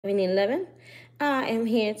11. I am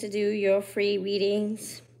here to do your free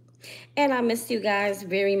readings. And I missed you guys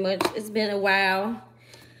very much. It's been a while.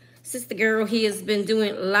 Sister Girl, he has been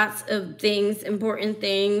doing lots of things, important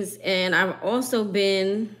things. And I've also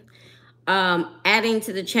been adding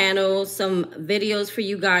to the channel some videos for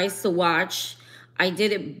you guys to watch. I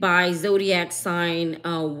did it by zodiac sign.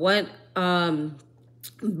 What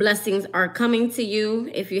blessings are coming to you.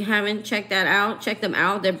 If you haven't checked that out, check them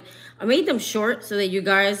out. I made them short so that you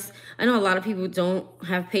guys, I know a lot of people don't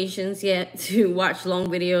have patience yet to watch long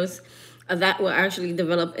videos. That will actually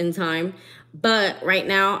develop in time. But right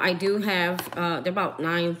now I do have, they're about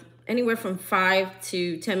 9, anywhere from 5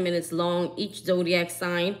 to 10 minutes long, each zodiac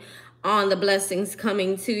sign on the blessings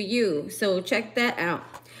coming to you. So check that out.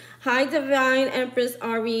 Hi, Divine Empress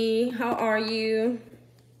Ari. How are you?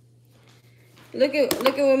 Look at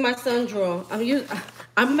what my son drew.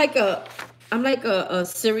 I'm like a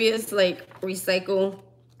serious like recycle,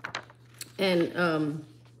 and I'm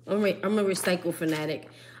a recycle fanatic.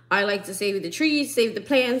 I like to save the trees, save the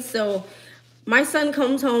plants. So my son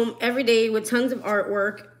comes home every day with tons of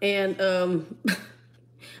artwork, and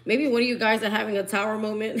maybe one of you guys are having a tower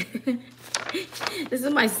moment. This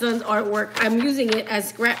is my son's artwork. I'm using it as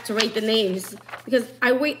scrap to write the names because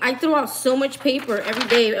I throw out so much paper every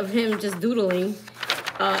day of him just doodling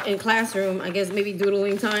in classroom. I guess maybe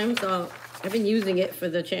doodling time. So I've been using it for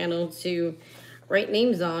the channel to write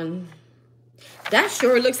names on. That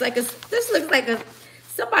sure looks like this looks like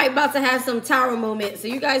somebody about to have some tower moment. So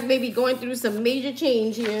you guys may be going through some major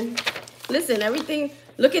change here. Listen, everything,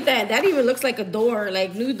 look at that. That even looks like a door.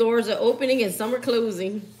 Like new doors are opening and some are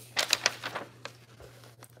closing.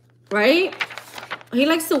 Right? He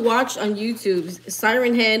likes to watch on YouTube.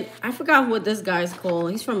 Siren Head. I forgot what this guy's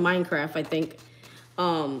called. He's from Minecraft, I think.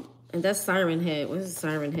 And that's Siren Head. What is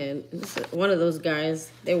Siren Head? This is one of those guys.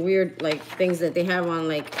 They're weird, like, things that they have on,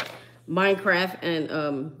 like, Minecraft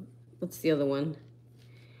and, what's the other one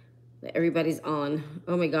that everybody's on?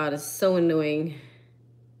 Oh, my God. It's so annoying.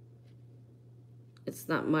 It's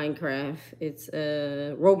not Minecraft. It's,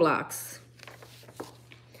 Roblox.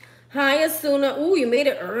 Hi, Asuna. Ooh, you made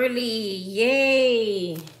it early.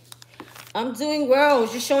 Yay. I'm doing well.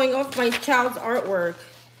 Just showing off my child's artwork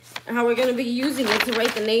and how we're going to be using it to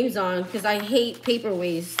write the names on because I hate paper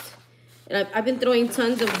waste. And I've been throwing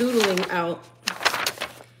tons of doodling out.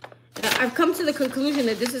 And I've come to the conclusion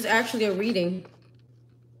that this is actually a reading.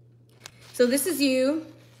 So this is you.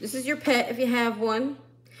 This is your pet if you have one.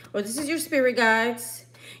 Or this is your spirit guides.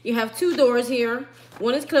 You have 2 doors here.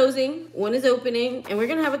 One is closing, one is opening, and we're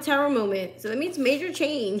going to have a tower moment. So that means major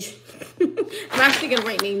change. I'm actually going to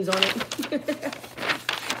write names on it.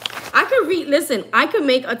 I could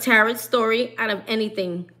make a tarot story out of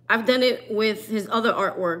anything. I've done it with his other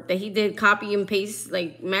artwork that he did copy and paste,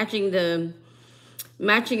 like matching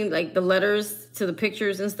like the letters to the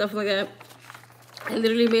pictures and stuff like that. I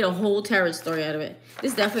literally made a whole tarot story out of it.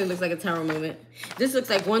 This definitely looks like a tower moment. This looks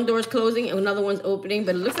like one door's closing and another one's opening,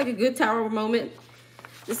 but it looks like a good tower moment.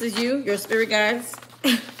 This is you, your spirit guides,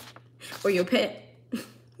 or your pet.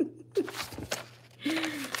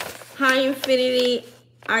 Hi, Infinity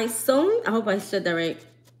Ison. I hope I said that right.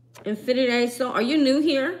 Infinity Ison. Are you new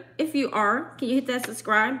here? If you are, can you hit that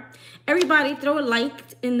subscribe? Everybody, throw a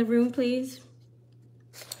like in the room, please.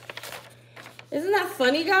 Isn't that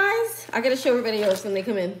funny, guys? I gotta show everybody else when they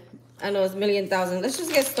come in. I know it's 1,000,000. Let's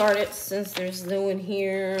just get started since there's no one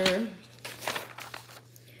here.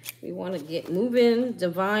 We want to get moving.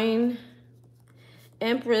 Divine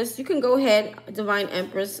Empress. You can go ahead, Divine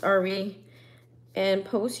Empress, Ari, and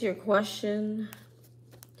post your question.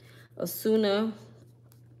 Asuna.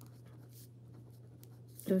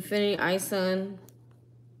 Infinity Ison.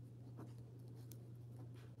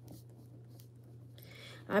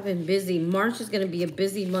 I've been busy. March is going to be a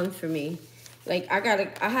busy month for me. Like, I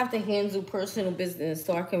have to handle personal business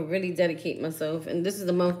so I can really dedicate myself. And this is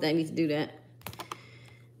the month that I need to do that.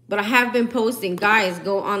 But I have been posting. Guys,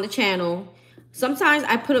 go on the channel. Sometimes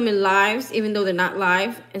I put them in lives, even though they're not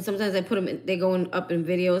live. And sometimes I put them in, they go up in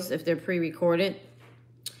videos if they're pre-recorded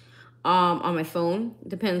on my phone.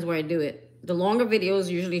 Depends where I do it. The longer videos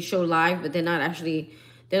usually show live, but they're not actually,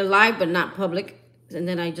 they're live but not public. And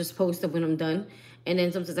then I just post them when I'm done. And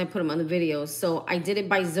then sometimes I put them on the videos. So I did it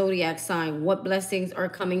by zodiac sign. What blessings are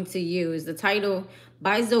coming to you is the title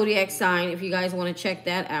by zodiac sign if you guys want to check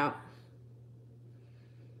that out.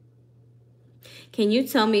 Can you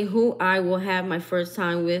tell me who I will have my first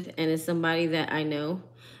time with and it's somebody that I know?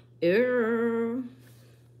 Ooh,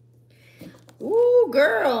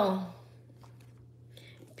 girl.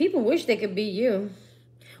 People wish they could be you.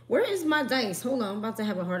 Where is my dice? Hold on, I'm about to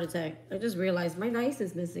have a heart attack. I just realized my dice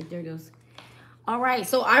is missing. There it goes. All right,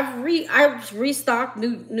 so I've restocked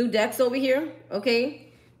new decks over here.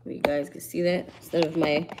 Okay, you guys can see that instead of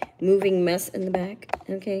my moving mess in the back.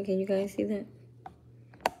 Okay, can you guys see that?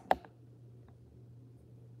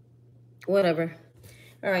 Whatever.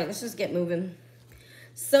 All right, let's just get moving.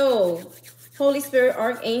 So, Holy Spirit,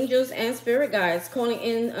 Archangels, and Spirit Guides, calling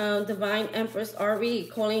in Divine Empress RE,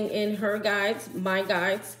 calling in her guides, my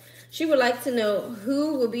guides. She would like to know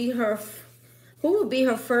who will her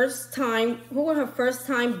first time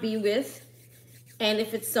be with, and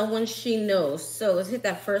if it's someone she knows. So let's hit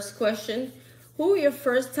that first question. Who will your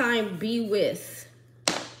first time be with?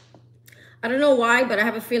 I don't know why, but I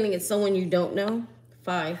have a feeling it's someone you don't know.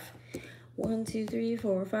 5. 1, 2, 3,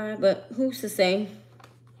 4, 5. But who's to say?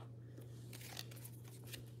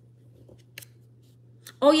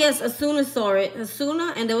 Oh yes, Asuna saw it.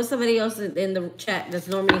 Asuna, and there was somebody else in the chat that's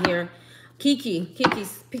normally here. Kiki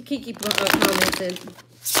commented.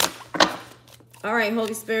 All right,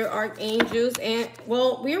 Holy Spirit, Archangels, and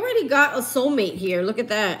well, we already got a soulmate here. Look at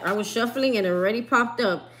that. I was shuffling and it already popped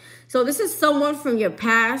up. So this is someone from your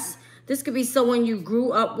past. This could be someone you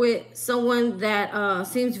grew up with, someone that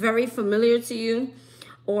seems very familiar to you,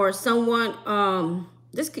 or someone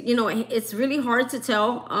this could, you know, it's really hard to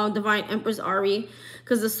tell, Divine Empress RE,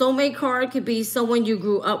 because the soulmate card could be someone you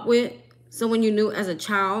grew up with, someone you knew as a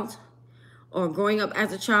child, or growing up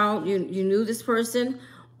as a child, you knew this person,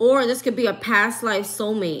 or this could be a past life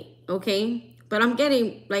soulmate, okay? But I'm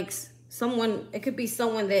getting like someone, it could be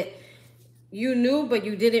someone that you knew, but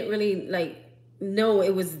you didn't really like know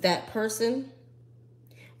it was that person.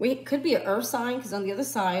 It could be an earth sign, because on the other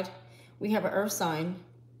side, we have an earth sign,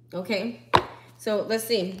 okay? So let's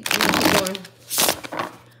see. Keep going.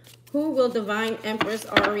 Who will Divine Empress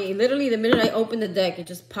RE? Literally, the minute I opened the deck, it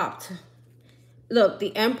just popped. Look,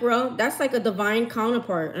 the Emperor, that's like a divine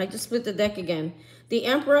counterpart. And I just split the deck again. The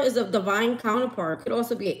Emperor is a divine counterpart. Could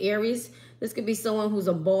also be an Aries. This could be someone who's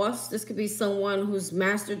a boss. This could be someone who's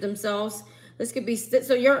mastered themselves. This could be,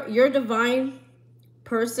 so your divine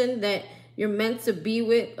person that you're meant to be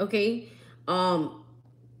with, okay,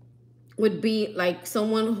 would be like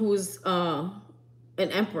someone who's an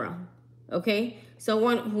emperor, okay?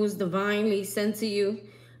 Someone who's divinely sent to you.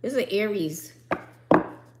 This is an Aries.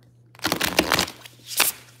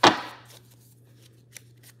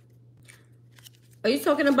 Are you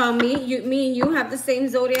talking about me? Me and you have the same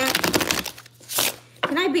zodiac?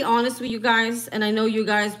 Can I be honest with you guys? And I know you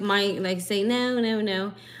guys might like say,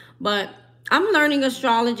 no. But I'm learning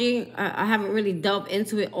astrology. I haven't really delved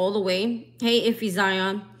into it all the way. Hey, Iffy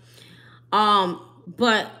Zion.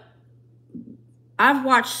 But I've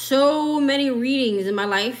watched so many readings in my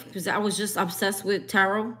life because I was just obsessed with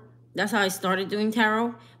tarot. That's how I started doing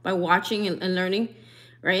tarot, by watching and learning,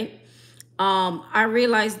 right? I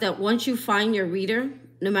realized that once you find your reader,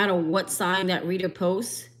 no matter what sign that reader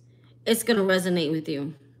posts, it's going to resonate with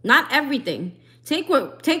you. Not everything. Take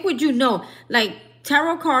what you know. Like,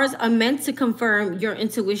 tarot cards are meant to confirm your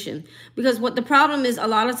intuition, because what the problem is, a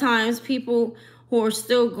lot of times people who are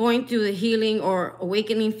still going through the healing or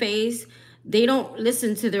awakening phase, they don't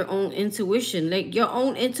listen to their own intuition. Like, your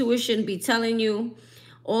own intuition be telling you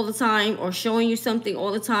all the time or showing you something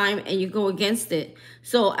all the time, and you go against it.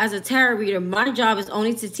 So as a tarot reader, my job is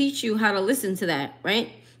only to teach you how to listen to that,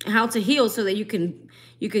 right? And how to heal so that you can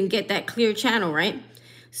get that clear channel, right?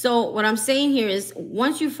 So what I'm saying here is,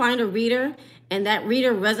 once you find a reader and that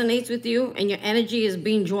reader resonates with you and your energy is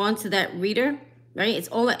being drawn to that reader, right? It's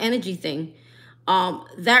all an energy thing.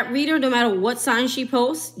 That reader, no matter what sign she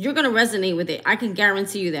posts, you're going to resonate with it. I can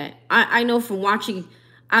guarantee you that. I know from watching,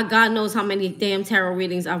 God knows how many damn tarot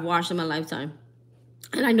readings I've watched in my lifetime.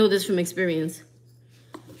 And I know this from experience.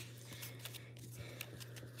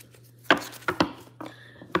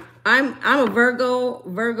 I'm a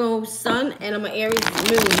Virgo sun, and I'm an Aries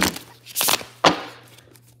moon.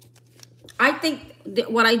 I think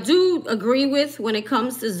that what I do agree with when it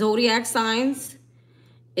comes to zodiac signs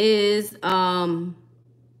is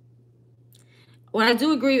what I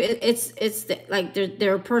do agree with, it's like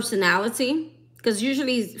their personality, because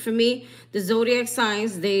usually for me the zodiac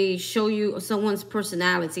signs, they show you someone's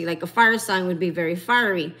personality. Like a fire sign would be very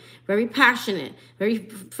fiery, very passionate, very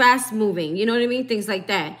fast moving, you know what I mean, things like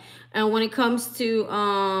that. And when it comes to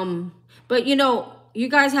but you know, you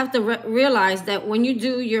guys have to realize that when you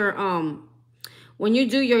do your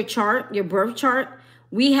chart, your birth chart,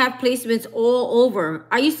 we have placements all over.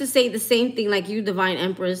 I used to say the same thing like you, Divine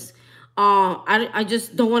Empress. I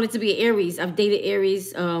just don't want it to be Aries. I've dated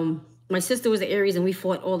Aries. My sister was an Aries and we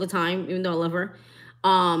fought all the time, even though I love her.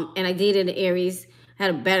 And I dated an Aries, had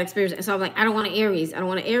a bad experience. And so I'm like, I don't want an Aries. I don't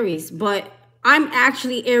want an Aries. But I'm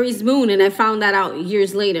actually Aries moon, and I found that out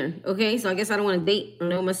years later. Okay, so I guess I don't want to date or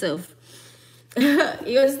know myself. You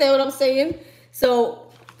understand what I'm saying?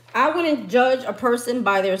 So I wouldn't judge a person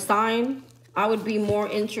by their sign. I would be more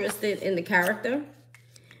interested in the character,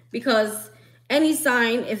 because any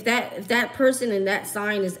sign, if that person in that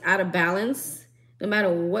sign is out of balance, no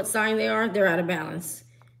matter what sign they are, they're out of balance.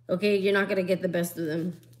 Okay, you're not gonna get the best of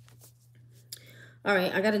them. All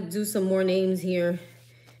right, I gotta do some more names here.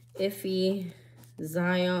 Iffy,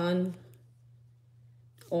 Zion,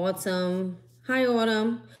 Autumn. Hi,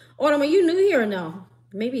 Autumn. Autumn, are you new here or no?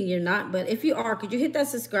 Maybe you're not, but if you are, could you hit that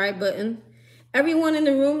subscribe button? Everyone in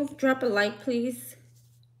the room, drop a like, please.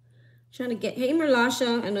 Trying to get, hey,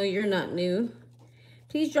 Merlasha, I know you're not new.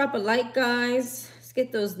 Please drop a like, guys. Let's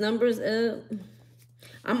get those numbers up.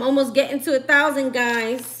 I'm almost getting to 1,000,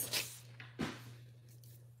 guys.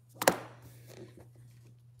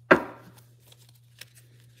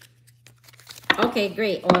 Okay,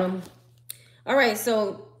 great, Autumn. All right,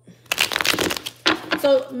 so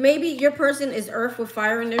maybe your person is Earth with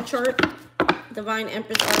fire in their chart. Divine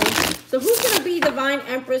Empress Ari. So who's going to be Divine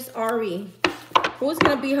Empress Ari? Who's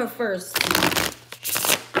going to be her first?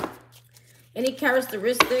 Any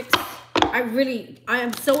characteristics? I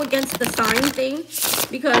am so against the sign thing,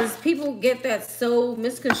 because people get that so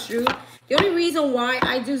misconstrued. The only reason why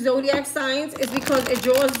I do zodiac signs is because it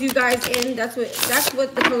draws you guys in. That's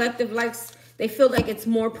what the collective likes. They feel like it's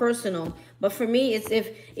more personal. But for me, it's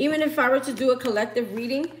even if I were to do a collective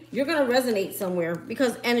reading, you're going to resonate somewhere,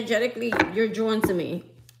 because energetically you're drawn to me.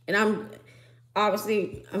 And I'm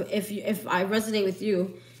obviously, if I resonate with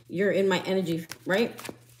you, you're in my energy, right?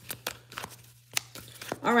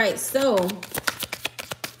 All right, so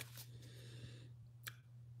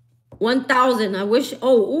 1,000. I wish,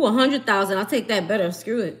 100,000. I'll take that better.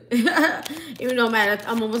 Screw it. Even though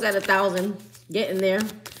I'm almost at 1,000. Getting there.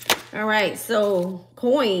 All right, so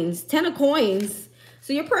coins, 10 of coins.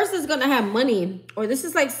 So your person is going to have money, or this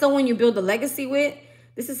is like someone you build a legacy with.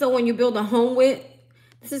 This is someone you build a home with.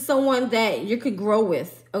 This is someone that you could grow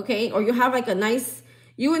with, okay? Or you have like a nice,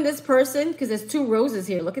 you and this person, because there's 2 roses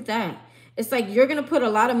here. Look at that. It's like you're going to put a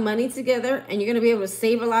lot of money together, and you're going to be able to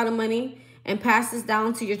save a lot of money and pass this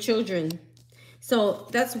down to your children. So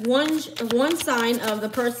that's one sign of the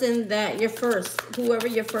person that you're first, whoever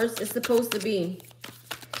your first is supposed to be.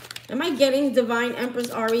 Am I getting Divine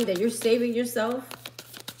Empress Ari that you're saving yourself?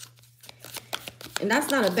 And that's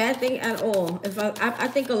not a bad thing at all. I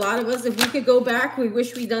think a lot of us, if we could go back, we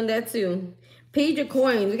wish we'd done that too. Page of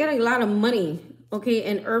coins. We got a lot of money. Okay,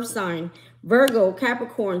 and earth sign. Virgo,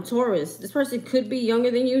 Capricorn, Taurus. This person could be younger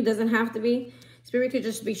than you. Doesn't have to be. Spirit could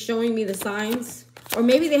just be showing me the signs. Or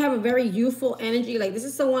maybe they have a very youthful energy. Like this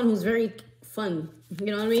is someone who's very fun.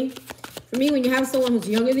 You know what I mean? For me, when you have someone who's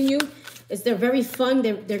younger than you, they're very fun.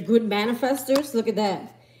 They're good manifestors. Look at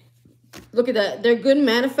that. Look at that. They're good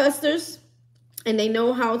manifestors. And they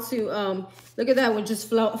know how to, look at that one just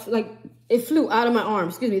flow, like it flew out of my arm.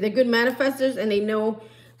 Excuse me. They're good manifestors, and they know,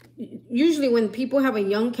 usually when people have a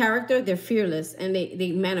young character, they're fearless, and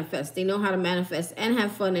they manifest. They know how to manifest and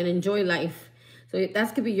have fun and enjoy life. So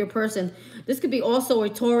that could be your person. This could be also a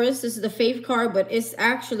Taurus. This is the Faith card, but it's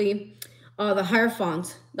actually the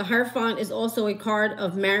Hierophant. The Hierophant is also a card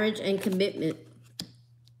of marriage and commitment.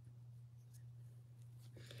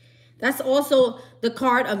 That's also the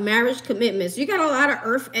card of marriage commitment. So you got a lot of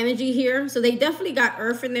earth energy here. So they definitely got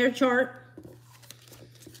earth in their chart.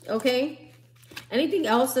 Okay. Anything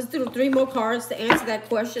else? Let's do 3 more cards to answer that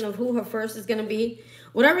question of who her first is going to be.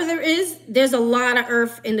 Whatever there is, there's a lot of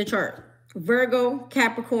earth in the chart. Virgo,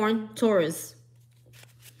 Capricorn, Taurus.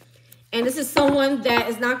 And this is someone that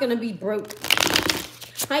is not going to be broke.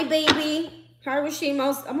 Hi, baby. Hi, Rashim.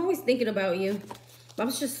 I'm always thinking about you. I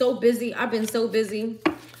was just so busy. I've been so busy.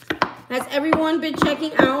 Has everyone been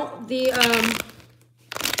checking out the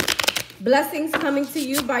blessings coming to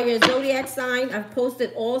you by your zodiac sign? I've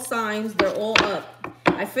posted all signs. They're all up.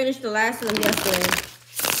 I finished the last one yesterday.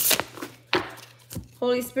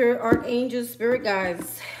 Holy Spirit, Archangels, Spirit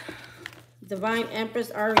Guides. Divine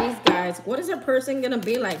Empress Aries, guys. What is her person going to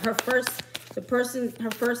be like? Her first person.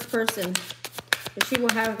 That she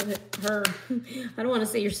will have her, I don't want to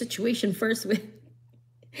say your situation first with.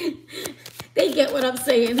 They get what I'm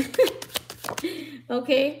saying.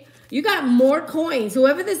 Okay. You got more coins.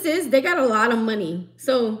 Whoever this is, they got a lot of money.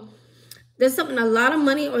 So there's a lot of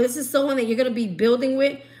money, or this is someone that you're going to be building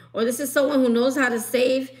with, or this is someone who knows how to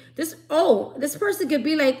save. This person could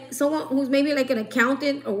be like someone who's maybe like an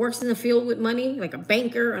accountant or works in the field with money, like a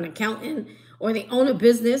banker, an accountant, or they own a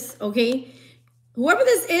business. Okay. Whoever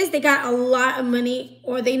this is, they got a lot of money,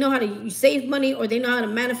 or they know how to save money, or they know how to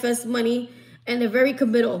manifest money, and they're very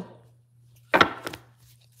committal.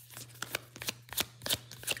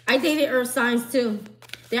 dated earth signs too.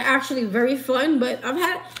 They're actually very fun, but I've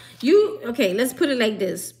had you, okay, let's put it like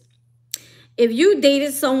this. If you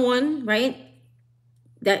dated someone, right,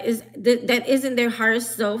 that isn't their higher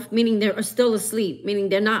self, meaning they're still asleep, meaning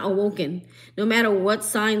they're not awoken, no matter what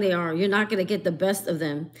sign they are, you're not going to get the best of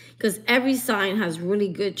them, because every sign has really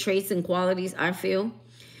good traits and qualities, I feel.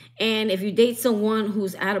 And if you date someone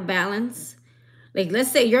who's out of balance, like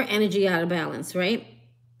let's say your energy out of balance, right,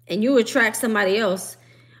 and you attract somebody else,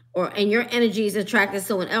 and your energy is attracted to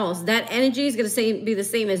someone else, that energy is going to be the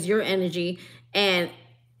same as your energy, and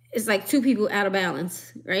it's like two people out of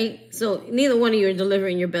balance, right? So neither one of you are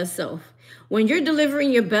delivering your best self. When you're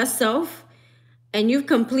delivering your best self and you've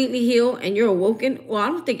completely healed and you're awoken, well, I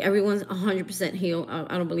don't think everyone's 100% healed.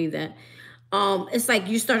 I don't believe that. It's like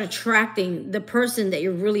you start attracting the person that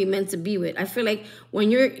you're really meant to be with. I feel like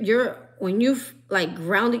when you've like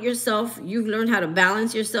grounded yourself, you've learned how to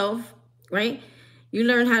balance yourself, right? You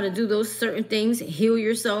learn how to do those certain things, heal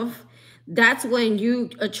yourself. That's when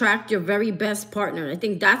you attract your very best partner. I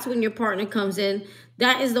think that's when your partner comes in.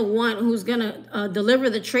 That is the one who's going to deliver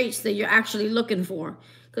the traits that you're actually looking for.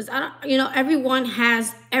 Because, everyone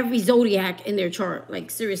has every zodiac in their chart. Like,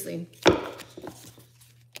 seriously.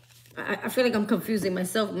 I feel like I'm confusing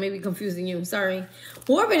myself, maybe confusing you. I'm sorry.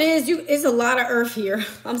 Whoever it is, it's a lot of earth here.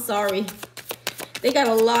 I'm sorry. They got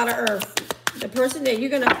a lot of earth. The person that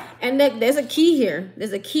you're going to, and there's a key here.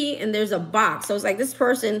 There's a key and there's a box. So it's like this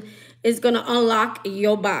person is going to unlock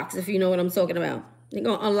your box, if you know what I'm talking about. They're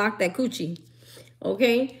going to unlock that coochie.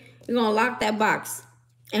 Okay? You're going to unlock that box.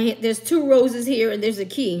 And there's 2 roses here and there's a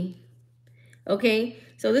key. Okay?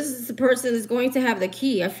 So this is the person that's going to have the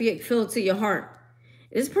key. I feel it to your heart.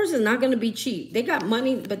 This person is not going to be cheap. They got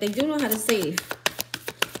money, but they do know how to save.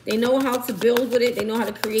 They know how to build with it. They know how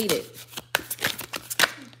to create it.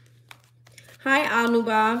 Hi,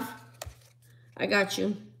 Anubhav. I got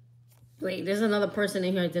you. Wait, there's another person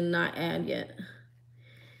in here I did not add yet.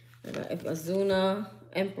 I got Azuna,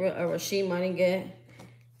 Emperor, Rashima, I didn't get.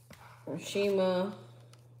 Rashima.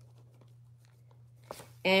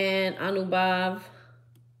 And Anubhav.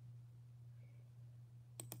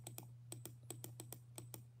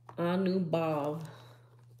 Anubhav.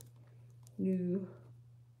 New.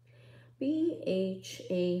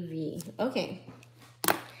 B-H-A-V. Okay.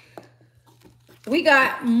 We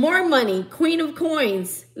got more money. Queen of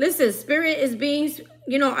Coins. Listen, Spirit is being,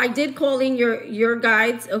 I did call in your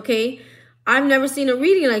guides, okay? I've never seen a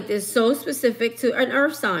reading like this, so specific to an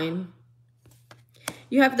earth sign.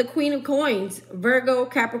 You have the Queen of Coins, Virgo,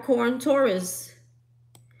 Capricorn, Taurus.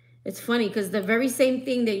 It's funny because the very same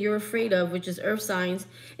thing that you're afraid of, which is earth signs,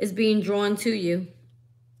 is being drawn to you.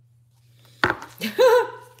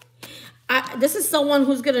 This is someone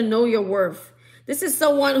who's going to know your worth. This is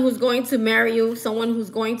someone who's going to marry you, someone who's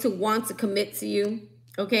going to want to commit to you,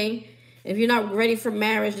 okay? If you're not ready for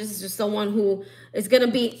marriage, this is just someone who is going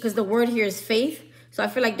to be, because the word here is faith, so I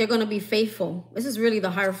feel like they're going to be faithful. This is really the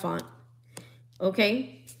Hierophant,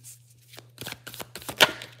 okay?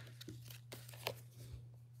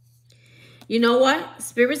 You know what?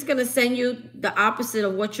 Spirit's going to send you the opposite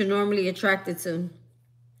of what you're normally attracted to.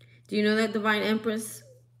 Do you know that, Divine Empress?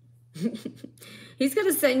 He's going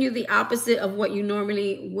to send you the opposite of what you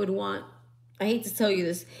normally would want. I hate to tell you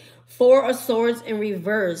this. 4 of Swords in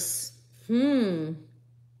reverse. Why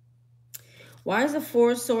is the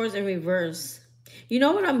 4 of Swords in reverse? You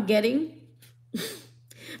know what I'm getting?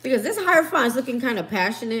 Because this Hierophant is looking kind of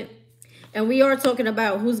passionate. And we are talking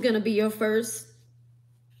about who's going to be your first.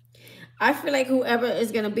 I feel like whoever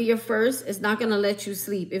is going to be your first is not going to let you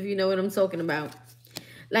sleep, if you know what I'm talking about.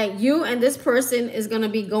 Like you and this person is going to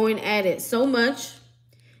be going at it so much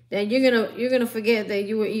that you're gonna forget that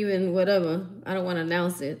you were even whatever. I don't want to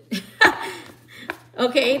announce it.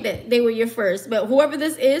 Okay, that they were your first. But whoever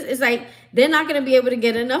this is like they're not going to be able to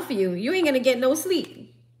get enough of you. You ain't going to get no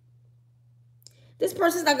sleep. This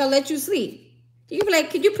person's not going to let you sleep. You can be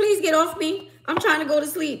like, could you please get off me? I'm trying to go to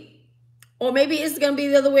sleep. Or maybe it's going to be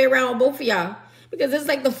the other way around with both of y'all. Because it's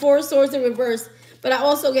like the 4 of Swords in reverse. But I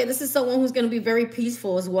also get this is someone who's going to be very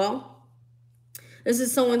peaceful as well. This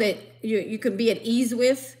is someone that you could be at ease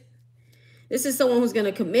with. This is someone who's going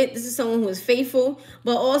to commit. This is someone who is faithful.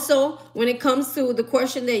 But also, when it comes to the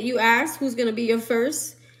question that you asked, who's going to be your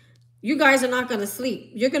first, you guys are not going to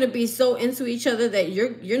sleep. You're going to be so into each other that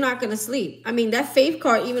you're not going to sleep. I mean, that Faith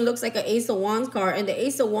card even looks like an Ace of Wands card. And the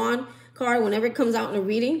Ace of Wands card, whenever it comes out in a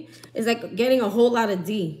reading, is like getting a whole lot of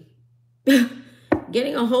D.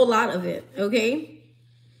 Getting a whole lot of it, okay?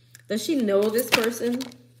 Does she know this person?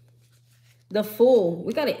 The Fool.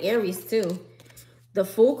 We got an Aries too. The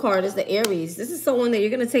Fool card is the Aries. This is someone that you're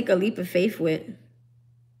going to take a leap of faith with.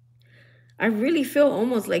 I really feel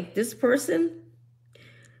almost like this person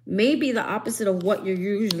may be the opposite of what you're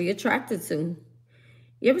usually attracted to.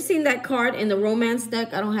 You ever seen that card in the romance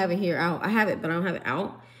deck? I don't have it here out. I have it, but I don't have it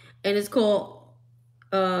out. And it's called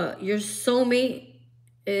your soulmate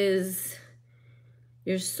is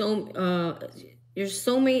your soulmate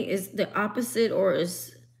is the opposite, or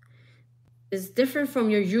is different from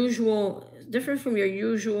your usual,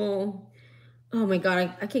 oh my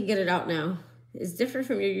God, I can't get it out now. It's different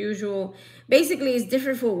from your usual. Basically, it's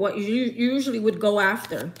different from what you usually would go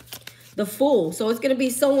after. The Fool. So it's going to be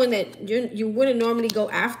someone that you wouldn't normally go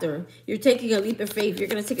after. You're taking a leap of faith. You're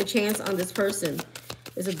going to take a chance on this person.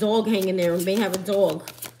 There's a dog hanging there. We may have a dog.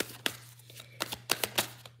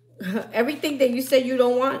 Everything that you said you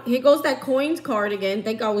don't want. Here goes that coins card again.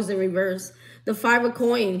 Thank God it was in reverse. The 5 of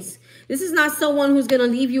coins. This is not someone who's going to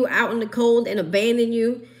leave you out in the cold and abandon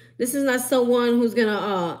you. This is not someone who's going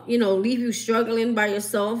to, leave you struggling by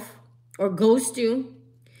yourself or ghost you.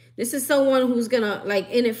 This is someone who's going to,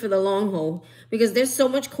 like, in it for the long haul. Because there's so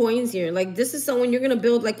much coins here. Like, this is someone you're going to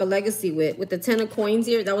build, like, a legacy with. With the 10 of coins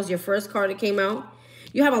here, that was your first card that came out.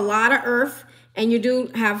 You have a lot of earth, and you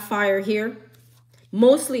do have fire here.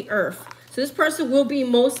 Mostly earth. So this person will be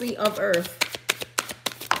mostly of earth.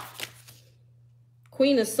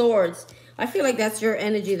 Queen of Swords. I feel like that's your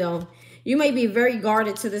energy, though. You may be very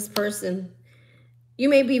guarded to this person. You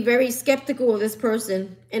may be very skeptical of this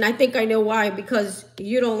person. And I think I know why. Because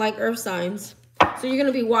you don't like earth signs. So you're going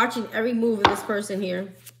to be watching every move of this person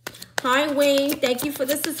here. Hi, Wayne. Thank you for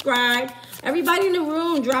the subscribe. Everybody in the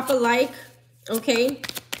room, drop a like. Okay.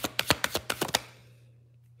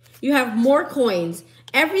 You have more coins.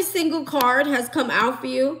 Every single card has come out for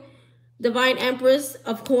you. Divine Empress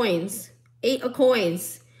of coins. 8 of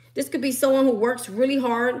coins. This could be someone who works really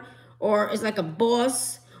hard, or is like a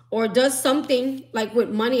boss, or does something like with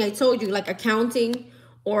money. I told you, like accounting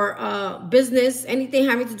or business, anything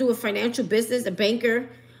having to do with financial business, a banker,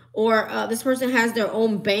 or this person has their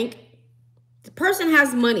own bank. The person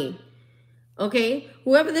has money. Okay.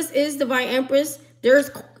 Whoever this is, Divine Empress,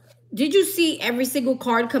 did you see every single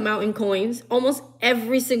card come out in coins? Almost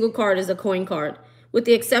every single card is a coin card, with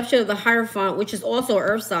the exception of the Hierophant, which is also an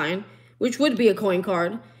earth sign, which would be a coin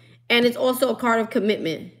card. And it's also a card of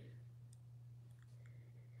commitment.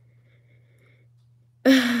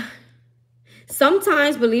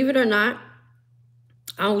 Sometimes, believe it or not,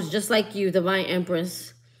 I was just like you, Divine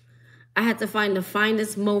Empress. I had to find the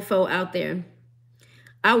finest mofo out there.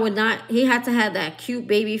 He had to have that cute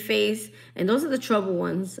baby face. And those are the trouble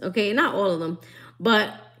ones, okay? Not all of them.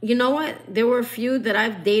 But you know what? There were a few that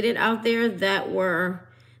I've dated out there that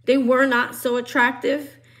they were not so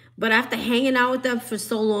attractive. But after hanging out with them for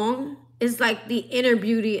so long, it's like the inner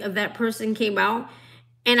beauty of that person came out.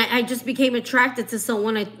 And I just became attracted to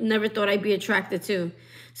someone I never thought I'd be attracted to.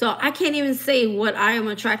 So I can't even say what I am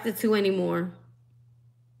attracted to anymore.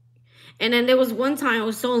 And then there was one time I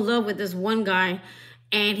was so in love with this one guy,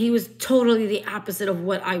 and he was totally the opposite of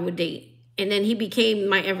what I would date. And then he became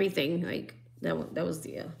my everything. Like, that was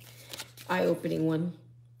the eye-opening one.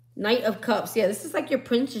 Knight of Cups. Yeah, this is like your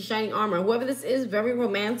Prince in Shining Armor. Whoever this is, very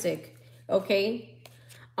romantic. Okay?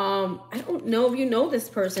 I don't know if you know this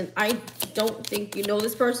person. I don't think you know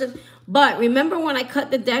this person. But remember when I cut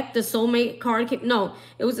the deck, the soulmate card came? No,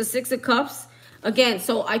 it was the 6 of Cups. Again,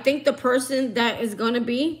 so I think the person that is going to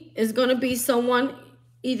be someone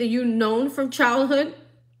either you known from childhood,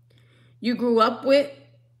 you grew up with.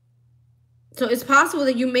 So it's possible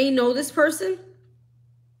that you may know this person.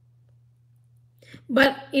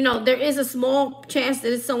 But, there is a small chance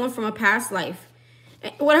that it's someone from a past life.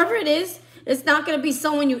 Whatever it is, it's not going to be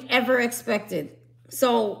someone you ever expected.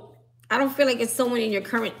 So I don't feel like it's someone in your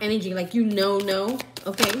current energy, like no.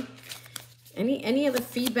 Okay. Any other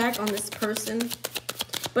feedback on this person?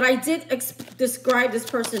 But I did describe this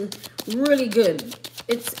person really good.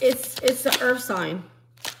 It's the earth sign.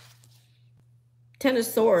 10 of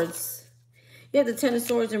Swords. You have the 10 of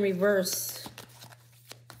Swords in reverse.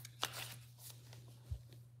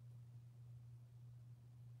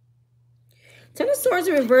 Ten of Swords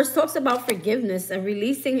in reverse talks about forgiveness and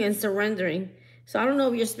releasing and surrendering. So I don't know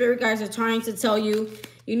if your spirit guides are trying to tell you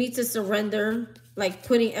need to surrender, like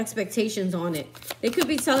putting expectations on it. They could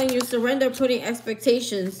be telling you surrender putting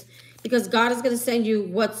expectations, because God is going to send you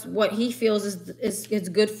what he feels is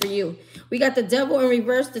good for you. We got the Devil in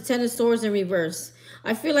reverse, the 10 of Swords in reverse.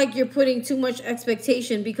 I feel like you're putting too much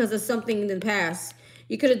expectation because of something in the past.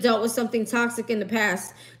 You could have dealt with something toxic in the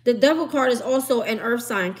past. The Devil card is also an earth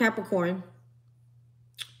sign, Capricorn.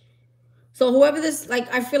 So whoever this,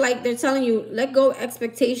 like, I feel like they're telling you, let go of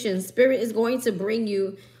expectations. Spirit is going to bring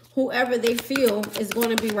you whoever they feel is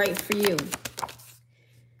going to be right for you.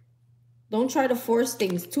 Don't try to force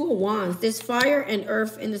things. Two of Wands. There's fire and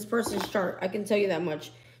earth in this person's chart. I can tell you that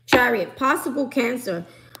much. Chariot. Possible Cancer.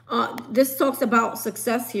 This talks about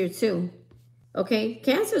success here too. Okay.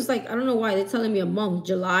 Cancer is like, I don't know why they're telling me a month.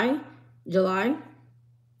 July.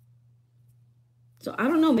 So I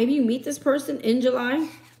don't know. Maybe you meet this person in July.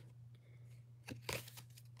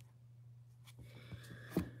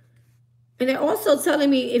 And they're also telling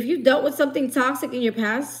me if you dealt with something toxic in your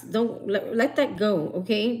past, don't let that go,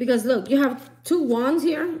 okay? Because look, you have two wands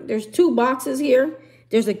here. There's two boxes here.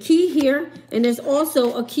 There's a key here. And there's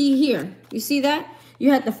also a key here. You see that? You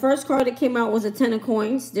had the first card that came out was a 10 of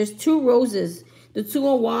coins. There's two roses, the two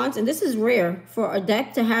of wands. And this is rare for a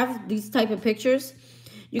deck to have these type of pictures.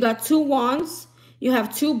 You got two wands. You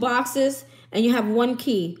have two boxes. And you have one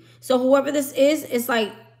key. So whoever this is, it's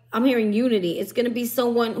like, I'm hearing unity. It's going to be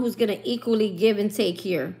someone who's going to equally give and take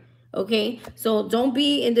here. Okay. So don't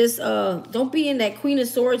be in this, don't be in that Queen of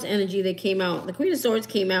Swords energy that came out. The Queen of Swords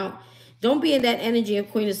came out. Don't be in that energy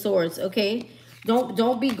of Queen of Swords. Okay.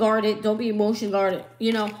 Don't be guarded. Don't be emotion guarded.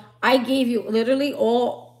 You know, I gave you literally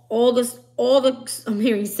all the, I'm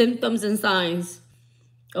hearing symptoms and signs.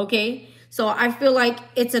 Okay. So I feel like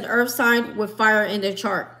it's an earth sign with fire in their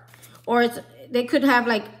chart, or they could have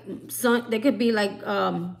like sun. They could be like,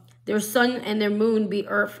 their sun and their moon be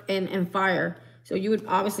earth and fire. So you would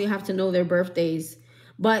obviously have to know their birthdays.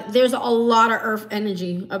 But there's a lot of earth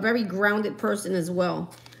energy, a very grounded person as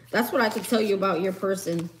well. That's what I could tell you about your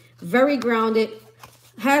person. Very grounded,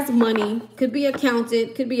 has money, could be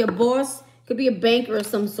accountant, could be a boss, could be a banker of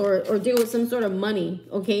some sort, or deal with some sort of money,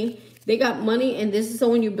 okay? They got money, and this is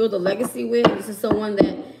someone you build a legacy with. This is someone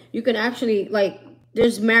that you can actually, like,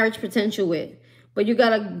 there's marriage potential with. But you got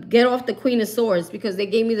to get off the Queen of Swords, because they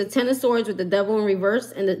gave me the 10 of Swords with the Devil in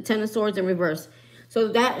reverse and the 10 of Swords in reverse. So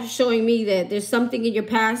that's showing me that there's something in your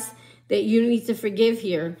past that you need to forgive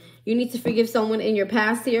here. You need to forgive someone in your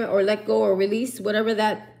past here, or let go or release whatever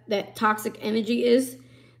that toxic energy is.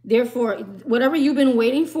 Therefore, whatever you've been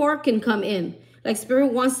waiting for can come in. Like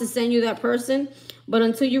Spirit wants to send you that person, but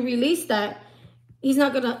until you release that, he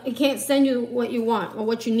can't send you what you want or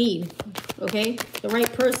what you need. Okay? The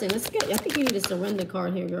right person. Let's get, I think you need a surrender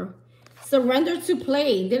card here, girl. Surrender to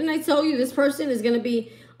play. Didn't I tell you this person is going to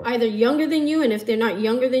be either younger than you, and if they're not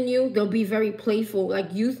younger than you, they'll be very playful,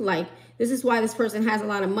 like youth-like. This is why this person has a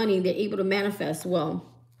lot of money. They're able to manifest well.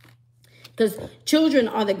 Because children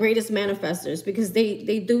are the greatest manifestors, because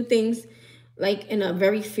they do things like in a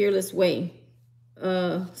very fearless way.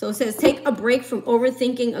 So it says, take a break from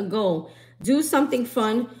overthinking a goal. Do something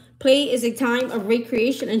fun. Play is a time of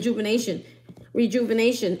recreation and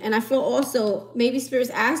rejuvenation. And I feel also maybe Spirit's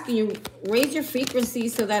asking you, raise your frequency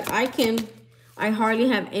so that I hardly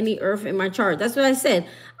have any earth in my chart. That's what I said.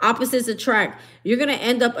 Opposites attract. You're going to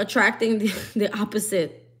end up attracting the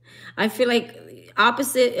opposite. I feel like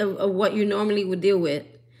opposite of what you normally would deal with.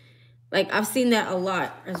 Like, I've seen that a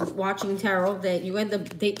lot as watching tarot, that you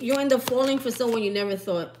end up falling for someone you never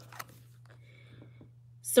thought.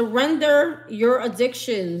 Surrender your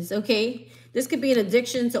addictions, okay? This could be an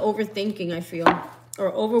addiction to overthinking, I feel.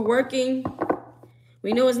 Or overworking.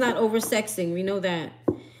 We know it's not oversexing. We know that.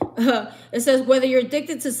 It says, whether you're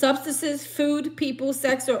addicted to substances, food, people,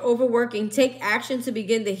 sex, or overworking, take action to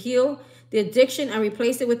begin to heal the addiction and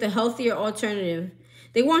replace it with a healthier alternative.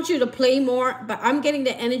 They want you to play more, but I'm getting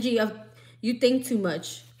the energy of you think too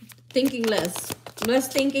much. Thinking less. Less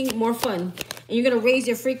thinking, more fun. And you're going to raise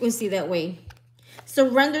your frequency that way.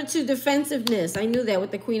 Surrender to defensiveness. I knew that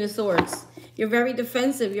with the Queen of Swords. You're very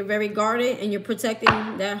defensive. You're very guarded, and you're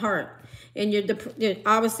protecting that heart. And you're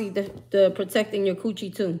obviously protecting your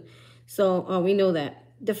coochie too. So we know that.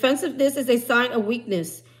 Defensiveness is a sign of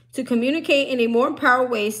weakness. To communicate in a more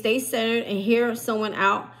powerful way, stay centered and hear someone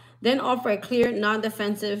out. Then offer a clear,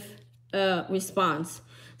 non-defensive response.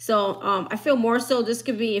 So I feel more so this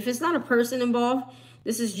could be, if it's not a person involved,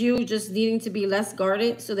 this is you just needing to be less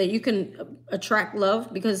guarded so that you can attract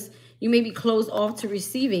love, because you may be closed off to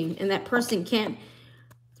receiving, and that person can't,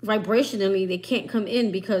 vibrationally, they can't come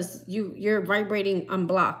in because you're vibrating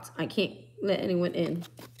unblocked. I can't let anyone in.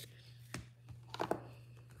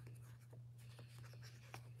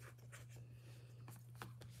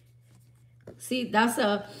 See,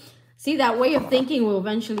 that way of thinking will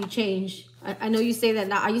eventually change. I know you say that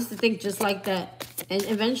now. I used to think just like that, and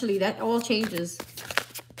eventually that all changes.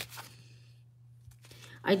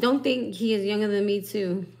 I don't think he is younger than me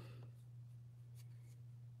too.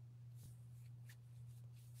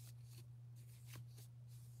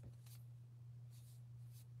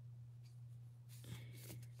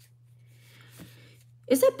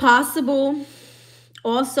 Is it possible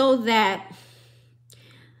also that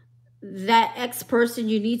that ex-person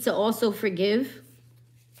you need to also forgive.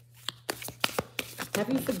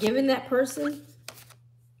 Have you forgiven that person?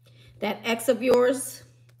 That ex of yours?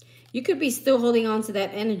 You could be still holding on to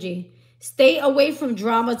that energy. Stay away from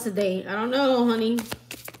drama today. I don't know, honey.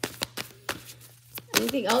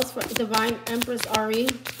 Anything else for Divine Empress Ari?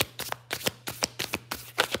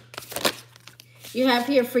 You have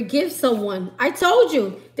here, forgive someone. I told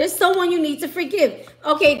you, there's someone you need to forgive.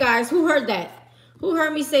 Okay, guys, who heard that? Who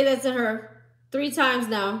heard me say that to her 3 times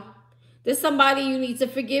now? There's somebody you need to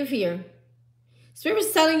forgive here.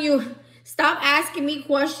 Spirit's telling you, stop asking me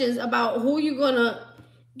questions about who you're going to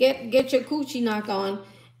get your coochie knock on.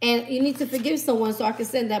 And you need to forgive someone so I can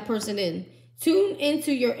send that person in. Tune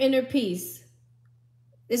into your inner peace.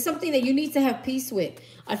 There's something that you need to have peace with.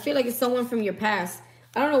 I feel like it's someone from your past.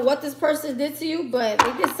 I don't know what this person did to you, but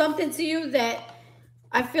they did something to you that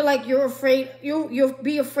I feel like you're afraid. You'll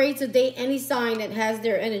be afraid to date any sign that has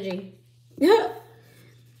their energy.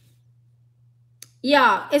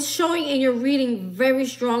 Yeah, it's showing in your reading very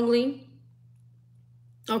strongly.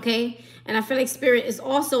 Okay? And I feel like Spirit is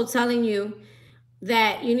also telling you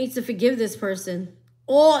that you need to forgive this person.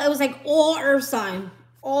 It was like all earth sign.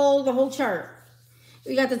 The whole chart.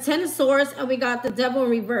 We got the 10 of Swords and we got the Devil in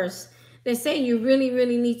reverse. They're saying you really,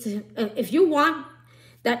 really need to, if you want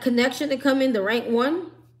that connection to come in, the right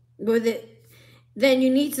one with it, then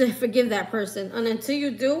you need to forgive that person. And until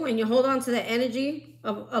you do, and you hold on to the energy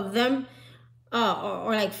of them,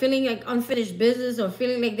 or like feeling like unfinished business, or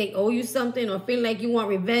feeling like they owe you something, or feeling like you want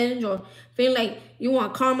revenge, or feeling like you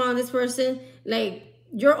want karma on this person, like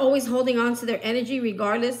you're always holding on to their energy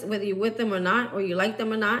regardless whether you're with them or not, or you like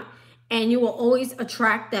them or not, and you will always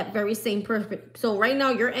attract that very same person. So right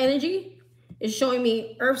now your energy is showing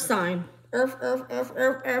me earth sign,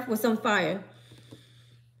 earth with some fire.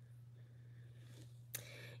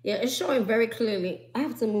 Yeah, it's showing very clearly. I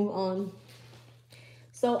have to move on.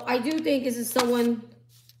 So I do think this is someone,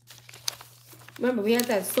 remember we had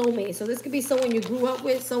that soulmate. So this could be someone you grew up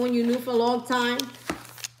with, someone you knew for a long time.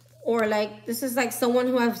 Or like, this is like someone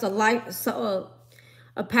who has a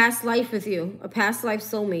past life with you, a past life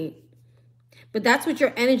soulmate. But that's what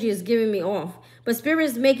your energy is giving me off. But Spirit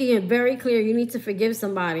is making it very clear you need to forgive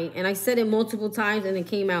somebody. And I said it multiple times and it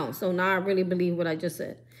came out. So now I really believe what I just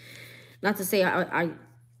said. Not to say I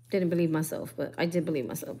didn't believe myself, but I did believe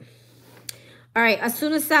myself. All right,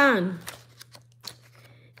 Asuna-san,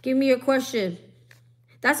 give me your question.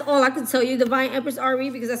 That's all I can tell you, Divine Empress Ari,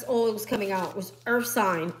 because that's all it was coming out, was earth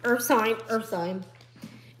sign, earth sign, earth sign.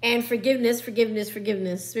 And forgiveness, forgiveness,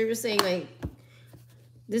 forgiveness. Spirit was saying, like,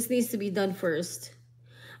 this needs to be done first.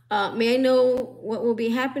 May I know what will be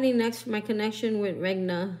happening next for my connection with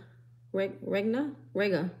Renga.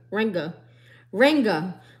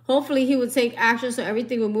 Hopefully he will take action so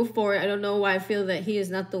everything will move forward. I don't know why I feel that he is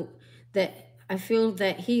not I feel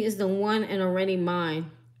that he is the one and already mine.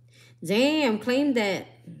 Damn, claim that.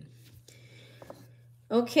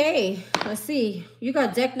 Okay, let's see. You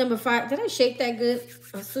got deck number 5. Did I shake that good?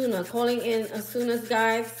 Asuna, calling in Asuna's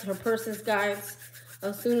guides, her person's guides,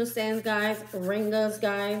 Asuna-san's guides, Renga's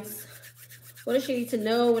guides. What does she need to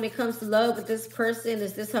know when it comes to love with this person?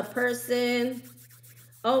 Is this her person?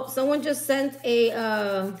 Oh, someone just sent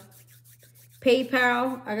a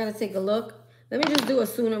PayPal. I gotta take a look. Let me just do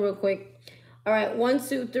Asuna real quick. All right, 1,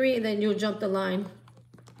 2, 3, and then you'll jump the line.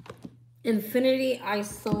 Infinity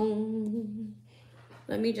Isom.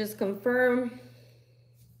 Let me just confirm.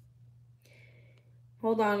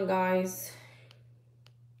 Hold on, guys.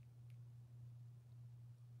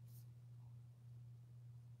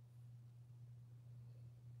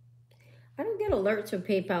 I don't get alerts from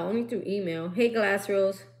PayPal, only through email. Hey, Glass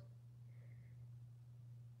Rose.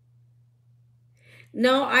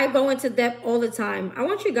 No, I go into depth all the time. I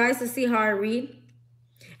want you guys to see how I read.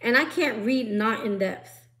 And I can't read not in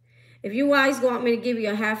depth. If you guys want me to give you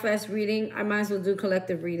a half-ass reading, I might as well do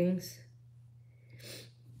collective readings.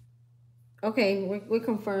 Okay, we're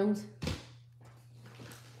confirmed.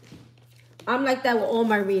 I'm like that with all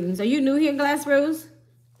my readings. Are you new here, Glass Rose?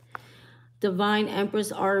 Divine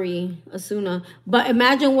Empress Ari, Asuna. But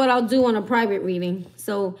imagine what I'll do on a private reading.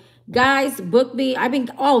 So, guys, book me.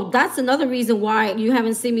 That's another reason why you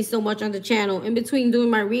haven't seen me so much on the channel. In between doing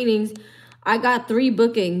my readings, I got 3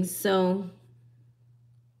 bookings. So,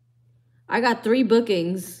 I got 3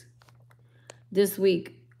 bookings this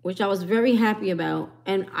week, which I was very happy about.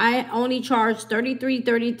 And I only charged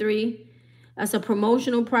 $33.33. That's a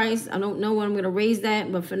promotional price. I don't know when I'm going to raise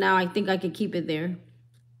that, but for now, I think I could keep it there.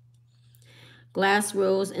 Glass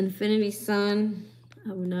Rose, Infinity Sun.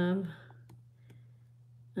 I'm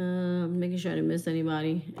making sure I didn't miss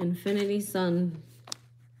anybody. Infinity Sun.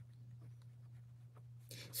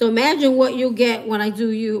 So imagine what you'll get when I do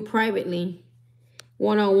you privately,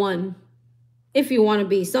 one-on-one, if you want to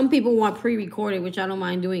be. Some people want pre-recorded, which I don't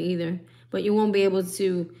mind doing either, but you won't be able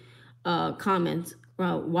to comment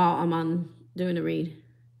while I'm on doing the read.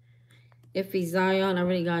 If he's Zion, I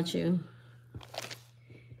already got you.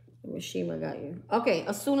 Rashima got you. Okay,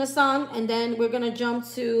 Asuna-san, and then we're going to jump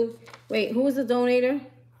to, wait, who was the donator?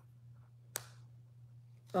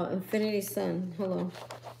 Oh, Infinity Sun. Hello.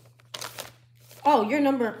 Oh, your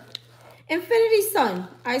number. Infinity Sun.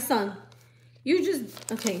 Sun. You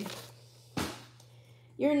just, okay.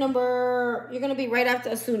 Your number, you're going to be right after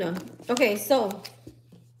Asuna. Okay, so,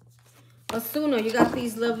 Asuna, you got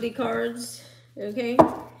these lovely cards. Okay.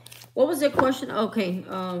 What was your question? Okay.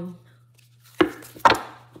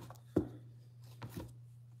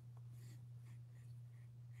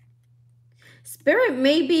 Spirit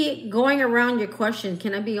may be going around your question.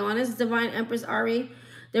 Can I be honest, Divine Empress Ari?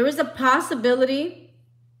 There is a possibility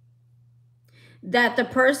that the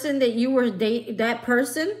person that you were dating, that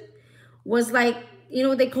person was like, you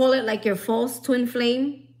know, they call it like your false twin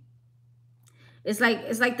flame. It's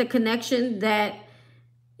like the connection that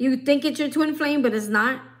you think it's your twin flame, but it's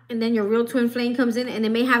not. And then your real twin flame comes in and they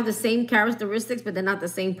may have the same characteristics, but they're not the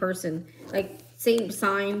same person. Like same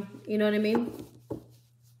sign, you know what I mean?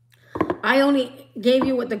 I only gave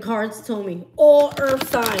you what the cards told me. All earth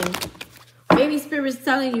signs. Maybe Spirit's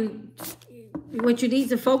telling you what you need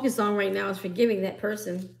to focus on right now is forgiving that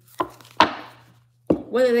person.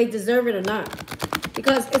 Whether they deserve it or not.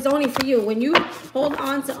 Because it's only for you. When you hold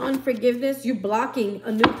on to unforgiveness, you're blocking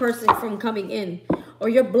a new person from coming in. Or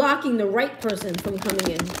you're blocking the right person from coming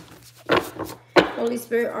in. Holy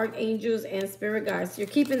Spirit, archangels, and spirit guides. You're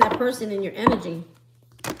keeping that person in your energy.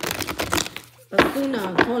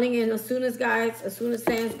 Asuna, calling in Asuna's guides, Asuna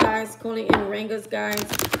Sands guides, calling in Ranga's guides.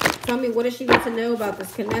 Tell me, what does she need to know about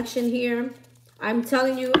this connection here? I'm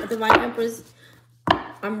telling you, Divine Empress,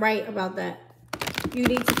 I'm right about that. You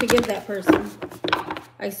need to forgive that person.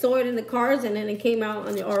 I saw it in the cards, and then it came out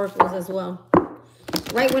on the oracles as well.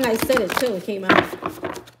 Right when I said it, too, it came out.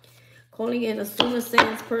 Calling in Asuna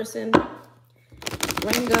Sands person.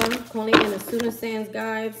 Ranga, calling in Asuna Sands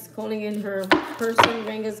guides, calling in her person,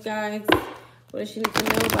 Ranga's guides. What does she need to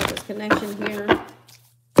know about this connection here?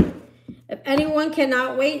 If anyone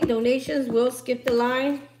cannot wait, donations will skip the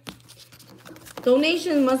line.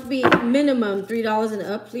 Donations must be minimum $3 and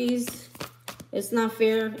up, please. It's not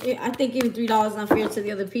fair. I think even $3 is not fair to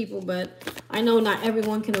the other people, but I know not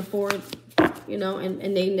everyone can afford, you know,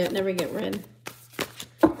 and they never get read.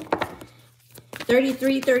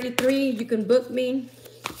 3333, you can book me.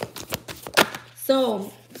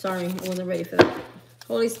 So, sorry, I wasn't ready for that.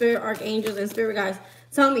 Holy Spirit, archangels, and spirit guides.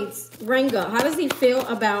 Tell me, Ranga, how does he feel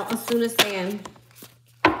about Asuna Sand?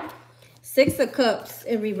 6 of Cups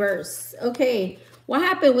in reverse. Okay, what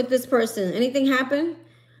happened with this person? Anything happen?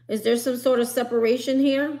 Is there some sort of separation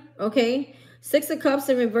here? Okay, 6 of Cups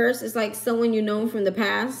in reverse is like someone you know from the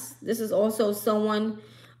past. This is also someone,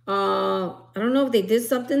 I don't know if they did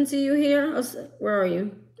something to you here. Where are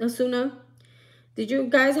you, Asuna? Did you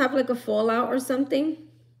guys have like a fallout or something?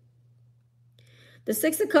 The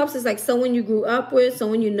 6 of Cups is like someone you grew up with,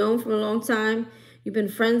 someone you know from a long time, you've been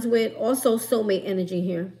friends with. Also soulmate energy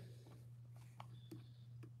here.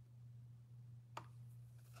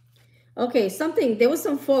 Okay, there was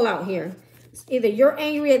some fallout here. Either you're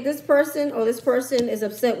angry at this person or this person is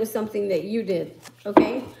upset with something that you did.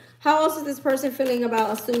 Okay, how else is this person feeling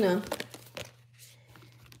about Asuna?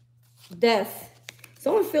 Death.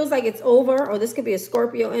 Someone feels like it's over, or this could be a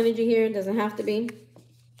Scorpio energy here. It doesn't have to be.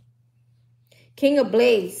 King of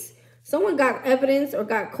Blades. Someone got evidence or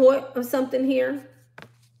got caught of something here.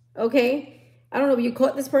 Okay. I don't know if you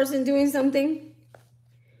caught this person doing something.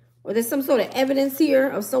 Or there's some sort of evidence here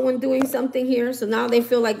of someone doing something here. So now they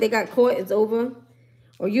feel like they got caught. It's over.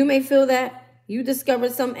 Or you may feel that you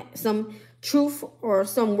discovered some truth or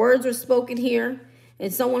some words were spoken here.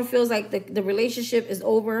 And someone feels like the relationship is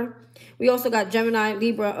over. We also got Gemini,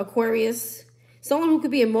 Libra, Aquarius. Someone who could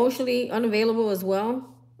be emotionally unavailable as well.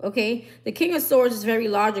 Okay, the King of Swords is very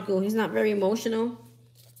logical. He's not very emotional.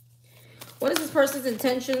 What is this person's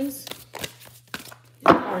intentions? These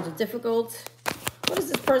cards are difficult. What is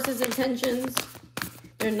this person's intentions?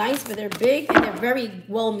 They're nice, but they're big and they're very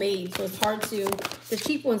well made. So it's hard to, the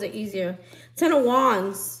cheap ones are easier. 10 of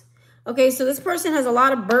Wands. Okay, so this person has a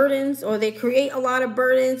lot of burdens, or they create a lot of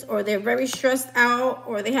burdens, or they're very stressed out,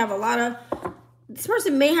 or they have a lot of, this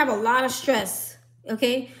person may have a lot of stress.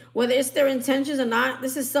 Okay, whether it's their intentions or not,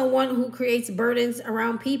 this is someone who creates burdens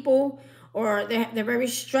around people, or they're very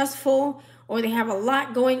stressful, or they have a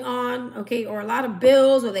lot going on, okay, or a lot of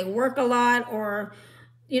bills, or they work a lot, or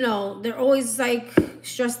you know, they're always like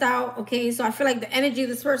stressed out. Okay, so I feel like the energy of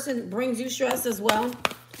this person brings you stress as well,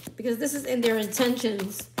 because this is in their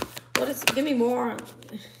intentions. What is, give me more.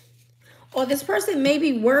 Or this person may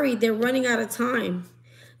be worried they're running out of time.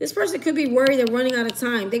 This person could be worried they're running out of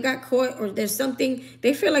time. They got caught, or there's something,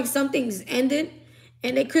 they feel like something's ended,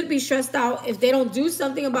 and they could be stressed out if they don't do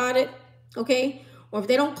something about it, okay? Or if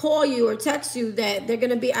they don't call you or text you that they're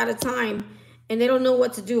going to be out of time and they don't know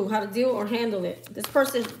what to do, how to deal or handle it. This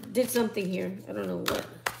person did something here. I don't know what.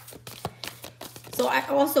 So I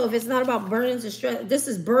also, if it's not about burdens or stress, this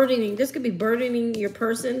is burdening. This could be burdening your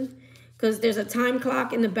person, because there's a time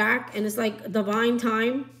clock in the back and it's like divine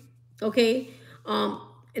time, okay?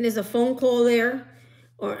 And there's a phone call there,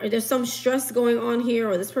 or there's some stress going on here,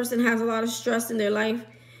 or this person has a lot of stress in their life.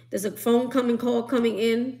 There's a phone call coming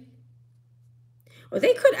in. Or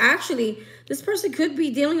they could actually, this person could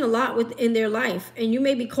be dealing a lot with in their life, and you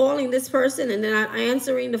may be calling this person and they're not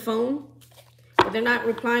answering the phone, or they're not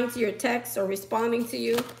replying to your text or responding to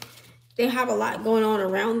you. They have a lot going on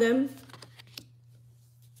around them.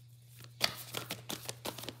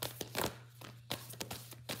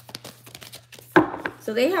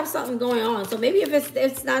 So they have something going on. So maybe if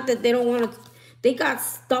it's not that they don't want to, they got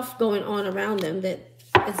stuff going on around them that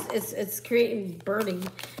it's creating burden.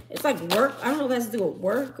 It's like work. I don't know if it has to do with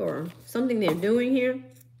work or something they're doing here.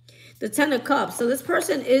 The 10 of Cups. So this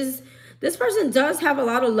person does have a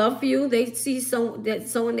lot of love for you. They see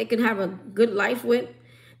someone they can have a good life with.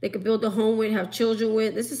 They could build a home with, have children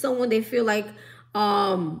with. This is someone they feel like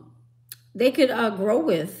they could grow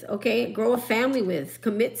with, okay? Grow a family with,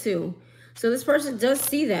 commit to. So this person does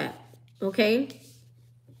see that, okay?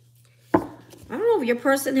 I don't know if your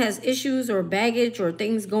person has issues or baggage or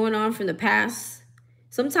things going on from the past.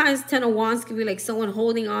 Sometimes 10 of Wands can be like someone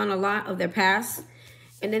holding on a lot of their past,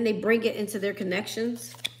 and then they bring it into their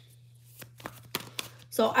connections.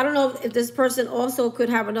 So I don't know if this person also could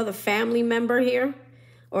have another family member here,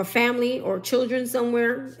 or family or children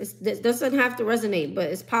somewhere. It doesn't have to resonate, but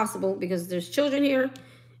it's possible, because there's children here,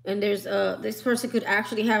 and there's this person could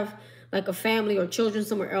actually have like a family or children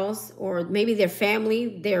somewhere else, or maybe their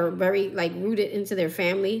family, they're very like rooted into their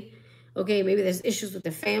family. Okay, maybe there's issues with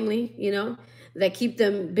the family, you know, that keep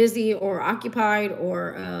them busy or occupied,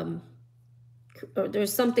 or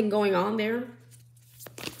there's something going on there.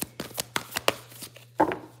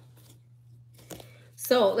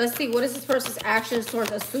 So let's see, what is this person's actions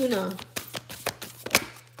towards Asuna?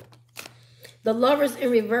 The Lovers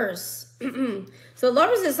in reverse. So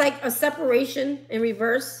Lovers is like a separation in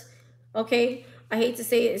reverse. Okay, I hate to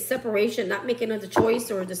say it, it's separation, not making another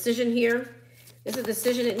choice or a decision here. There's a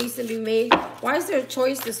decision that needs to be made. Why is there a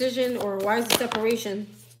choice, decision, or why is the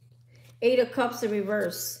separation? 8 of Cups in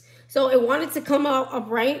reverse. So it wanted to come out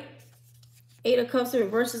upright. 8 of Cups in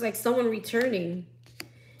reverse is like someone returning.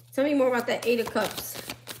 Tell me more about that 8 of Cups.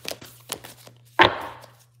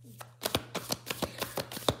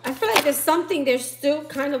 I feel like there's something they're still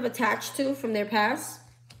kind of attached to from their past.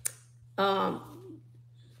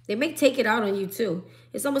 They may take it out on you too.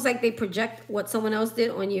 It's almost like they project what someone else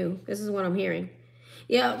did on you. This is what I'm hearing.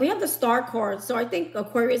 Yeah, we have the Star card. So I think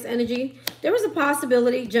Aquarius energy. There was a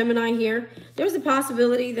possibility, Gemini here. There's a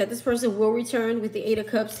possibility that this person will return with the 8 of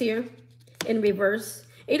Cups here in reverse.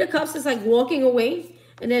 8 of Cups is like walking away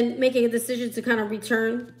and then making a decision to kind of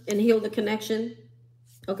return and heal the connection.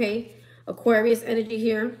 Okay, Aquarius energy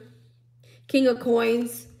here. King of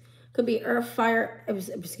Coins. Could be Earth, Fire,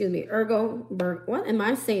 excuse me, Virgo, what am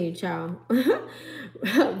I saying, child?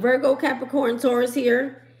 Virgo, Capricorn, Taurus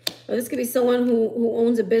here. Or this could be someone who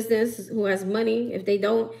owns a business, who has money. If they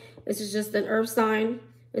don't, this is just an Earth sign.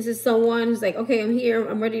 This is someone who's like, okay, I'm here.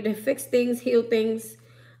 I'm ready to fix things, heal things.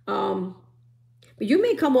 But you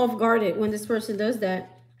may come off guarded when this person does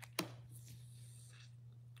that.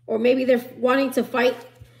 Or maybe they're wanting to fight,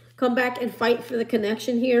 come back and fight for the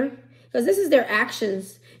connection here. Because this is their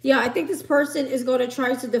actions. Yeah, I think this person is going to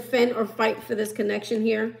try to defend or fight for this connection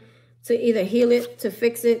here. To either heal it, to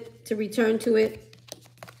fix it, to return to it.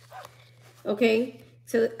 Okay?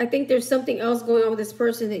 So I think there's something else going on with this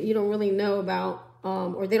person that you don't really know about.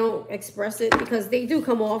 Or they don't express it. Because they do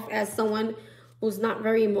come off as someone who's not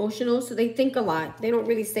very emotional. So they think a lot. They don't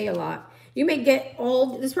really say a lot. You may get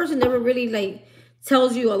all... This person never really like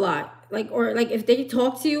tells you a lot. Or if they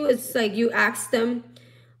talk to you, it's like you ask them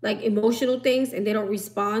like emotional things and they don't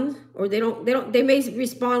respond, or they may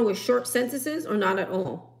respond with short sentences or not at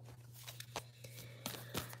all.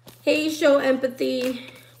 Hey, show empathy.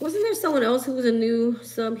 Wasn't there someone else who was a new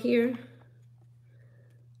sub here?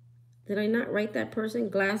 Did I not write that person?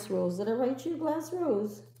 Glass Rose. Did I write you, Glass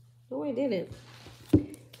Rose? No, I didn't.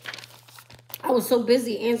 I was so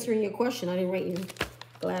busy answering your question, I didn't write you.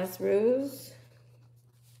 Glass rose.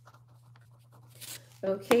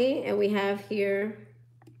 Okay, and we have here,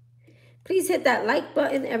 please hit that like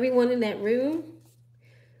button, everyone in that room.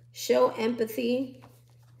 Show empathy.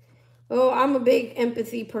 Oh, I'm a big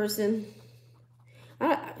empathy person.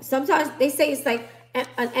 Sometimes they say it's like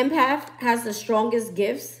an empath has the strongest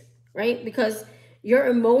gifts, right? Because your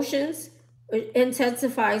emotions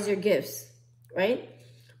intensifies your gifts, right?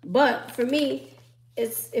 But for me,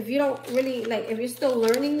 it's if you don't really, like, if you're still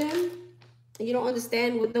learning them and you don't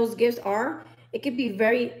understand what those gifts are, it can be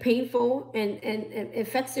very painful and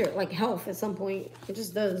affects your, like, health at some point. It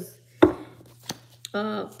just does.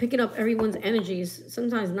 Picking up everyone's energies,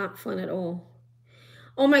 sometimes not fun at all.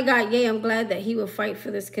 Oh my God, yeah, I'm glad that he will fight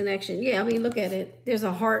for this connection. Yeah, I mean, look at it. There's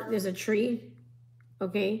a heart, there's a tree.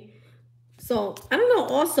 Okay. So I don't know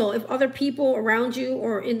also if other people around you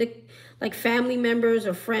or in the, like, family members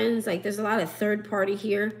or friends, like there's a lot of third party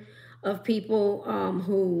here of people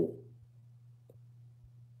who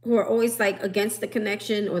are always like against the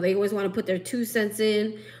connection, or they always want to put their 2 cents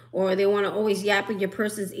in, or they want to always yap in your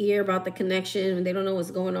person's ear about the connection when they don't know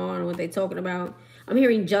what's going on or what they're talking about. I'm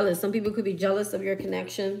hearing jealous. Some people could be jealous of your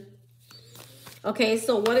connection. Okay,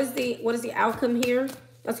 so what is the outcome here?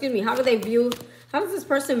 Excuse me, how does this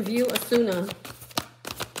person view Asuna?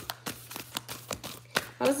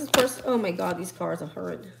 How does this person, oh my God, these cards are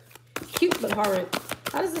horrid. Cute but horrid.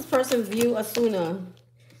 How does this person view Asuna?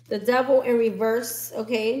 The devil in reverse,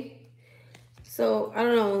 okay? So, I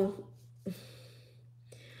don't know.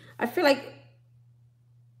 I feel like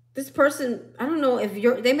this person, I don't know if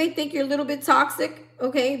they may think you're a little bit toxic,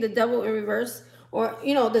 okay? The devil in reverse. Or,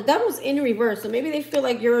 you know, the devil's in reverse. So maybe they feel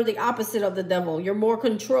like you're the opposite of the devil. You're more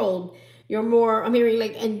controlled. You're more, I'm hearing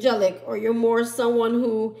like angelic. Or you're more someone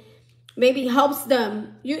who maybe helps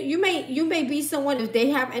them. You may be someone, if they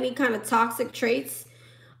have any kind of toxic traits,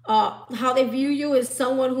 how they view you is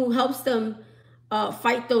someone who helps them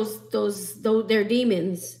fight their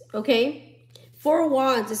demons, okay? 4 of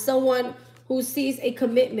Wands is someone who sees a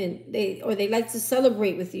commitment. They like to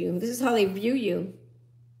celebrate with you. This is how they view you.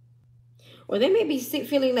 Or they may be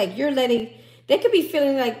feeling like they could be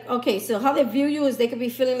feeling like, okay, so how they view you is they could be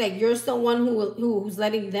feeling like you're someone who's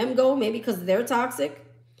letting them go, maybe because they're toxic.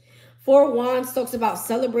 4 of Wands talks about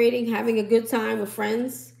celebrating, having a good time with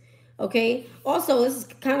friends, okay? Also, this is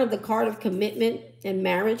kind of the card of commitment and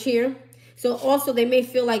marriage here. So also, they may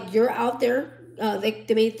feel like you're out there. They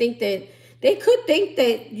may think that, they could think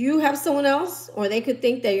that you have someone else, or they could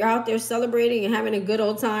think that you're out there celebrating and having a good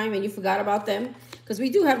old time and you forgot about them. Because we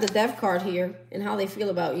do have the Death card here and how they feel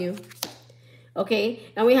about you. Okay,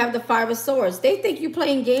 and we have the 5 of Swords. They think you're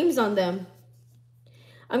playing games on them.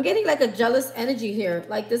 I'm getting like a jealous energy here.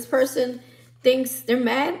 Like this person thinks they're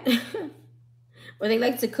mad. Or they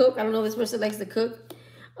like to cook. I don't know if this person likes to cook.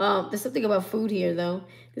 There's something about food here though.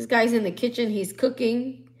 This guy's in the kitchen. He's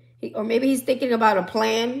cooking. Or maybe he's thinking about a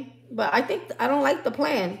plan. But I don't like the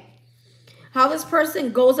plan. How this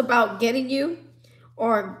person goes about getting you.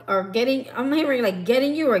 Or getting, I'm hearing like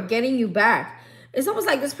getting you or getting you back. It's almost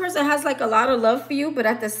like this person has like a lot of love for you, but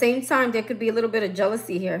at the same time, there could be a little bit of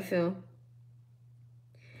jealousy here, I feel.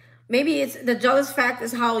 Maybe it's the jealous fact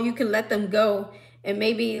is how you can let them go. And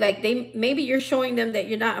maybe like maybe you're showing them that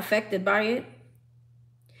you're not affected by it.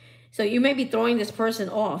 So you may be throwing this person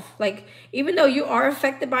off. Like, even though you are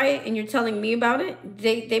affected by it and you're telling me about it,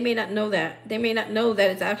 they may not know that. They may not know that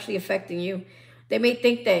it's actually affecting you. They may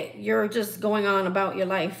think that you're just going on about your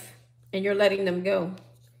life and you're letting them go.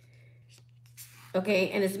 Okay,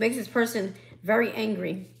 and it makes this person very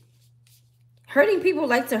angry. Hurting people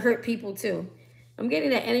like to hurt people too. I'm getting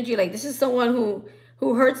that energy like this is someone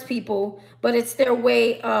who hurts people, but it's their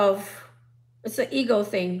way of, it's an ego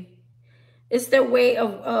thing. It's their way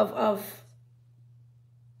of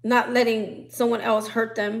not letting someone else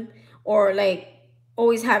hurt them, or like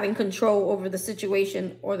always having control over the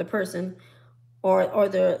situation or the person or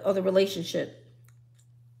the relationship.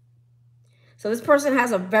 So this person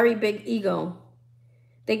has a very big ego.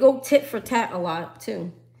 They go tit for tat a lot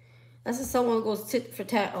too. That's just someone who goes tit for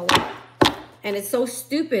tat a lot. And it's so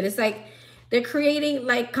stupid. It's like they're creating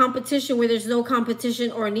like competition where there's no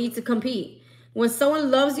competition or need to compete. When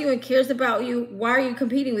someone loves you and cares about you, why are you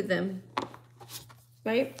competing with them?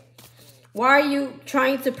 Right? Why are you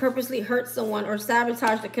trying to purposely hurt someone or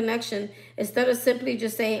sabotage the connection instead of simply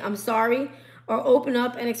just saying, I'm sorry, or open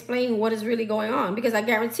up and explain what is really going on? Because I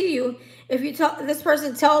guarantee you, if you tell this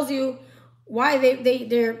person tells you why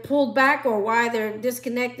they're pulled back or why they're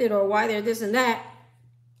disconnected or why they're this and that,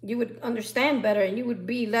 you would understand better and you would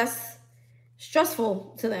be less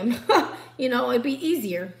stressful to them. You know, it'd be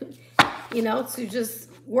easier, you know, to just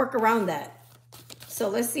work around that. So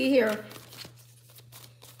let's see here.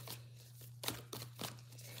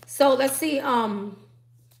 So let's see.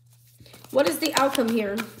 What is the outcome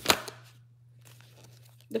here?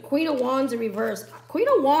 The Queen of Wands in reverse. Queen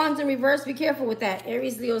of Wands in reverse. Be careful with that.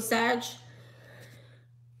 Aries, Leo, Sag.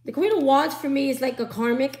 The Queen of Wands for me is like a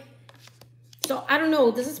karmic. So I don't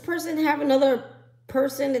know. Does this person have another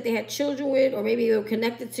person that they had children with, or maybe they were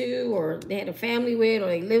connected to, or they had a family with, or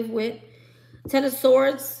they live with? Ten of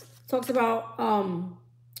Swords talks about,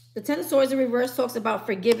 the Ten of Swords in reverse talks about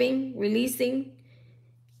forgiving, releasing.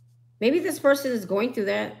 Maybe this person is going through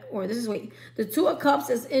that, or this is what the Two of Cups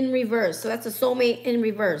is in reverse. So that's a soulmate in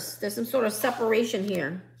reverse. There's some sort of separation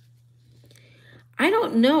here. I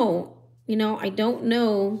don't know. You know, I don't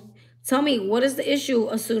know. Tell me, what is the issue,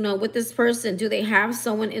 Asuna, with this person? Do they have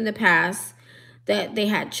someone in the past that they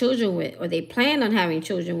had children with, or they plan on having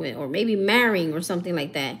children with, or maybe marrying or something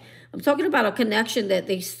like that? I'm talking about a connection that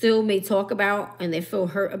they still may talk about and they feel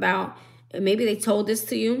hurt about. And maybe they told this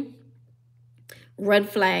to you. Red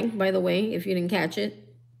flag, by the way, if you didn't catch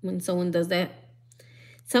it, when someone does that.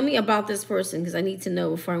 Tell me about this person, because I need to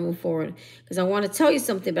know before I move forward. Because I want to tell you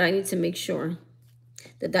something, but I need to make sure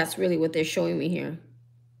that that's really what they're showing me here.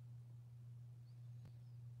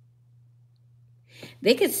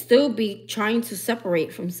 They could still be trying to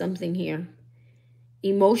separate from something here.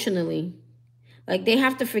 Emotionally. Like they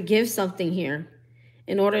have to forgive something here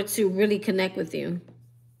in order to really connect with you.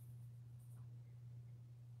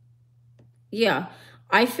 Yeah,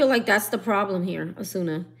 I feel like that's the problem here,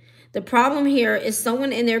 Asuna. The problem here is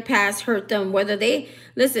someone in their past hurt them. Whether they,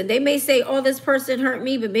 listen, they may say, oh, this person hurt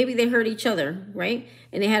me, but maybe they hurt each other, right?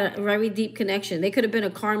 And they had a very deep connection. They could have been a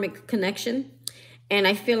karmic connection. And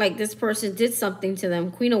I feel like this person did something to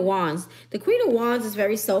them. Queen of Wands. The Queen of Wands is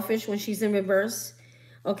very selfish when she's in reverse.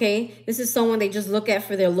 Okay, this is someone they just look at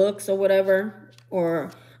for their looks or whatever.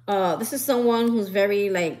 Or this is someone who's very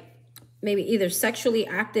like, maybe either sexually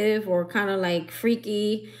active or kind of like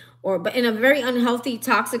freaky, or but in a very unhealthy,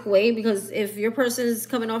 toxic way. Because if your person is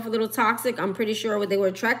coming off a little toxic, I'm pretty sure what they were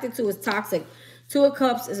attracted to is toxic. Two of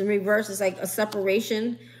Cups is in reverse. It's like a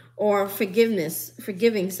separation or forgiveness,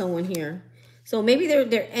 forgiving someone here. So maybe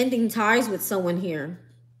they're ending ties with someone here,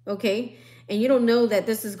 okay? And you don't know that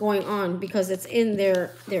this is going on because it's in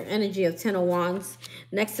their energy of Ten of Wands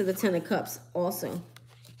next to the Ten of Cups also.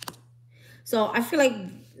 So I feel like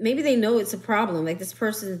maybe they know it's a problem. Like this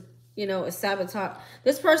person, you know, is sabotage.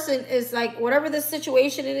 This person is like, whatever the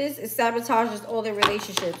situation it is, it sabotages all their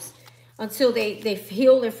relationships until they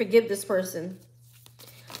heal and forgive this person.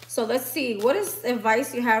 So let's see. What is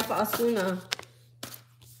advice you have for Asuna?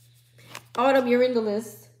 Autumn, you're in the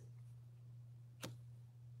list.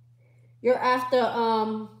 You're after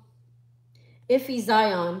Iffy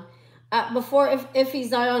Zion. Before Iffy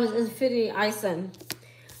Zion is Infinity Ison.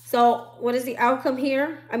 So what is the outcome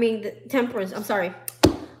here? I mean, the Temperance. I'm sorry.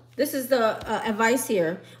 This is the advice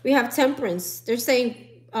here. We have Temperance. They're saying,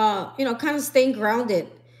 you know, kind of staying grounded.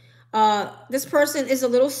 This person is a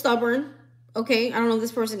little stubborn. Okay. I don't know if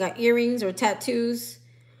this person got earrings or tattoos,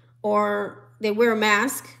 or they wear a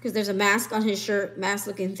mask because there's a mask on his shirt, mask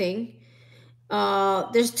looking thing.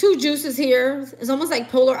 There's two juices here. It's almost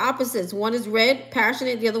like polar opposites. One is red,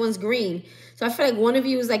 passionate. The other one's green. So I feel like one of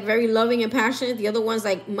you is like very loving and passionate. The other one's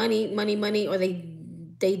like money, money, money, or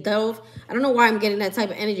they delve. I don't know why I'm getting that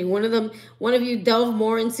type of energy. One of you delve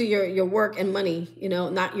more into your work and money, you know,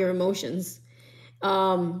 not your emotions.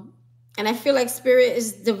 And I feel like spirit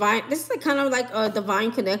is divine. This is like kind of like a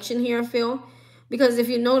divine connection here, I feel. Because if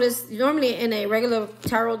you notice, normally in a regular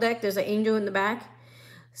tarot deck, there's an angel in the back.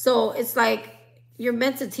 So it's like you're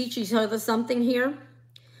meant to teach each other something here.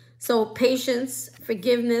 So patience,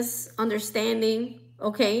 forgiveness, understanding,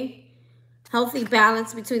 okay? Healthy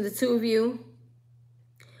balance between the two of you.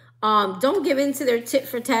 Don't give in to their tit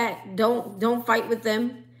for tat. Don't fight with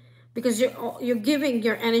them, because you're giving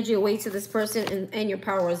your energy away to this person and your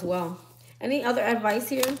power as well. Any other advice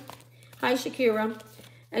here? Hi, Shakira.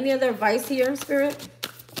 Any other advice here, Spirit?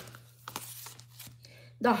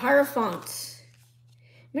 The Hierophant.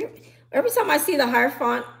 Every time I see the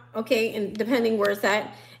Hierophant, okay, and depending where it's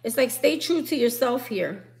at, it's like stay true to yourself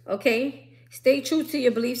here, okay? Stay true to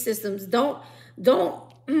your belief systems. Don't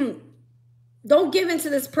give into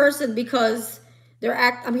this person because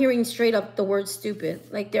I'm hearing straight up the word stupid.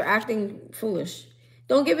 Like they're acting foolish.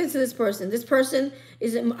 Don't give into this person. This person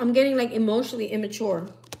is, I'm getting like emotionally immature.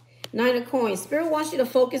 Nine of Coins. Spirit wants you to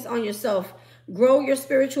focus on yourself. Grow your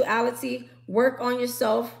spirituality. Work on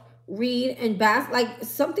yourself. Read and bath. Like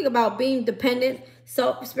something about being dependent.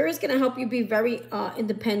 So Spirit's going to help you be very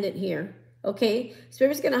independent here. Okay?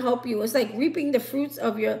 Spirit's going to help you. It's like reaping the fruits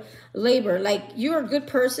of your labor. Like you're a good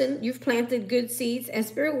person. You've planted good seeds. And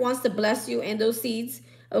Spirit wants to bless you and those seeds.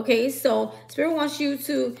 Okay, so Spirit wants you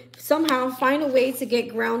to somehow find a way to get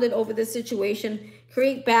grounded over this situation,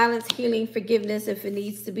 create balance, healing, forgiveness if it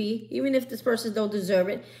needs to be, even if this person don't deserve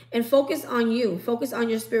it, and focus on you. Focus on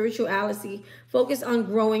your spirituality. Focus on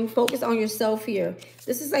growing. Focus on yourself here.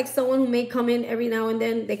 This is like someone who may come in every now and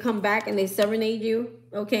then. They come back and they serenade you,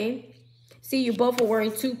 okay? See, you both are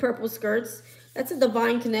wearing 2 purple skirts. That's a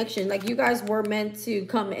divine connection. Like you guys were meant to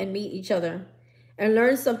come and meet each other and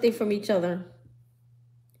learn something from each other.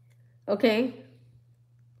 Okay?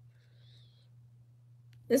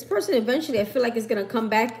 This person eventually, I feel like, is going to come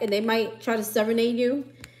back and they might try to serenade you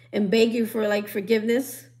and beg you for like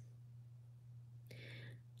forgiveness.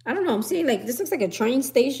 I don't know. I'm seeing like, this looks like a train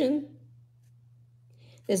station.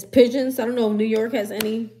 There's pigeons. I don't know if New York has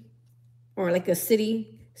any, or like a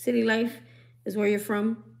city life is where you're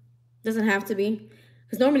from. Doesn't have to be.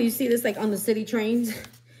 Because normally you see this like on the city trains.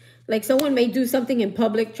 Like someone may do something in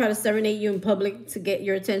public, try to serenade you in public to get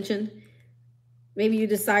your attention. Maybe you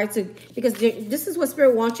decide to, because this is what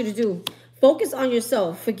Spirit wants you to do. Focus on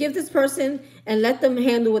yourself. Forgive this person and let them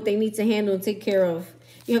handle what they need to handle and take care of.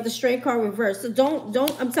 You have the Strength card reversed. So don't,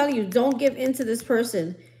 I'm telling you, don't give in to this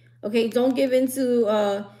person. Okay, don't give in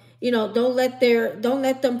to, you know, don't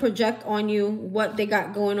let them project on you what they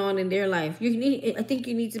got going on in their life. I think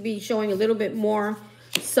you need to be showing a little bit more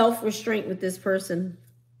self-restraint with this person.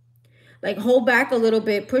 Like hold back a little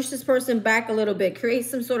bit, push this person back a little bit, create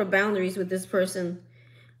some sort of boundaries with this person,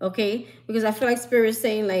 okay? Because I feel like Spirit is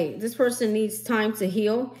saying like this person needs time to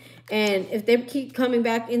heal. And if they keep coming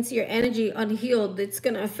back into your energy unhealed, it's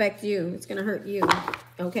going to affect you. It's going to hurt you,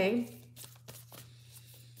 okay?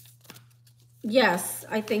 Yes,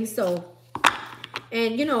 I think so.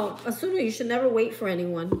 And, you know, assuming you should never wait for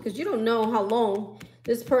anyone because you don't know how long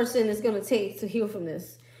this person is going to take to heal from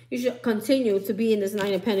this. You should continue to be in this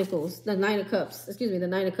 9 of Pentacles, the 9 of Cups. Excuse me, the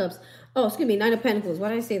 9 of Cups. Oh, excuse me, 9 of Pentacles. Why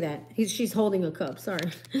did I say that? She's holding a cup.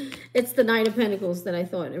 Sorry. It's the 9 of Pentacles that I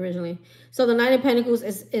thought originally. So the 9 of Pentacles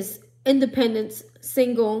is independence,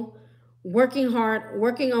 single, working hard,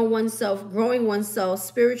 working on oneself, growing oneself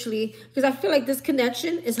spiritually. Because I feel like this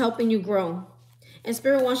connection is helping you grow. And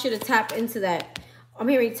Spirit wants you to tap into that. I'm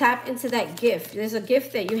hearing tap into that gift. There's a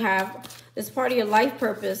gift that you have. That's part of your life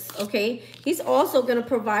purpose, okay? He's also going to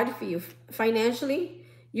provide for you financially.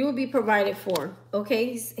 You will be provided for,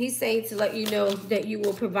 okay? He's saying to let you know that you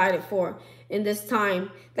will provide it for in this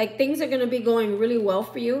time. Like things are going to be going really well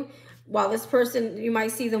for you. While this person, you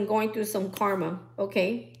might see them going through some karma,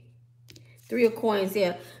 okay? 3 of Coins,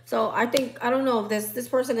 yeah. So I don't know if this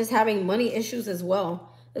person is having money issues as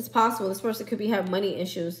well. It's possible this person could be having money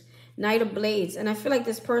issues. Knight of Blades. And I feel like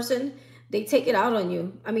this person, they take it out on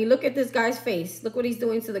you. I mean, look at this guy's face. Look what he's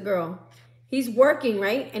doing to the girl. He's working,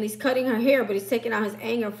 right? And he's cutting her hair, but he's taking out his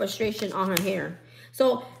anger and frustration on her hair.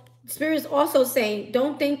 So Spirit is also saying,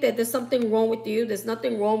 don't think that there's something wrong with you. There's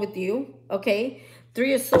nothing wrong with you, okay?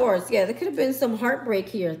 3 of Swords. Yeah, there could have been some heartbreak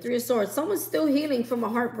here. 3 of Swords. Someone's still healing from a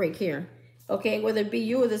heartbreak here, okay? Whether it be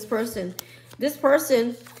you or this person. This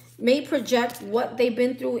person may project what they've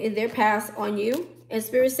been through in their past on you. And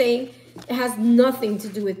Spirit saying it has nothing to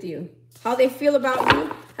do with you. How they feel about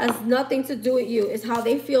you has nothing to do with you. It's how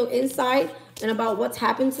they feel inside and about what's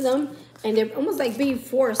happened to them. And they're almost like being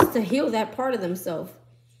forced to heal that part of themselves.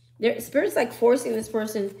 Their Spirit's like forcing this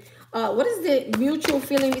person. What is the mutual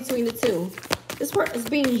feeling between the two? This part is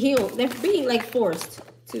being healed. They're being like forced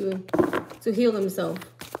to heal themselves.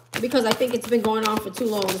 Because I think it's been going on for too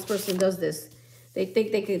long. This person does this. They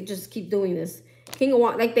think they could just keep doing this. King of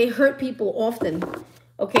Wands, like they hurt people often.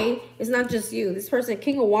 Okay, it's not just you. This person,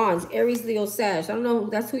 King of Wands, Aries, Leo, Sag. I don't know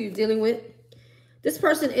if that's who you're dealing with. This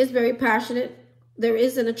person is very passionate. There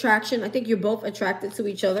is an attraction. I think you're both attracted to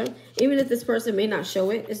each other. Even if this person may not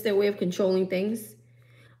show it, it's their way of controlling things.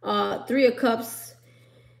 3 of Cups.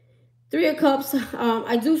 3 of Cups.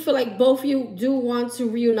 I do feel like both of you do want to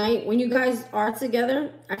reunite. When you guys are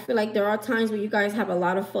together, I feel like there are times where you guys have a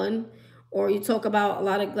lot of fun. Or you talk about a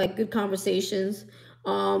lot of like good conversations.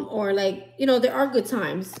 Or like, you know, there are good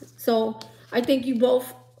times. So I think you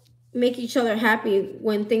both make each other happy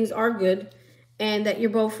when things are good. And that you're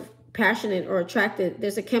both passionate or attracted.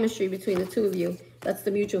 There's a chemistry between the two of you. That's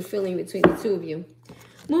the mutual feeling between the two of you.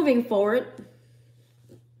 Moving forward.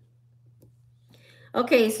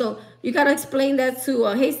 Okay, so you got to explain that to,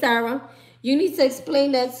 hey, Sarah. You need to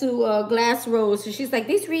explain that to Glass Rose. So she's like,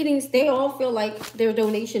 these readings, they all feel like they're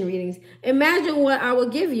donation readings. Imagine what I will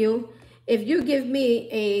give you if you give me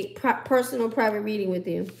a personal private reading with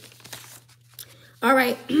you. All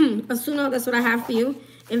right, Asuna, that's what I have for you.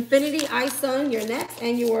 Infinity, I Sun, you're next.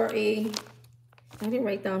 And you are a, I didn't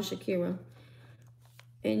write down Shakira.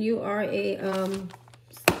 And you are a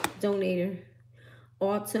donator.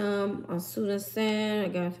 Autumn, Asuna San, I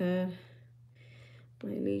got that.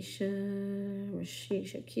 Mylisha, Rashid,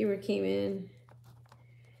 Shakira came in.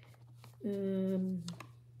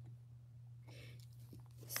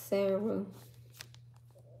 Sarah.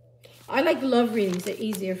 I like love readings. They're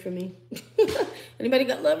easier for me. Anybody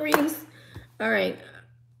got love readings? All right.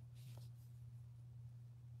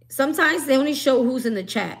 Sometimes they only show who's in the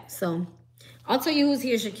chat. So I'll tell you who's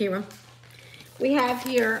here, Shakira. We have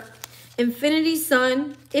here Infinity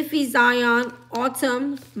Sun, Iffy Zion,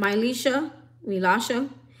 Autumn, Mylisha,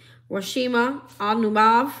 Rashima,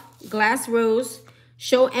 Al-Nubav, Glass Rose,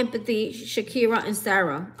 Show Empathy, Shakira, and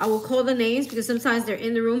Sarah. I will call the names because sometimes they're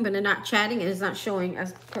in the room, but they're not chatting and it's not showing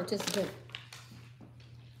as participant.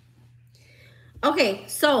 Okay,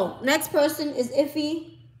 so next person is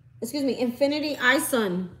Infinity I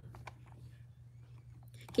Sun.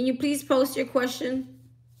 Can you please post your question?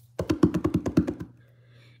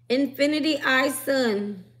 Infinity I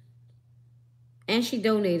Sun. And she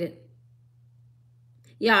donated.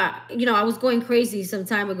 Yeah, you know, I was going crazy some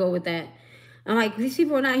time ago with that. I'm like, these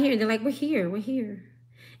people are not here. They're like, we're here. We're here.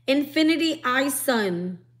 Infinity I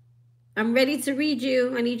Sun. I'm ready to read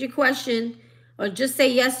you. I need your question. Or just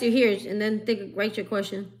say yes, you're here. And then write your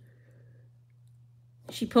question.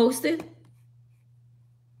 She posted?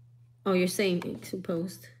 Oh, you're saying to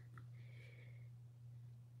post.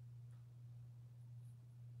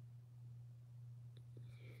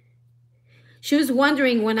 She was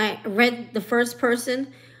wondering when I read the first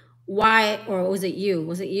person why, or was it you?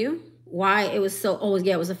 Was it you? Why it was so, oh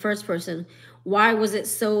yeah, it was the first person. Why was it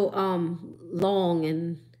so long?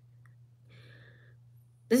 And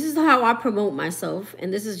this is how I promote myself.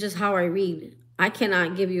 And this is just how I read. I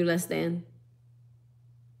cannot give you less than.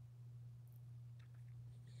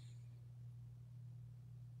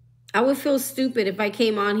 I would feel stupid if I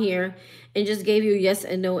came on here and just gave you yes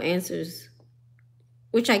and no answers.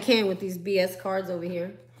 Which I can with these BS cards over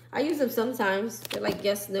here. I use them sometimes. They're like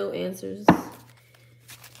yes, no answers.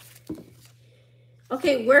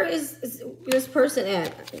 Okay, where is this person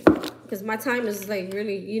at? Because my time is like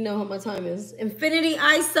really, you know how my time is. Infinity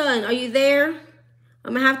I Sun, are you there?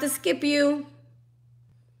 I'm going to have to skip you.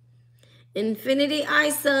 Infinity I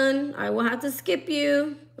Sun, I will have to skip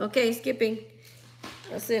you. Okay, skipping.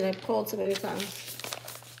 That's it, I've called so many times.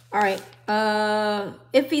 All right,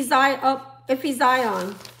 Iffy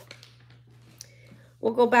Zion.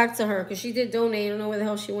 We'll go back to her because she did donate. I don't know where the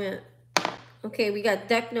hell she went. Okay, we got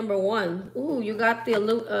deck number 1. Ooh, you got the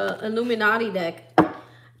Illuminati deck.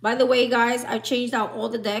 By the way, guys, I changed out all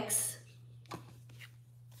the decks.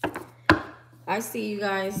 I see you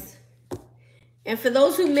guys. And for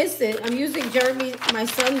those who missed it, I'm using Jeremy, my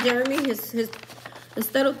son Jeremy, his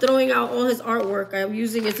instead of throwing out all his artwork, I'm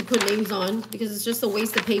using it to put names on because it's just a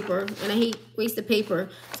waste of paper. And I hate wasted paper.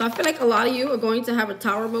 So I feel like a lot of you are going to have a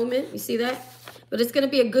tower moment. You see that? But it's going to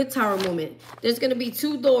be a good tower moment. There's going to be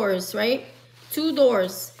 2 doors, right? 2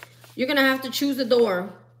 doors. You're going to have to choose a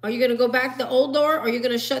door. Are you going to go back the old door, or you're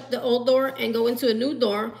going to shut the old door and go into a new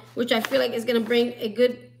door, which I feel like is going to bring a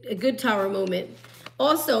good tower moment.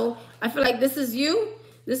 Also, I feel like this is you.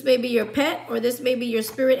 This may be your pet, or this may be your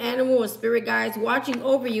spirit animal or spirit guides watching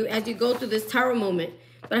over you as you go through this tower moment.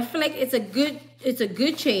 But I feel like it's a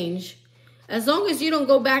good change. As long as you don't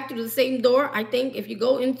go back to the same door, I think if you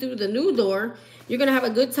go into the new door, you're going to have a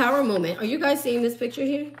good tower moment. Are you guys seeing this picture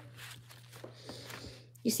here?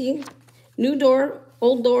 You see? New door,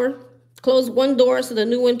 old door. Close one door so the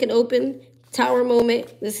new one can open. Tower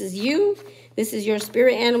moment. This is you. This is your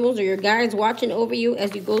spirit animals or your guides watching over you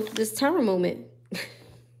as you go through this tower moment.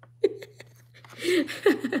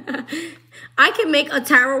 I can make a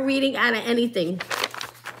tarot reading out of anything.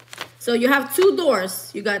 So you have 2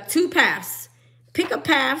 doors. You got 2 paths. Pick a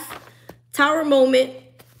path. Tower moment.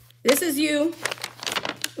 This is you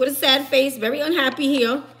with a sad face, very unhappy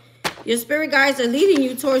here. Your spirit guides are leading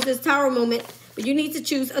you towards this tower moment, but you need to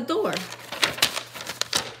choose a door.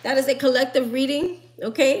 That is a collective reading.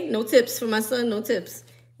 Okay, no tips for my son, no tips.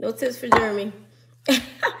 No tips for Jeremy.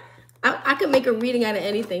 I can make a reading out of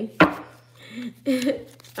anything.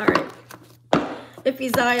 All right.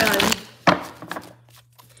 Iffy Zion.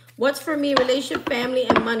 What's for me? Relationship, family,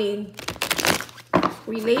 and money.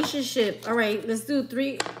 Relationship. All right, let's do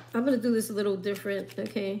 3. I'm going to do this a little different,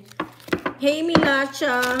 okay? Hey,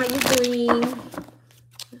 Milacha. How you doing?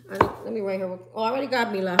 Let me write her. Oh, I already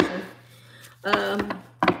got Milacha. I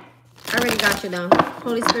already got you now.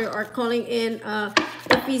 Holy Spirit are calling in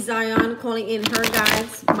Iffy Zion, calling in her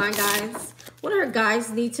guides, my guides. What do her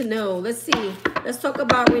guides need to know? Let's see. Let's talk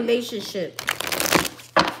about relationship.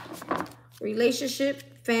 Relationship,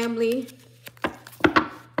 family,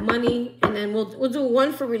 money, and then we'll do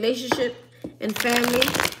 1 for relationship and family,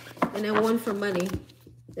 and then 1 for money.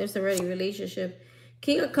 There's already relationship.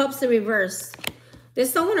 King of Cups in reverse.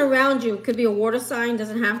 There's someone around you. Could be a water sign,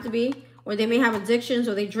 doesn't have to be. Or they may have addictions,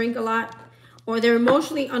 or they drink a lot. Or they're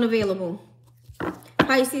emotionally unavailable.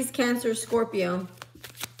 Pisces, Cancer, Scorpio.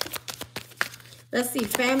 Let's see,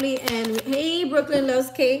 family and... Hey, Brooklyn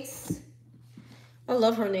loves cakes. I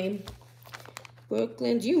love her name.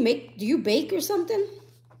 Brooklyn, do you bake or something?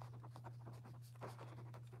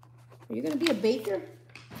 Are you going to be a baker?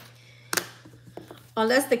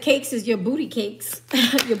 Unless the cakes is your booty cakes.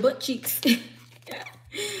 Your butt cheeks.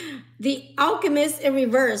 The Alchemist in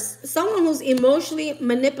reverse. Someone who's emotionally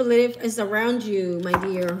manipulative is around you, my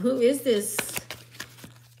dear. Who is this?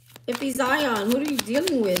 If he's Zion, who are you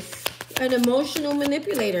dealing with? An emotional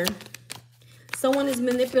manipulator. Someone is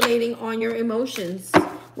manipulating on your emotions,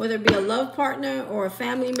 whether it be a love partner or a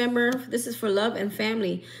family member. This is for love and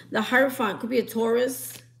family. The Hierophant could be a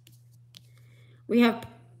Taurus. We have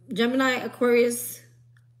Gemini, Aquarius,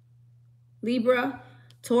 Libra,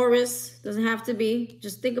 Taurus. Doesn't have to be.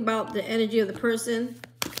 Just think about the energy of the person.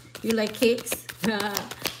 You like cakes?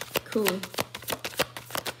 Cool.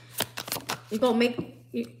 You're gonna make...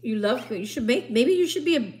 You love... You should make... Maybe you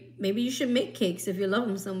should make cakes if you love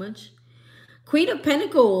them so much. Queen of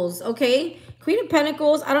Pentacles, okay? Queen of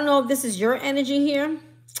Pentacles, I don't know if this is your energy here.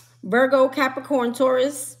 Virgo, Capricorn,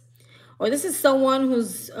 Taurus. Or this is someone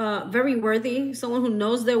who's very worthy. Someone who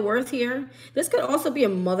knows their worth here. This could also be a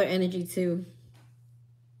mother energy too.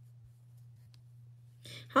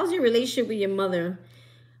 How's your relationship with your mother?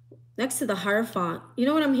 Next to the Hierophant. You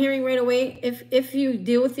know what I'm hearing right away? If you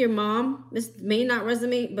deal with your mom, this may not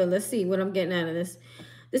resonate, but let's see what I'm getting out of this.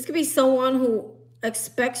 This could be someone who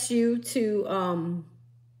expects you to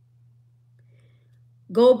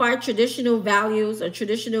go by traditional values or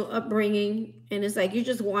traditional upbringing. And it's like you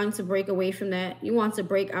just want to break away from that. You want to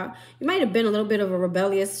break out. You might have been a little bit of a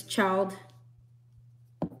rebellious child.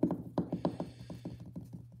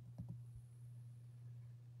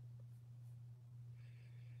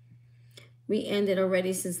 We ended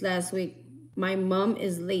already since last week. My mom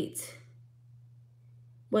is late.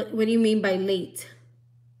 What do you mean by late?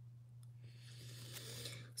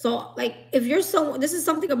 So, like, if you're someone, this is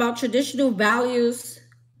something about traditional values.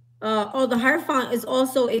 Oh, the Hierophant is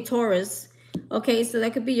also a Taurus. Okay, so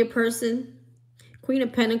that could be your person. Queen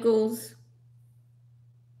of Pentacles.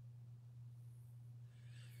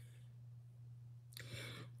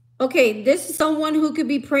 Okay, this is someone who could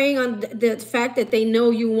be preying on the fact that they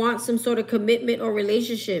know you want some sort of commitment or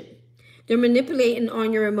relationship. They're manipulating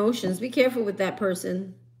on your emotions. Be careful with that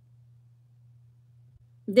person.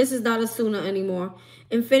 This is not a Suna anymore.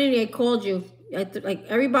 Infinity, I called you. Like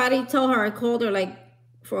everybody tell her I called her like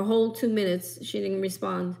for a whole 2 minutes. She didn't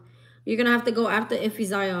respond. You're going to have to go after Iffy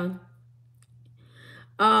Zion.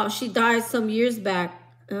 She died some years back.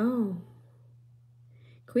 Oh.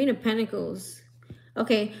 Queen of Pentacles.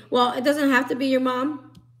 Okay. Well, it doesn't have to be your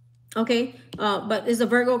mom. Okay. But it's a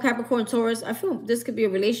Virgo, Capricorn, Taurus. I feel this could be a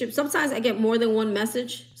relationship. Sometimes I get more than one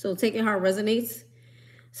message. So take it how it resonates.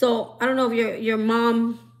 So I don't know if your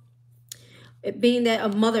mom, it being that a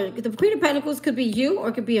mother, the Queen of Pentacles could be you or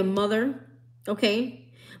it could be a mother. Okay.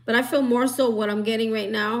 But I feel more so what I'm getting right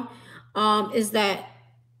now is that,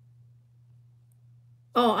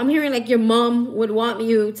 oh, I'm hearing like your mom would want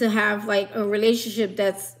you to have like a relationship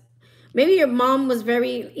that's, maybe your mom was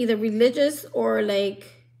very either religious or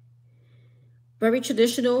like very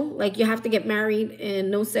traditional. Like you have to get married and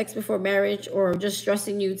no sex before marriage, or just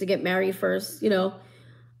stressing you to get married first, you know.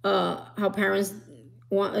 How parents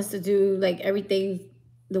want us to do like everything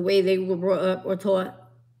the way they were brought up or taught,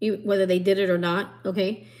 whether they did it or not.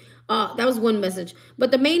 Okay. That was one message. But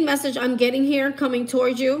the main message I'm getting here coming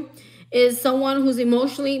towards you is someone who's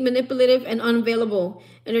emotionally manipulative and unavailable.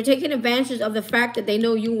 And they're taking advantage of the fact that they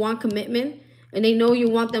know you want commitment and they know you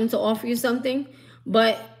want them to offer you something.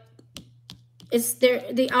 But it's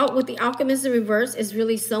with the Alchemist in reverse is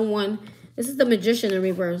really someone, this is the Magician in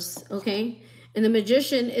reverse. Okay. And the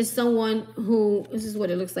Magician is someone who, this is what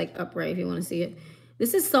it looks like upright if you want to see it.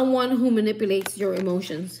 This is someone who manipulates your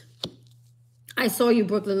emotions. I saw you,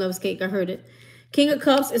 Brooklyn Loves Cake. I heard it. King of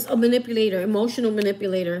Cups is a manipulator, emotional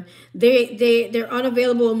manipulator. They're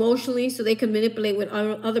unavailable emotionally, so they can manipulate with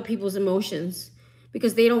other people's emotions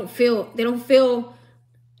because they don't feel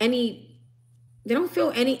any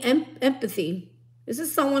empathy. This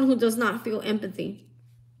is someone who does not feel empathy.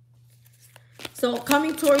 So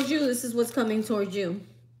coming towards you, this is what's coming towards you.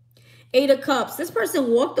 8 of Cups. This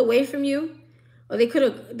person walked away from you, or they could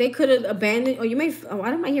have abandoned, or you may, why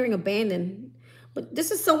am I hearing abandoned? But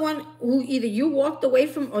this is someone who either you walked away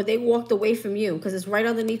from or they walked away from you, because it's right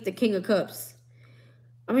underneath the King of Cups.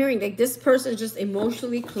 I'm hearing like this person just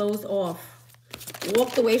emotionally closed off,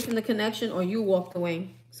 walked away from the connection, or you walked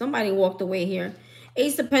away. Somebody walked away here.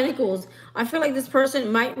 Ace of Pentacles. I feel like this person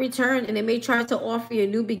might return and they may try to offer you a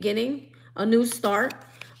new beginning, a new start.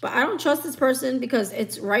 But I don't trust this person because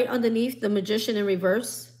it's right underneath the Magician in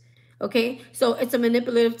reverse. Okay, so it's a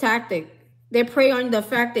manipulative tactic. They prey on the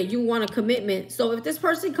fact that you want a commitment. So if this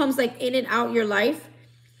person comes like in and out your life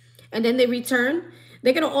and then they return,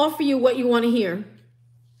 they're going to offer you what you want to hear.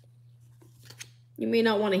 You may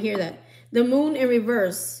not want to hear that. The Moon in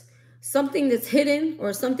reverse. Something that's hidden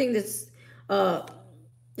or something that's,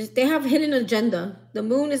 they have hidden agenda. The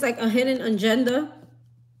Moon is like a hidden agenda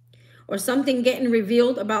or something getting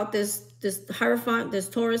revealed about this Hierophant, this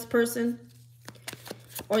Taurus person.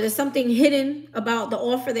 Or there's something hidden about the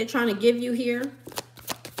offer they're trying to give you here.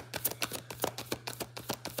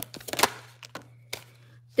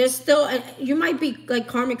 There's still, you might be like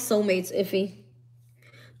karmic soulmates, Iffy.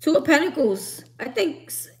 Two of Pentacles.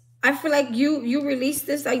 I feel like you released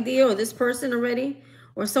this idea or this person already.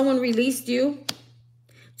 Or someone released you.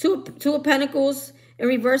 Two of Pentacles in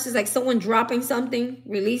reverse is like someone dropping something,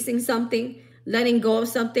 releasing something, letting go of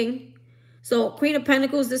something. So Queen of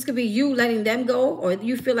Pentacles, this could be you letting them go, or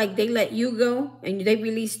you feel like they let you go and they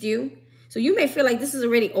released you. So you may feel like this is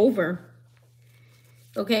already over.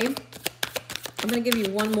 Okay. I'm going to give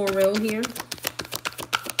you one more row here.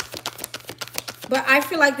 But I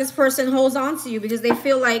feel like this person holds on to you because they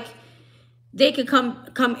feel like they could come.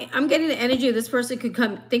 I'm getting the energy of this person could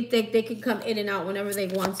think that they could come in and out whenever they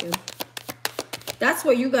want to. That's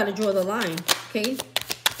where you got to draw the line. Okay.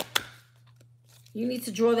 You need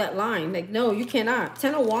to draw that line. Like, no, you cannot.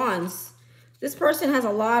 10 of Wands. This person has a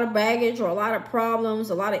lot of baggage or a lot of problems,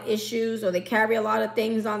 a lot of issues, or they carry a lot of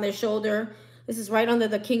things on their shoulder. This is right under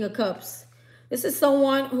the King of Cups. This is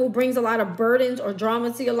someone who brings a lot of burdens or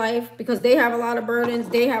drama to your life because they have a lot of burdens.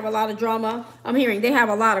 They have a lot of drama. I'm hearing they have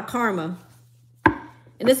a lot of karma.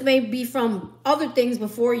 And this may be from other things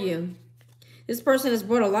before you. This person has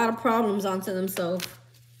brought a lot of problems onto themselves.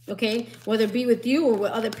 Okay, whether it be with you or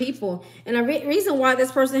with other people. And the reason why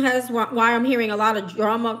this person has, why I'm hearing a lot of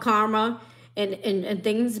drama, karma, and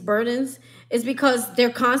things, burdens, is because they're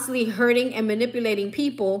constantly hurting and manipulating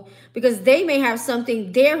people because they may have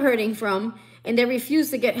something they're hurting from and they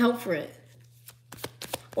refuse to get help for it.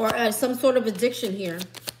 Or some sort of addiction here.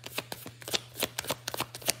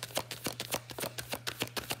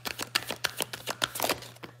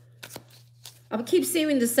 I keep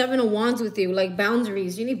seeing the 7 of Wands with you, like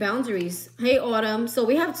boundaries. You need boundaries. Hey, Autumn. So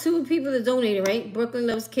we have 2 people that donated, right? Brooklyn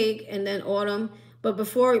Loves Cake and then Autumn. But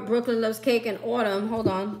before Brooklyn Loves Cake and Autumn, hold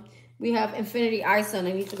on. We have Infinity Eye Sun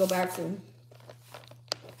I need to go back to.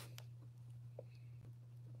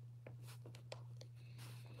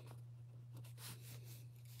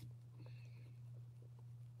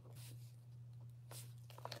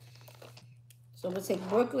 So I'm going to take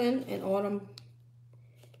Brooklyn and Autumn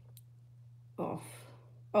off.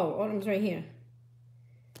 Oh, Autumn's right here.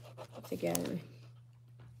 Take it out of the way.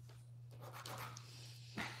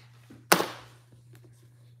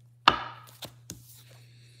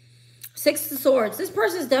 Six of Swords. This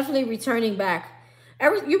person is definitely returning back.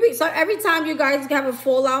 Every time you guys have a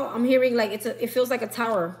fallout, I'm hearing like it feels like a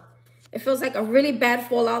tower. It feels like a really bad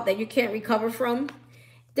fallout that you can't recover from.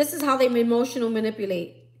 This is how they emotional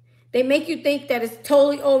manipulate. They make you think that it's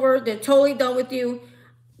totally over. They're totally done with you.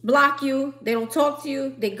 Block you. They don't talk to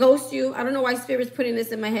you. They ghost you. I don't know why Spirit's putting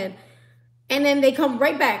this in my head. And then they come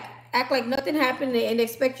right back. Act like nothing happened and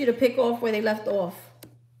expect you to pick off where they left off.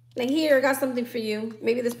 Like, here, I got something for you.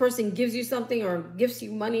 Maybe this person gives you something or gives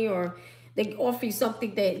you money or they offer you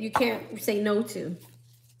something that you can't say no to.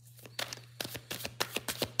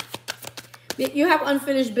 You have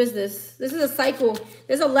unfinished business. This is a cycle.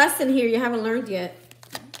 There's a lesson here you haven't learned yet.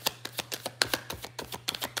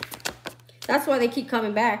 That's why they keep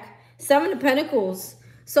coming back. 7 of Pentacles.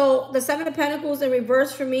 So the 7 of Pentacles in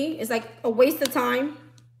reverse for me is like a waste of time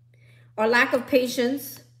or lack of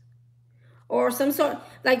patience or some sort.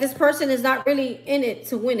 Like this person is not really in it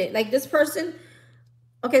to win it. Like this person.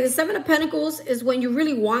 Okay, the 7 of Pentacles is when you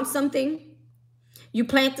really want something. You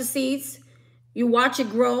plant the seeds. You watch it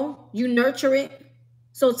grow. You nurture it.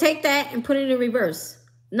 So take that and put it in reverse.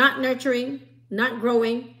 Not nurturing. Not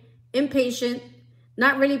growing. Impatient.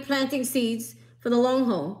 Not really planting seeds for the long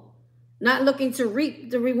haul. Not looking to reap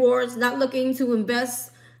the rewards. Not looking to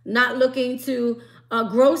invest. Not looking to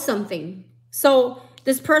grow something. So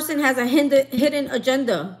this person has a hidden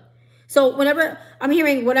agenda. So whenever I'm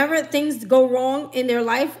hearing whenever things go wrong in their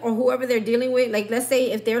life or whoever they're dealing with, like let's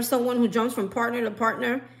say if there's someone who jumps from partner to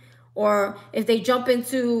partner, or if they jump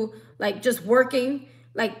into like just working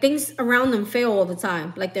like things around them fail all the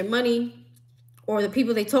time, like their money or the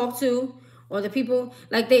people they talk to, or the people,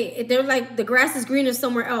 like they're like, the grass is greener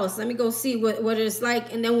somewhere else. Let me go see what it's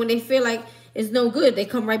like. And then when they feel like it's no good, they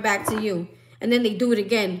come right back to you. And then they do it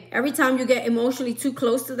again. Every time you get emotionally too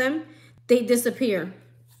close to them, they disappear.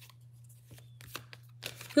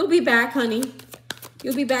 He'll be back, honey.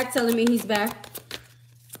 You'll be back, telling me he's back.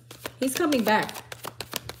 He's coming back.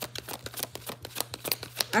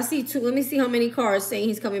 I see two. Let me see how many cards saying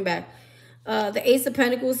he's coming back. The Ace of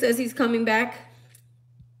Pentacles says he's coming back.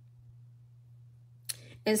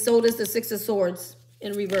 And so does the Six of Swords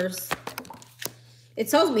in reverse. It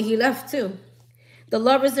tells me he left too. The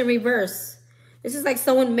Lovers in reverse. This is like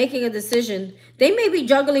someone making a decision. They may be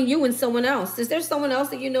juggling you and someone else. Is there someone else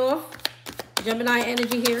that you know of? Gemini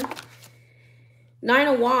energy here. Nine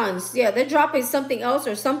of Wands. Yeah, they're dropping something else,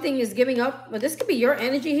 or something is giving up. But this could be your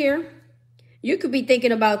energy here. You could be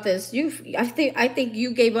thinking about this. I think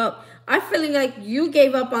you gave up. I'm feeling like you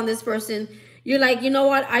gave up on this person. You're like, you know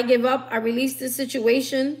what? I give up. I released this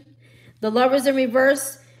situation. The Lovers in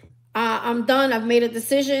reverse. I'm done. I've made a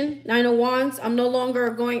decision. Nine of Wands. I'm no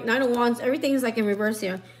longer going. Nine of Wands. Everything is like in reverse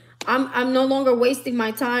here. I'm no longer wasting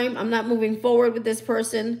my time. I'm not moving forward with this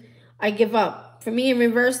person. I give up. For me in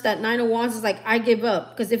reverse, that Nine of Wands is like, I give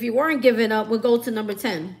up. Because if you weren't giving up, we'll go to number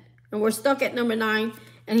 10. And we're stuck at number 9.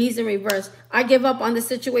 And he's in reverse. I give up on the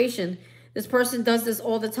situation. This person does this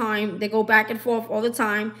all the time. They go back and forth all the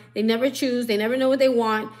time. They never choose. They never know what they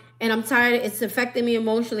want. And I'm tired. It's affecting me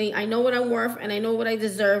emotionally. I know what I'm worth and I know what I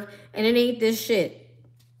deserve. And it ain't this shit.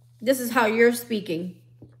 This is how you're speaking.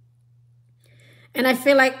 And I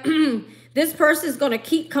feel like this person is going to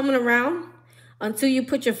keep coming around until you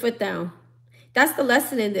put your foot down. That's the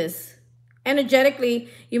lesson in this. Energetically,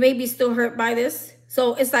 you may be still hurt by this.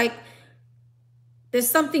 So it's like, there's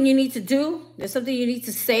something you need to do. There's something you need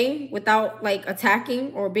to say without like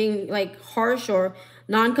attacking or being like harsh or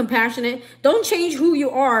non-compassionate. Don't change who you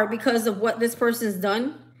are because of what this person's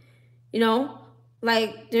done. You know,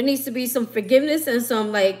 like there needs to be some forgiveness and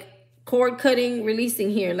some like cord cutting, releasing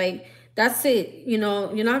here. Like that's it. You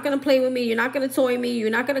know, you're not going to play with me. You're not going to toy me. You're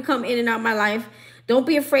not going to come in and out my life. Don't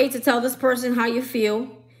be afraid to tell this person how you feel.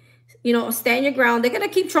 You know, stand your ground. They're going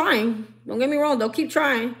to keep trying. Don't get me wrong. They'll keep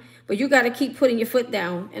trying. But you got to keep putting your foot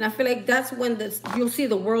down. And I feel like that's when you'll see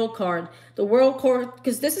the World card. The World card,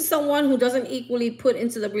 because this is someone who doesn't equally put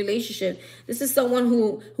into the relationship. This is someone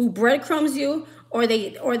who breadcrumbs you, or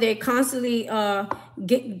they're constantly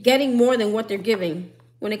getting more than what they're giving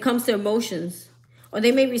when it comes to emotions. Or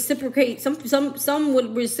they may reciprocate. Some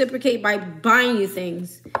would reciprocate by buying you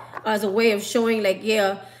things as a way of showing like,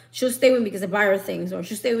 yeah, she'll stay with me because I buy her things, or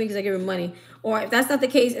she'll stay with me because I give her money. Or if that's not the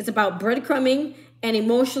case, it's about breadcrumbing and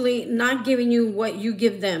emotionally not giving you what you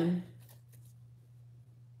give them.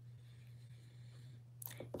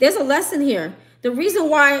 There's a lesson here. The reason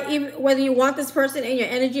why, even whether you want this person in your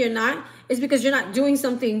energy or not, is because you're not doing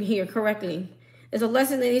something here correctly. There's a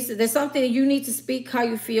lesson that needs to, there's something that you need to speak how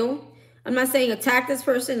you feel. I'm not saying attack this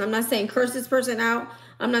person. I'm not saying curse this person out.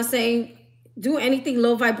 I'm not saying do anything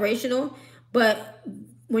low vibrational. But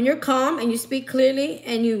when you're calm and you speak clearly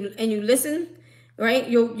and you listen, right,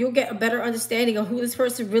 you'll get a better understanding of who this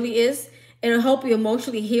person really is. It'll help you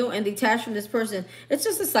emotionally heal and detach from this person. It's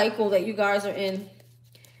just a cycle that you guys are in.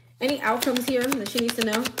 Any outcomes here that she needs to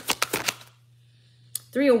know?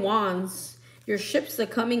 Three of Wands. Your ships are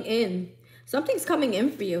coming in. Something's coming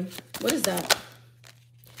in for you. What is that?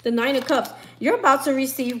 The Nine of Cups. You're about to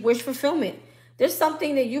receive wish fulfillment. There's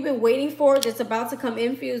something that you've been waiting for that's about to come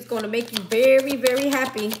in for you. It's going to make you very, very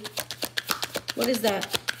happy. What is that?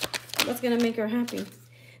 What's going to make her happy?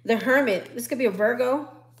 The Hermit. This could be a Virgo.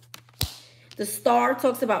 The Star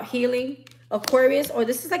talks about healing. Aquarius, or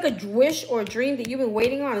this is like a wish or a dream that you've been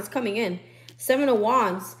waiting on. It's coming in. Seven of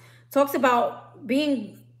Wands talks about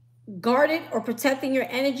being guarded or protecting your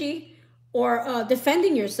energy or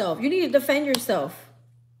defending yourself. You need to defend yourself.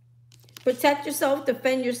 Protect yourself,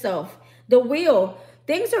 defend yourself. The Wheel.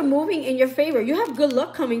 Things are moving in your favor. You have good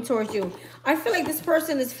luck coming towards you. I feel like this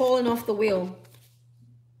person is falling off the wheel.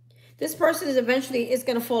 This person is eventually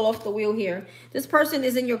going to fall off the wheel here. This person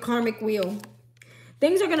is in your karmic wheel.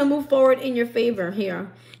 Things are going to move forward in your favor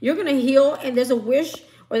here. You're going to heal, and there's a wish,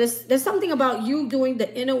 or there's something about you doing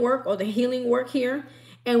the inner work or the healing work here,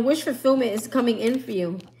 and wish fulfillment is coming in for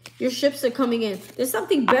you. Your ships are coming in. There's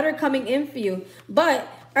something better coming in for you. But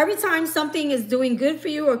every time something is doing good for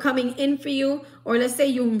you or coming in for you, or let's say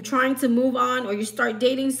you're trying to move on or you start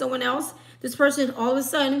dating someone else, this person all of a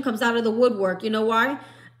sudden comes out of the woodwork. You know why?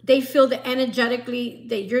 they feel that energetically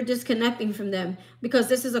that you're disconnecting from them, because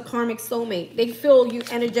this is a karmic soulmate. They feel you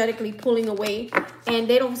energetically pulling away, and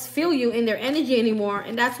they don't feel you in their energy anymore.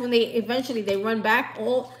 And that's when they eventually they run back.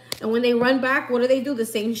 And when they run back, what do? The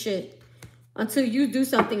same shit until you do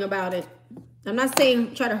something about it. I'm not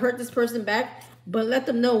saying try to hurt this person back, but let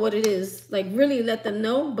them know what it is. Like, really let them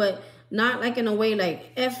know, but not like in a way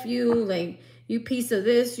like F you, like you piece of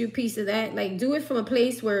this, you piece of that. Like, do it from a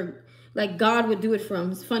place where like God would do it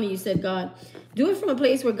from. It's funny you said God. Do it from a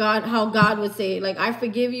place where how God would say, like, I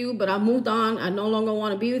forgive you, but I moved on. I no longer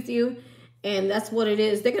want to be with you. And that's what it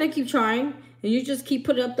is. They're going to keep trying, and you just keep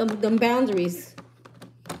putting up them boundaries.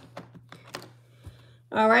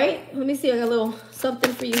 All right, let me see. I got a little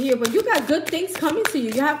something for you here, but you got good things coming to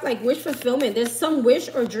you. You have like wish fulfillment. There's some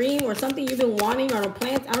wish or dream or something you've been wanting or a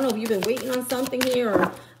plan. I don't know if you've been waiting on something here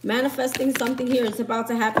or manifesting something here. It's about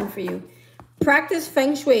to happen for you. Practice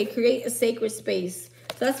feng shui. Create a sacred space.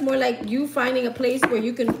 So that's more like you finding a place where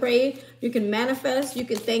you can pray, you can manifest, you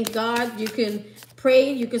can thank God, you can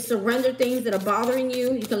pray, you can surrender things that are bothering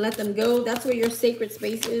you. You can let them go. That's where your sacred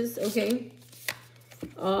space is, okay?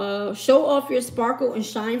 Show off your sparkle and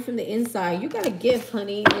shine from the inside. You got a gift,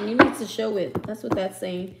 honey, and you need to show it. That's what that's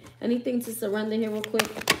saying. Anything to surrender here real quick?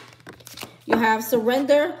 You have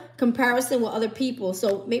surrender, comparison with other people.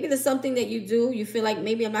 So maybe there's something that you do. You feel like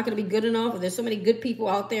maybe I'm not going to be good enough. Or there's so many good people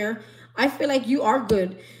out there. I feel like you are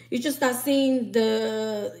good. You're just not seeing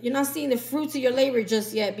the fruits of your labor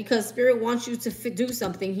just yet, because Spirit wants you to do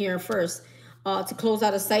something here first to close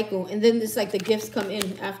out a cycle. And then it's like the gifts come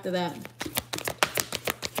in after that.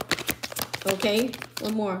 Okay,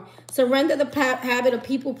 one more. Surrender the habit of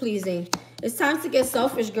people pleasing. It's time to get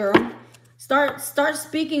selfish, girl. Start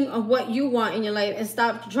speaking of what you want in your life and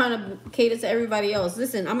stop trying to cater to everybody else.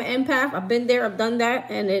 Listen, I'm an empath. I've been there. I've done that,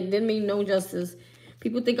 and it didn't mean no justice.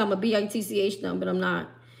 People think I'm a bitch now, but I'm not.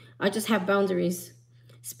 I just have boundaries.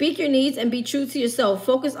 Speak your needs and be true to yourself.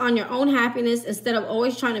 Focus on your own happiness instead of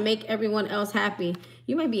always trying to make everyone else happy.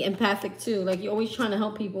 You might be empathic too. Like, you're always trying to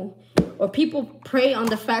help people. Or people prey on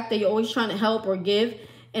the fact that you're always trying to help or give.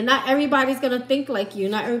 And not everybody's going to think like you.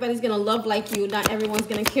 Not everybody's going to love like you. Not everyone's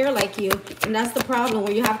going to care like you. And that's the problem,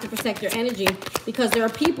 where you have to protect your energy. Because there are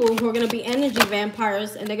people who are going to be energy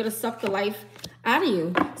vampires, and they're going to suck the life out of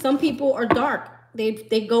you. Some people are dark.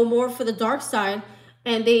 They go more for the dark side,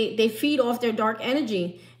 and they feed off their dark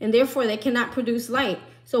energy. And therefore, they cannot produce light.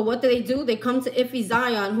 So what do? They come to Iffy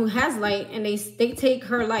Zion, who has light, and they take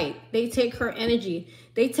her light. They take her energy.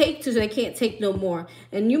 They take till they can't take no more.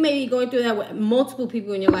 And you may be going through that with multiple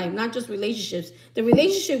people in your life, not just relationships. The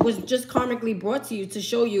relationship was just karmically brought to you to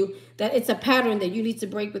show you that it's a pattern that you need to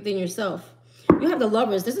break within yourself. You have the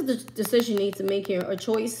Lovers. This is the decision you need to make here, a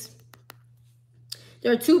choice.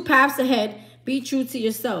 There are two paths ahead. Be true to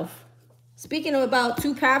yourself. Speaking of about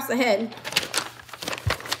two paths ahead,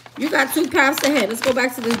 you got two paths ahead. Let's go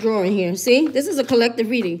back to this drawing here. See, this is a collective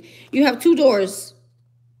reading. You have two doors.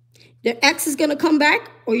 The ex is going to come back,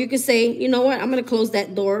 or you could say, you know what? I'm going to close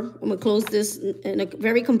that door. I'm going to close this in a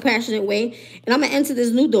very compassionate way, and I'm going to enter this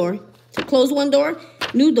new door. So close one door,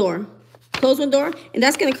 new door. Close one door, and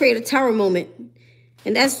that's going to create a tower moment.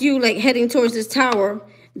 And that's you like heading towards this tower,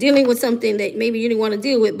 dealing with something that maybe you didn't want to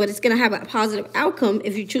deal with, but it's going to have a positive outcome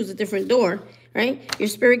if you choose a different door, right? Your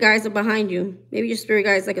spirit guides are behind you. Maybe your spirit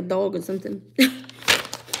guide is like a dog or something.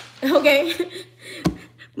 Okay.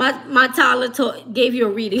 My Tyler gave you a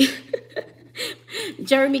reading.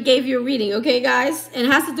 Jeremy gave you a reading, okay, guys? And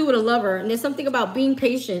it has to do with a lover. And there's something about being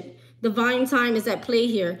patient. Divine time is at play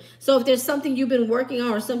here. So if there's something you've been working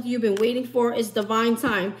on or something you've been waiting for, it's divine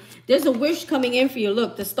time. There's a wish coming in for you.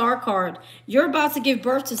 Look, the star card. You're about to give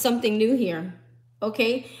birth to something new here,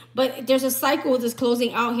 okay? But there's a cycle that's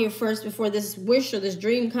closing out here first before this wish or this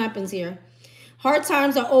dream happens here. Hard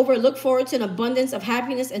times are over. Look forward to an abundance of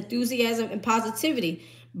happiness, enthusiasm, and positivity.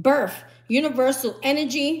 Birth, universal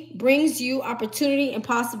energy brings you opportunity and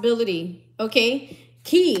possibility, okay?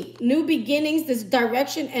 Key, new beginnings, this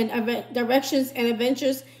directions and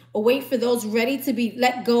adventures await for those ready to be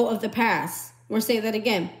let go of the past. We'll say that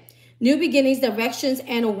again. New beginnings, directions,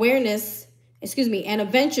 and and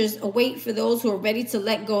adventures await for those who are ready to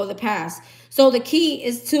let go of the past. So the key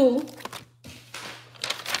is to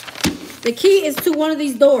one of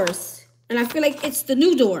these doors. And I feel like it's the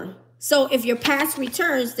new door. So if your past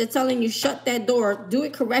returns, they're telling you shut that door, do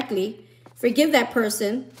it correctly, forgive that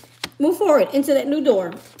person, move forward into that new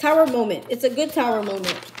door. Tower moment. It's a good tower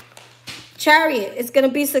moment. Chariot. It's going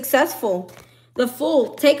to be successful. The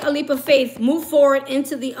Fool. Take a leap of faith. Move forward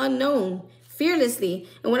into the unknown fearlessly.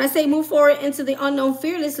 And when I say move forward into the unknown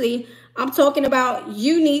fearlessly, I'm talking about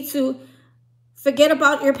you need to Forget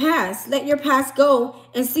about your past. Let your past go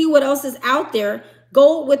and see what else is out there.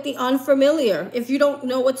 Go with the unfamiliar. If you don't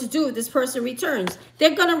know what to do, if this person returns,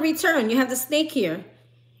 they're going to return. You have the snake here.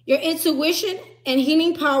 Your intuition and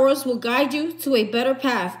healing powers will guide you to a better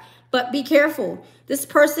path. But be careful. This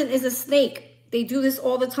person is a snake. They do this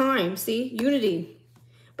all the time. See? Unity.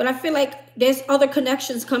 But I feel like there's other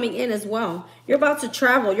connections coming in as well. You're about to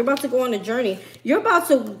travel. You're about to go on a journey. You're about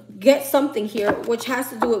to get something here, which has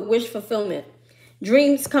to do with wish fulfillment.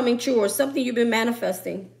 Dreams coming true or something you've been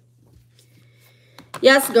manifesting.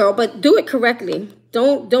 Yes, girl, but do it correctly.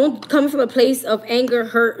 Don't come from a place of anger,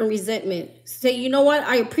 hurt, and resentment. Say, you know what?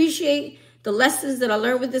 I appreciate the lessons that I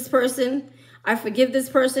learned with this person. I forgive this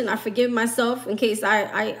person. I forgive myself in case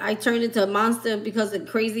I turned into a monster because of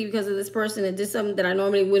this person and did something that I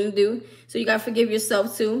normally wouldn't do. So you got to forgive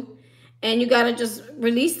yourself too. And you got to just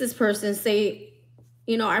release this person. Say,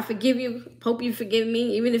 you know, I forgive you. Hope you forgive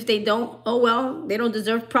me. Even if they don't, oh, well, they don't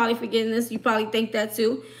deserve probably forgiveness. You probably think that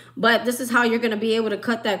too. But this is how you're going to be able to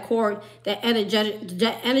cut that cord, that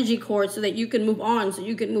energy cord, so that you can move on, so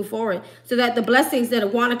you can move forward, so that the blessings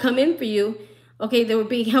that want to come in for you, okay, that were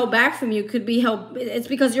being held back from you could be held. It's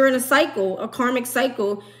because you're in a cycle, a karmic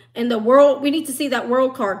cycle. And the world, we need to see that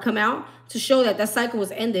world card come out to show that that cycle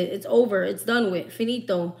was ended. It's over. It's done with.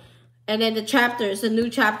 Finito. And then the chapter, it's a new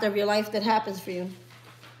chapter of your life that happens for you.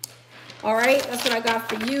 All right, that's what I got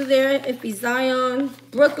for you there. Iffy Zion.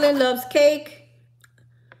 Brooklyn loves cake.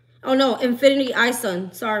 Oh, no, Infinity Eye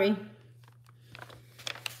Sun. Sorry.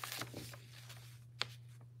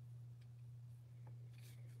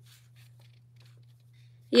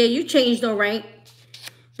 Yeah, you changed though, right?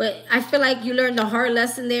 But I feel like you learned a hard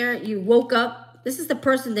lesson there. You woke up. This is the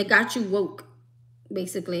person that got you woke,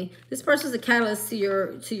 basically. This person is a catalyst to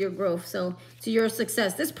your growth, so to your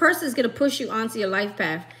success. This person is going to push you onto your life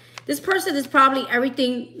path. This person is probably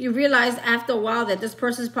everything. You realize after a while that this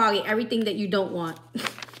person is probably everything that you don't want.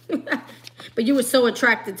 But you were so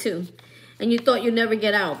attracted to. And you thought you'd never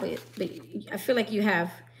get out. But I feel like you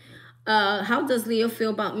have. How does Leo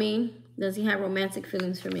feel about me? Does he have romantic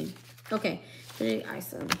feelings for me? Okay. Infinity Eye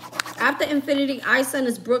Sun. After Infinity Eye Sun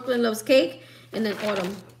is Brooklyn Loves Cake. And then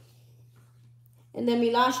Autumn. And then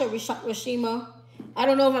Milasha Rashima. I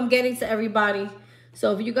don't know if I'm getting to everybody.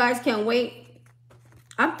 So if you guys can't wait.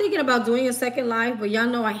 I'm thinking about doing a second live. But y'all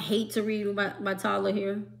know I hate to read my toddler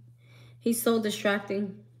here. He's so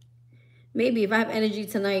distracting. Maybe if I have energy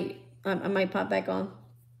tonight, I might pop back on.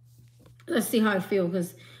 Let's see how I feel.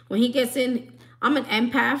 Because when he gets in, I'm an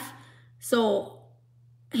empath. So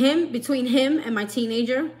between him and my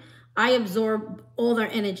teenager, I absorb all their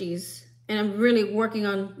energies. And I'm really working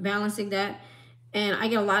on balancing that. And I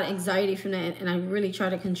get a lot of anxiety from that. And I really try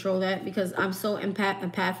to control that because I'm so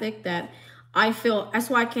empathic that I feel, that's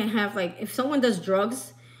why I can't have, like, if someone does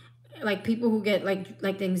drugs, like people who get like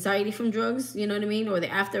the anxiety from drugs, you know what I mean? Or the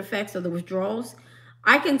after effects or the withdrawals.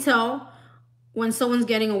 I can tell when someone's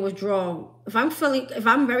getting a withdrawal. If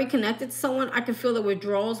I'm very connected to someone, I can feel the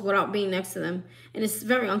withdrawals without being next to them. And it's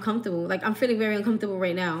very uncomfortable. Like I'm feeling very uncomfortable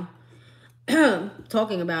right now.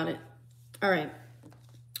 Talking about it. All right.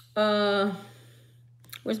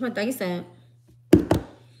 Where's my dice at?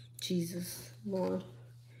 Jesus, Lord.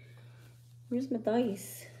 Where's my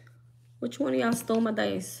dice? Which one of y'all stole my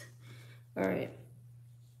dice? All right.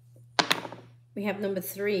 We have number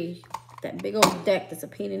 3. That big old deck that's a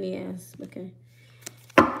pain in the ass. Okay.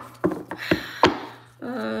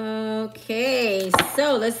 Okay.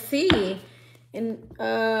 So let's see. And who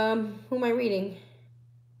am I reading?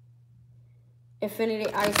 Infinity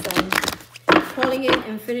Eye Sun. Calling in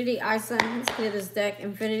Infinity Eye Sun. Let's clear this deck.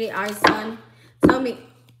 Infinity Eye Sun. Tell me.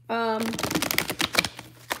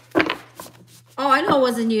 Oh, I know it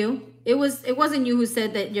wasn't you. It wasn't you who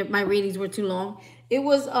said that my readings were too long. It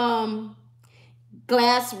was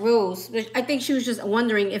Glass Rose. I think she was just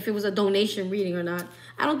wondering if it was a donation reading or not.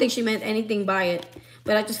 I don't think she meant anything by it.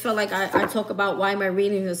 But I just felt like I talk about why my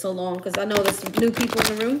readings are so long. Because I know there's some new people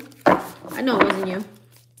in the room. I know it wasn't you.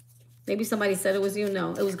 Maybe somebody said it was you.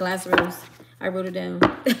 No, it was Glass Rose. I wrote it down.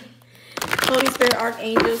 Holy Spirit,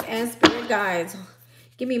 Archangels, and Spirit Guides.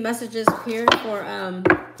 Give me messages here for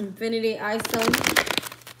Infinity Eye Sun.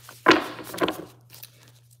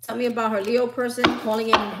 Tell me about her Leo person calling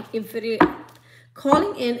in Infinity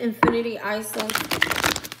Eye Sun.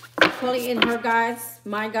 Calling in her guides,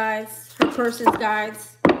 my guides, her person's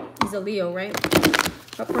guides. He's a Leo, right?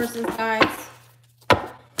 Her person's guides.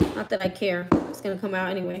 Not that I care. It's gonna come out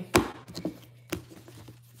anyway.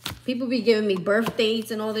 People be giving me birth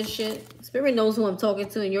dates and all this shit. Spirit knows who I'm talking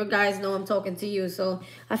to, and your guys know I'm talking to you. So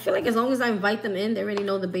I feel like as long as I invite them in, they already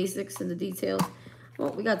know the basics and the details.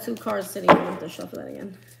 Well, we got 2 cards sitting here. I have to shuffle that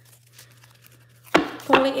again.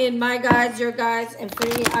 Calling in my guides, your guides,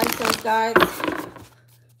 infinity eyesight guides.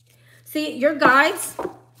 See, your guides,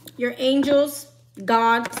 your angels,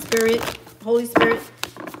 God, Spirit, Holy Spirit,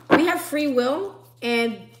 we have free will,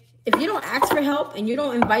 and if you don't ask for help and you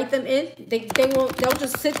don't invite them in, they'll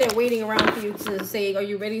just sit there waiting around for you to say, are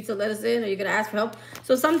you ready to let us in? Are you going to ask for help?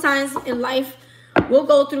 So sometimes in life, we'll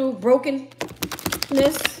go through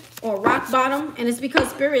brokenness or rock bottom, and it's because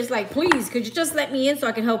Spirit is like, please, could you just let me in so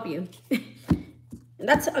I can help you? And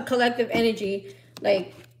that's a collective energy.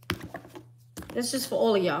 Like, that's just for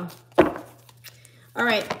all of y'all. All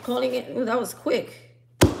right, calling it. Oh, that was quick.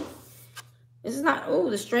 This is not, oh,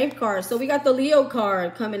 the Strength card. So we got the Leo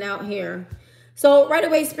card coming out here. So right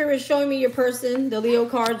away, Spirit is showing me your person. The Leo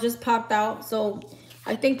card just popped out. So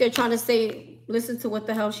I think they're trying to say, listen to what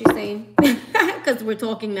the hell she's saying. Because we're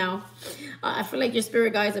talking now. I feel like your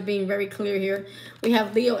spirit guides are being very clear here. We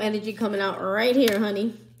have Leo energy coming out right here,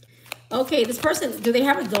 honey. Okay, this person, do they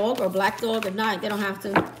have a dog or black dog? If not, they don't have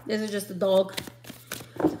to. This is just a dog.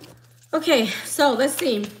 Okay, so let's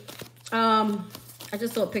see. I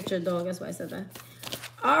just saw a picture of dog. That's why I said that.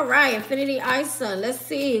 All right, Infinity Isa. Let's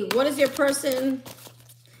see. What is your person?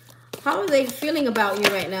 How are they feeling about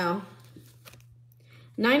you right now?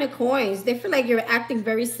 9 of Coins. They feel like you're acting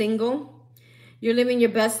very single. You're living your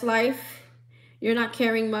best life. You're not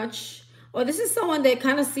caring much. Or this is someone that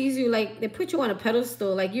kind of sees you like they put you on a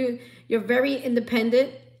pedestal. Like you're very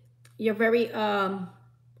independent. You're very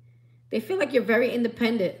they feel like you're very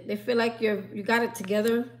independent. They feel like you got it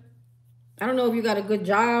together. I don't know if you got a good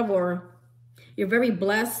job or you're very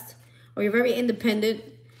blessed or you're very independent.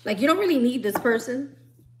 Like you don't really need this person.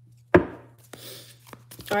 All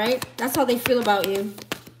right? That's how they feel about you.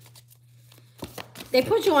 They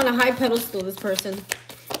put you on a high pedestal, this person.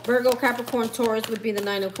 Virgo, Capricorn, Taurus would be the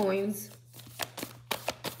 9 of Coins.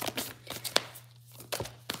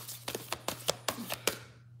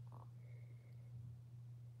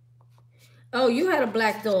 Oh, you had a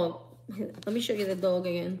black dog. Let me show you the dog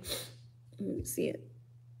again. Let me see it.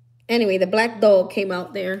 Anyway, the black dog came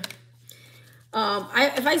out there.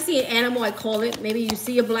 If I see an animal, I call it. Maybe you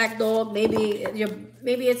see a black dog. Maybe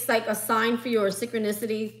it's like a sign for your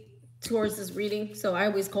synchronicity towards this reading. So I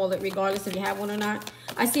always call it regardless if you have one or not.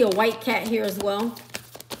 I see a white cat here as well.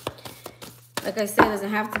 Like I said, it doesn't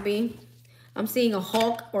have to be. I'm seeing a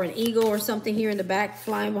hawk or an eagle or something here in the back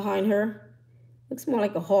flying behind her. Looks more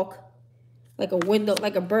like a hawk. Like a window,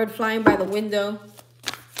 like a bird flying by the window.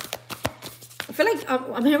 I feel like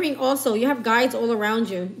I'm hearing also, you have guides all around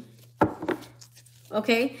you.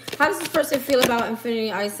 Okay? How does this person feel about Infinity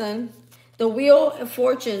Isa? The Wheel of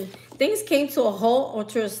Fortune. Things came to a halt or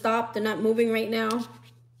to a stop. They're not moving right now.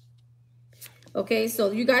 Okay,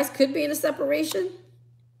 so you guys could be in a separation.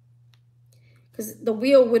 Because the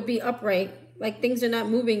wheel would be upright. Like things are not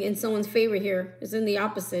moving in someone's favor here. It's in the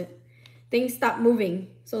opposite. Things stop moving.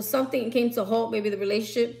 So something came to a halt. Maybe the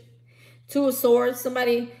relationship. 2 of Swords.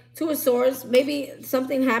 2 of Swords. Maybe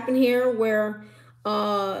something happened here where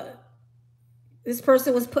this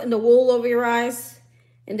person was putting the wool over your eyes.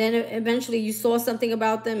 And then eventually you saw something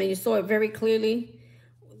about them and you saw it very clearly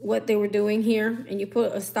what they were doing here. And you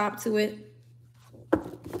put a stop to it.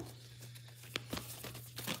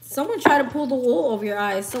 Someone tried to pull the wool over your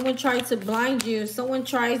eyes. Someone tried to blind you. Someone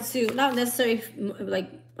tried to, not necessarily like,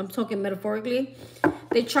 I'm talking metaphorically.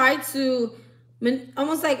 They tried to,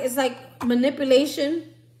 almost like, it's like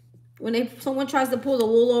manipulation. When someone tries to pull the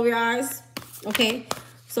wool over your eyes. Okay.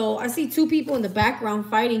 So I see 2 people in the background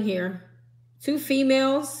fighting here. 2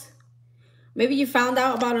 females. Maybe you found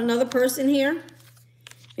out about another person here.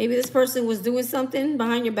 Maybe this person was doing something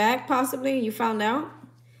behind your back, possibly. And you found out.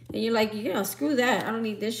 And you're like, you know, screw that. I don't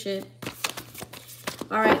need this shit.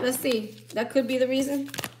 All right, let's see. That could be the reason.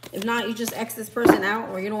 If not, you just X this person out,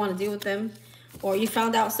 or you don't want to deal with them, or you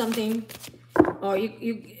found out something, or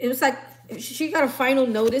it was like she got a final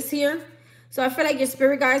notice here. So I feel like your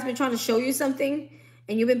spirit guide's been trying to show you something,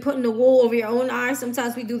 and you've been putting the wool over your own eyes.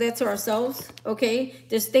 Sometimes we do that to ourselves, okay?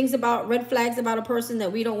 There's things about, red flags about a person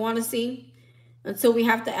that we don't want to see until we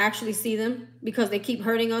have to actually see them because they keep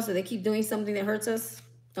hurting us or they keep doing something that hurts us.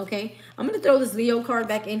 Okay, I'm going to throw this Leo card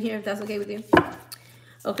back in here if that's okay with you.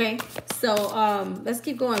 Okay, so let's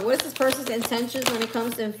keep going. What is this person's intentions when it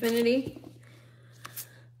comes to infinity?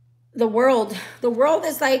 The World. The World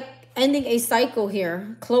is like ending a cycle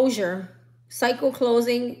here. Closure. Cycle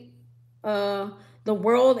closing. The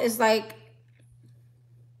World is like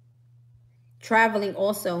traveling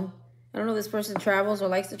also. I don't know if this person travels or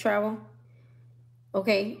likes to travel.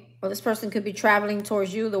 Okay, or this person could be traveling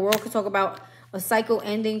towards you. The World could talk about a cycle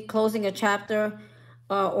ending, closing a chapter,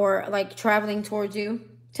 or like traveling towards you.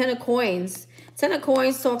 Ten of Coins. Ten of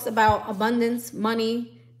Coins talks about abundance,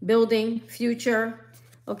 money, building, future.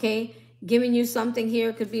 Okay, giving you something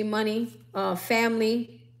here. Could be money,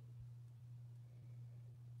 family.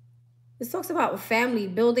 This talks about family,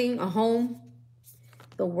 building a home,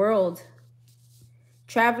 the world.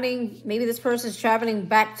 Traveling, maybe this person's traveling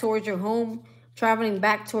back towards your home, traveling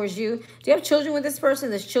back towards you. Do you have children with this person?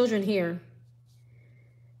 There's children here.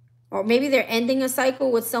 Or maybe they're ending a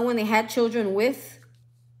cycle with someone they had children with.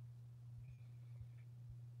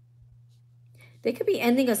 They could be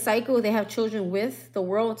ending a cycle they have children with. The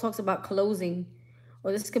world talks about closing.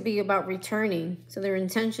 Or this could be about returning. So their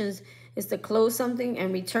intentions is to close something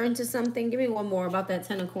and return to something. Give me one more about that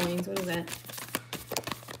Ten of Coins. What is that?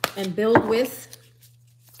 And build with.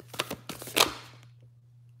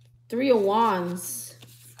 Three of Wands.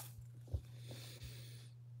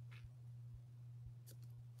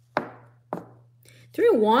 Three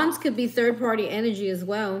of Wands could be third-party energy as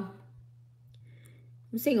well.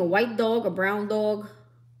 I'm seeing a white dog, a brown dog.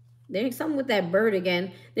 There's something with that bird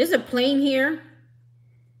again. There's a plane here.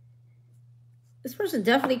 This person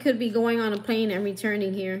definitely could be going on a plane and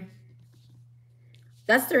returning here.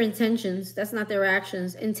 That's their intentions. That's not their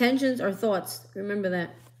actions. Intentions are thoughts. Remember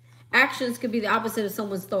that. Actions could be the opposite of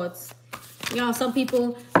someone's thoughts. You know, some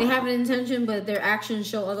people, they have an intention, but their actions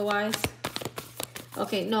show otherwise.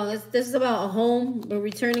 Okay, no, this is about a home. We're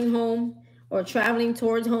returning home or traveling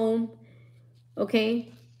towards home.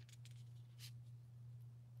 Okay.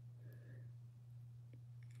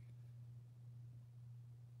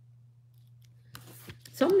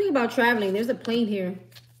 Something about traveling. There's a plane here.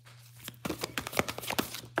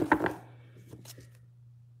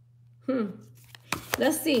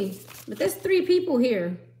 Let's see. But there's three people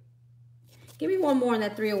here. Give me one more on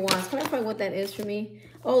that Three of Wands. Clarify what that is for me.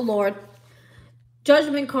 Oh, Lord.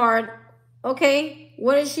 Judgment card. Okay.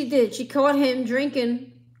 What did she do? She caught him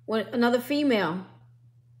drinking with another female.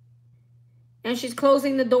 And she's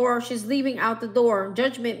closing the door. She's leaving out the door.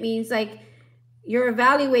 Judgment means like you're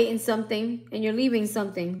evaluating something and you're leaving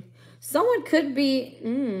something. Someone could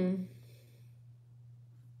be...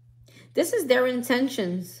 This is their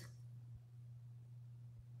intentions.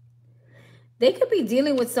 They could be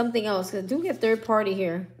dealing with something else. I do get third party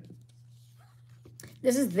here.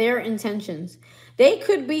 This is their intentions. They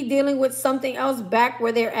could be dealing with something else back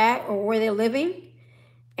where they're at or where they're living.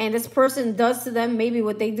 And this person does to them maybe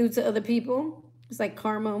what they do to other people. It's like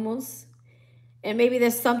karma almost. And maybe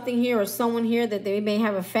there's something here or someone here that they may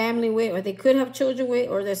have a family with or they could have children with,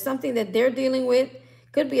 or there's something that they're dealing with.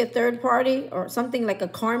 Could be a third party or something like a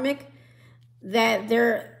karmic that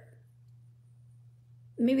they're...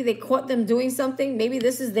 Maybe they caught them doing something. Maybe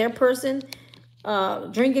this is their person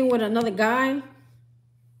drinking with another guy.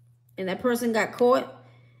 And that person got caught.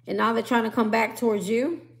 And now they're trying to come back towards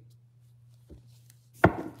you.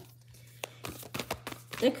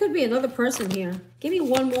 There could be another person here. Give me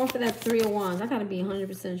one more for that Three of Wands. I got to be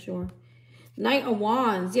 100% sure. Knight of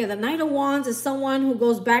Wands. Yeah, the Knight of Wands is someone who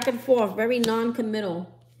goes back and forth. Very non-committal.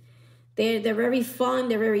 They're very fun.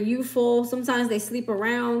 They're very youthful. Sometimes they sleep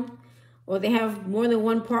around. Or they have more than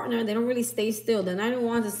one partner. They don't really stay still. The Knight of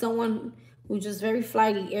Wands is someone who's just very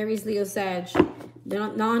flighty. Aries, Leo, Sag. They're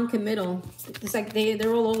not non-committal. It's like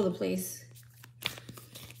they're all over the place.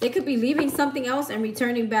 They could be leaving something else and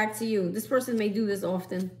returning back to you. This person may do this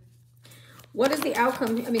often. What is the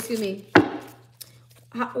outcome? I mean, excuse me.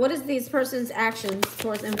 What is this person's actions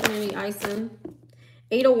towards infinity, Ison?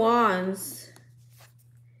 Eight of Wands.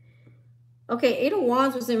 Okay, Eight of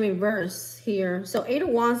Wands was in reverse here. So Eight of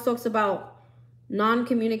Wands talks about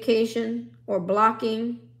non-communication or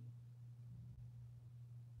blocking.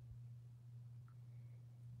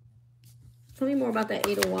 Tell me more about that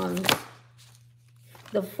Eight of Wands.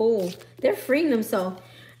 The Fool. They're freeing themselves.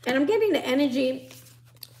 And I'm getting the energy.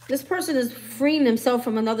 This person is freeing themselves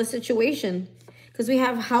from another situation. Because we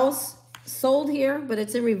have house sold here, but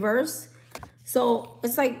it's in reverse. So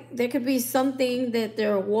it's like there could be something that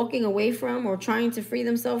they're walking away from or trying to free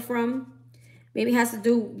themselves from. Maybe it has to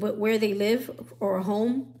do with where they live or a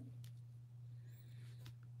home.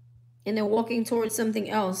 And they're walking towards something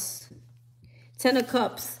else. Ten of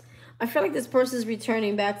Cups. I feel like this person is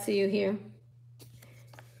returning back to you here.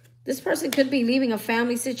 This person could be leaving a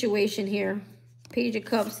family situation here. Page of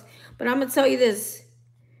Cups. But I'm going to tell you this.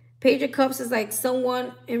 Page of Cups is like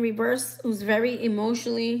someone in reverse who's very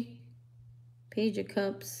emotionally... Page of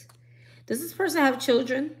Cups. Does this person have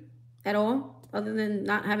children at all, other than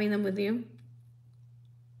not having them with you?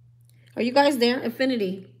 Are you guys there?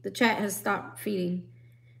 Infinity. The chat has stopped feeding.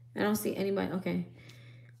 I don't see anybody. Okay.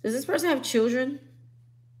 Does this person have children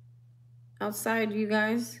outside you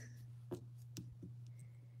guys?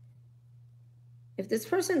 If this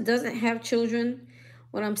person doesn't have children,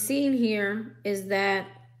 what I'm seeing here is that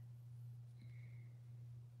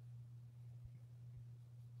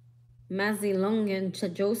Mazilungan to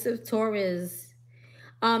Joseph Torres.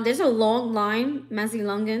 There's a long line,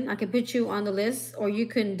 Mazilungan. I can put you on the list, or you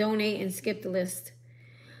can donate and skip the list.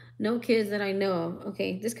 No kids that I know of.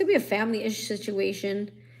 Okay, this could be a family-ish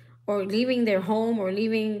situation, or leaving their home, or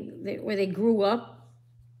leaving where they grew up.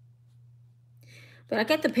 But I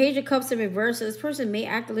get the Page of Cups in reverse, so this person may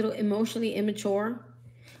act a little emotionally immature.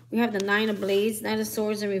 We have the Nine of Blades, Nine of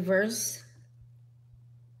Swords in reverse.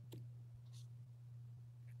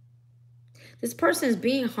 This person is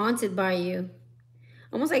being haunted by you.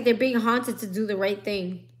 Almost like they're being haunted to do the right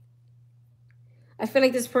thing. I feel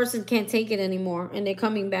like this person can't take it anymore, and they're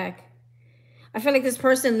coming back. I feel like this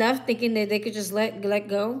person left thinking that they could just let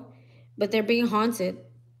go, but they're being haunted.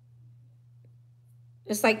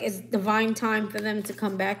 It's like it's divine time for them to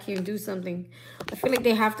come back here and do something. I feel like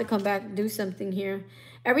they have to come back and do something here.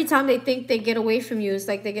 Every time they think they get away from you, it's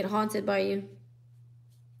like they get haunted by you.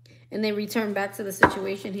 And they return back to the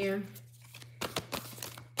situation here.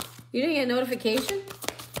 You didn't get a notification?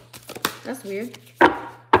 That's weird.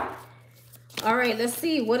 All right, let's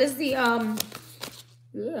see. What is the, how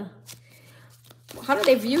do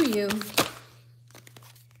they view you?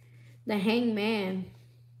 The Hangman.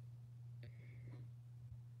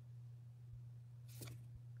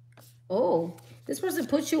 Oh, this person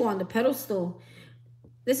puts you on the pedestal.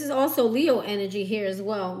 This is also Leo energy here as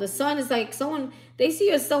well. The Sun is like someone, they see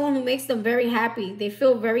you as someone who makes them very happy. They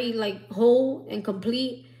feel very like whole and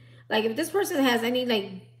complete. Like if this person has any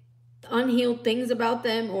like unhealed things about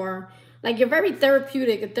them, or like you're very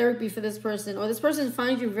therapeutic, a therapy for this person, or this person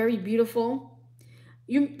finds you very beautiful.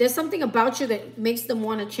 There's something about you that makes them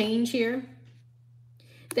want to change here.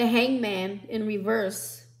 The Hangman in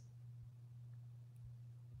reverse.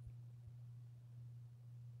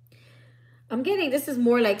 I'm getting this is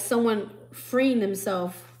more like someone freeing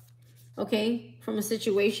themselves, okay, from a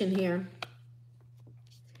situation here.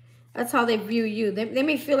 That's how they view you. They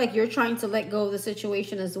may feel like you're trying to let go of the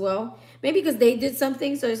situation as well. Maybe because they did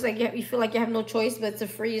something, so it's like you feel like you have no choice but to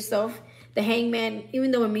free yourself. The Hangman,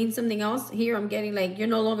 even though it means something else, here I'm getting like you're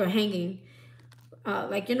no longer hanging.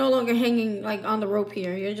 Like you're no longer hanging like on the rope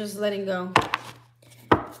here. You're just letting go.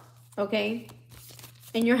 Okay?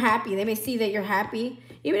 And you're happy. They may see that you're happy.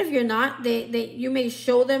 Even if you're not, you may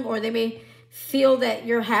show them, or they may feel that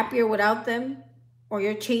you're happier without them, or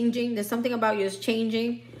you're changing. There's something about you is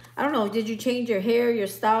changing. I don't know. Did you change your hair, your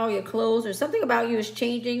style, your clothes, or something about you is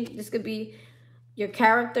changing? This could be your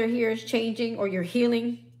character here is changing, or you're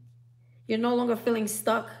healing. You're no longer feeling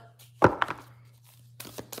stuck.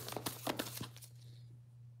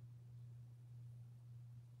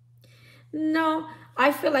 No,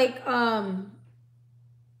 I feel like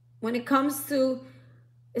when it comes to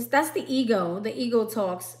that's the ego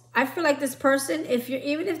talks. I feel like this person,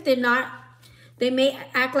 even if they're not, they may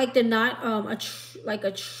act like they're not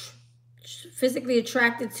physically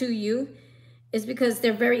attracted to you, is because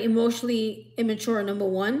they're very emotionally immature, number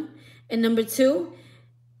one. And number two,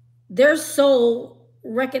 their soul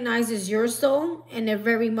recognizes your soul, and they're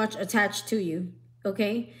very much attached to you,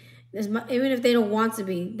 okay? Even if they don't want to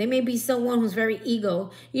be. They may be someone who's very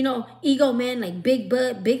ego. You know, ego men, like big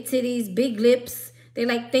butt, big titties, big lips. They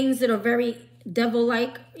like things that are very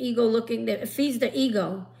devil-like, ego-looking. That feeds their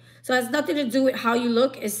ego. So it has nothing to do with how you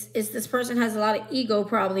look. It's this person has a lot of ego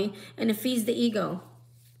probably, and it feeds the ego.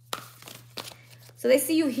 So they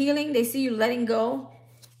see you healing. They see you letting go.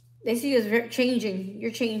 They see you as changing.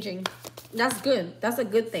 You're changing. That's good. That's a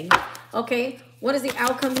good thing. Okay, what is the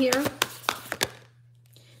outcome here?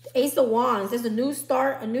 The Ace of Wands. There's a new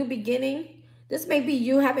start, a new beginning. This may be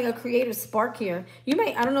you having a creative spark here. You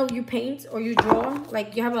may, I don't know, you paint or you draw.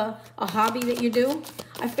 Like you have a hobby that you do.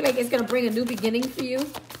 I feel like it's going to bring a new beginning for you.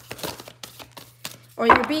 Or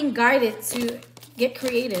you're being guided to get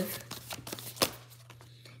creative.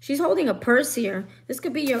 She's holding a purse here. This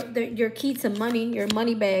could be your key to money, your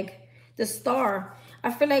money bag. The Star.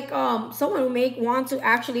 I feel like someone may want to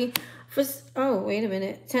actually... oh, wait a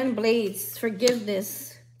minute. 10 Blades.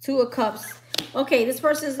 Forgiveness. 2 of Cups. Okay, this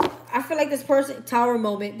person's... I feel like this person... Tower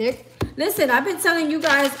moment. Listen, I've been telling you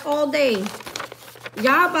guys all day.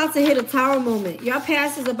 Y'all about to hit a tower moment. Your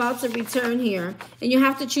past is about to return here. And you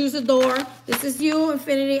have to choose a door. This is you,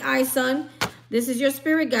 Infinity Eye Sun. This is your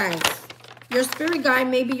spirit guides. Your spirit guide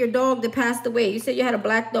may be your dog that passed away. You said you had a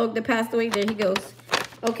black dog that passed away. There he goes.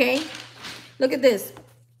 Okay? Look at this.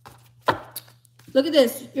 Look at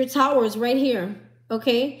this. Your tower is right here.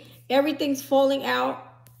 Okay? Everything's falling out.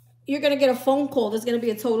 you're going to get a phone call. There's going to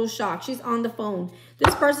be a total shock. She's on the phone.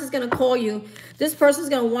 This person's going to call you. This person's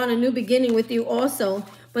going to want a new beginning with you also.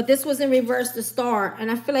 But this was in reverse, the star. And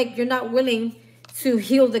I feel like you're not willing to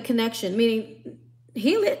heal the connection. Meaning,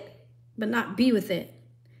 heal it, but not be with it.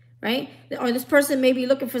 Right? Or this person may be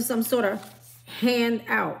looking for some sort of hand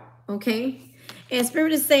out. Okay? And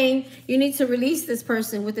Spirit is saying you need to release this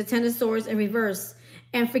person with the Ten of Swords in reverse.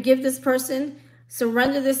 And forgive this person.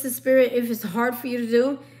 Surrender this to Spirit if it's hard for you to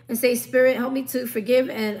do. And say, Spirit, help me to forgive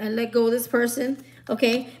and let go of this person.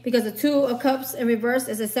 Okay? Because the Two of Cups in reverse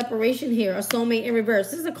is a separation here. A soulmate in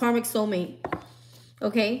reverse. This is a karmic soulmate.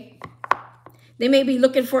 Okay? They may be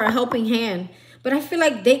looking for a helping hand. But I feel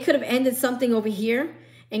like they could have ended something over here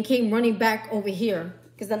and came running back over here.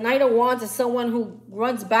 Because the Knight of Wands is someone who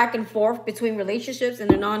runs back and forth between relationships and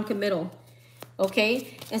they're non-committal.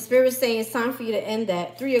 Okay? And Spirit is saying it's time for you to end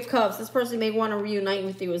that. Three of Cups. This person may want to reunite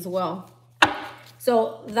with you as well.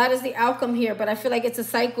 So that is the outcome here. But I feel like it's a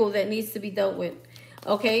cycle that needs to be dealt with.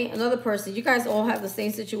 Okay? Another person. You guys all have the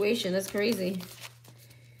same situation. That's crazy.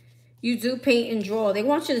 You do paint and draw. They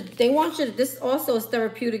want you to, this also is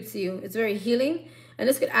therapeutic to you. It's very healing. And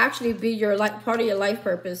this could actually be your part of your life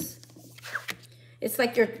purpose. It's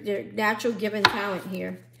like your natural given talent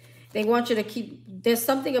here. They want you to keep, there's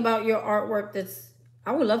something about your artwork that's,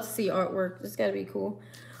 I would love to see artwork. This got to be cool.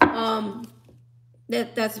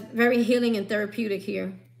 That's very healing and therapeutic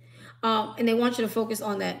here. And they want you to focus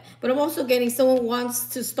on that. But I'm also getting someone wants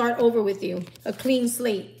to start over with you. A clean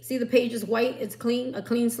slate. See the page is white. It's clean. A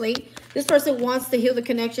clean slate. This person wants to heal the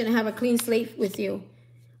connection and have a clean slate with you.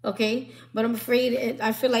 Okay? But I'm afraid,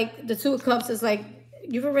 I feel like the Two of Cups is like,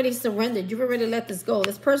 you've already surrendered. You've already let this go.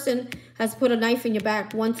 This person has put a knife in your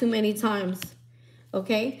back one too many times.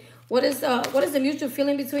 Okay? What is the mutual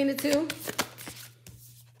feeling between the two?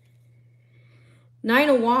 Nine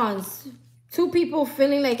of Wands. Two people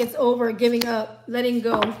feeling like it's over, giving up, letting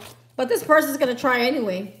go. But this person's going to try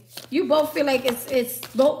anyway. You both feel like it's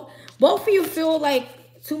both of you feel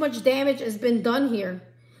like too much damage has been done here.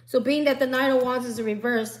 So being that the Nine of Wands is a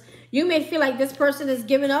reverse, you may feel like this person is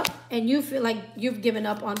giving up and you feel like you've given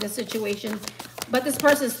up on this situation. But this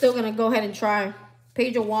person is still going to go ahead and try.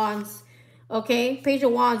 Page of Wands. Okay? Page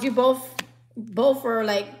of Wands. You both are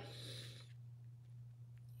like,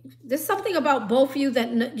 there's something about both of you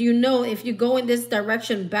that you know if you go in this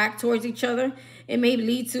direction back towards each other, it may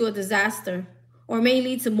lead to a disaster or may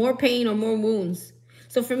lead to more pain or more wounds.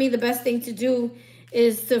 So for me, the best thing to do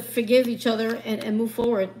is to forgive each other and move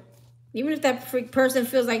forward. Even if that person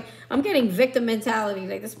feels like, I'm getting victim mentality,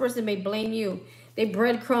 like this person may blame you. They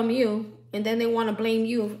breadcrumb you and then they want to blame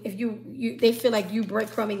you if they feel like you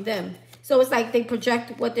breadcrumbing them. So it's like they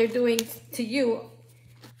project what they're doing to you.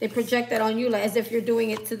 They project that on you like as if you're doing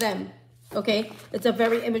it to them. Okay? It's a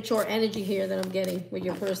very immature energy here that I'm getting with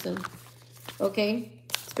your person. Okay?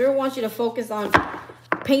 Spirit wants you to focus on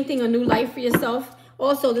painting a new life for yourself.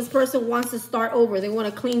 Also, this person wants to start over. They want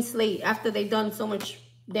a clean slate after they've done so much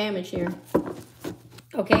damage here.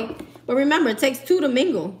 Okay? But remember, it takes two to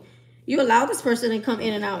mingle. You allow this person to come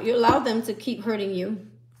in and out. You allow them to keep hurting you.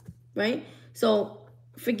 Right? So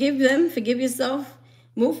forgive them. Forgive yourself.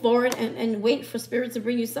 Move forward and wait for Spirit to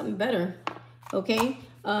bring you something better. Okay?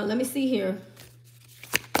 Let me see here.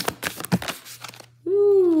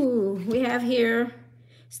 Ooh, we have here,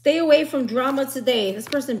 stay away from drama today. This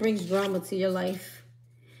person brings drama to your life.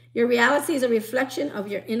 Your reality is a reflection of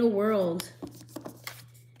your inner world.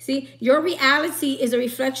 See, your reality is a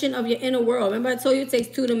reflection of your inner world. Remember I told you it takes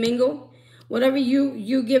two to mingle? Whatever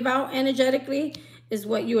you give out energetically is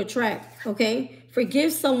what you attract. Okay?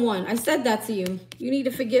 Forgive someone. I said that to you. You need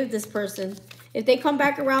to forgive this person. If they come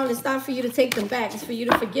back around, it's not for you to take them back. It's for you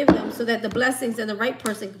to forgive them so that the blessings and the right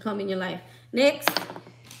person can come in your life. Next.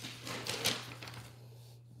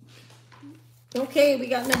 Okay, we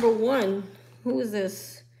got number 1. Who is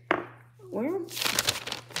this? Where? Oh,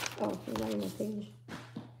 it's not on my page.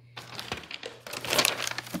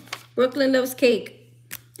 Brooklyn loves cake.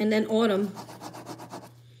 And then Autumn.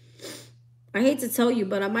 I hate to tell you,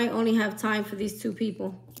 but I might only have time for these two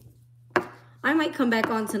people. I might come back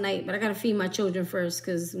on tonight, but I got to feed my children first.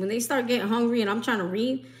 Because when they start getting hungry and I'm trying to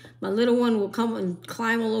read, my little one will come and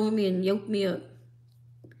climb all over me and yoke me up.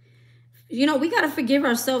 You know, we got to forgive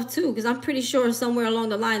ourselves too. Because I'm pretty sure somewhere along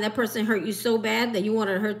the line, that person hurt you so bad that you want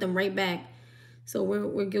to hurt them right back. So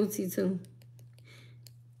we're guilty too.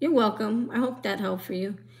 You're welcome. I hope that helped for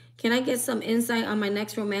you. Can I get some insight on my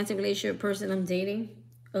next romantic relationship person I'm dating?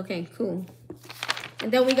 Okay, cool.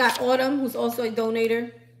 And then we got Autumn, who's also a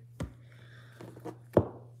donator.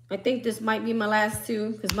 I think this might be my last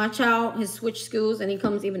two because my child has switched schools and he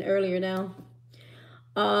comes even earlier now.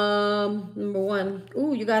 Number one.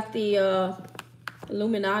 Ooh, you got the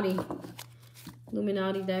Illuminati.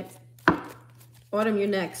 Illuminati deck. Autumn, you're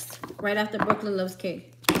next. Right after Brooklyn Loves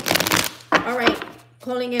Cake. All right.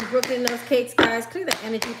 Calling in Brooklyn Loves Cakes, guys. Clear the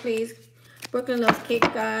energy, please. Brooklyn Loves Cake,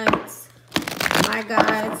 guys. My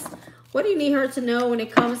guys. What do you need her to know when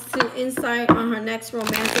it comes to insight on her next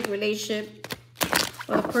romantic relationship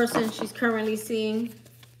or the person she's currently seeing?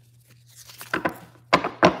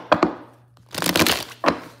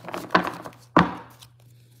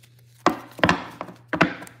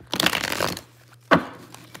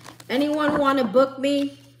 Anyone want to book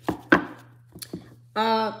me?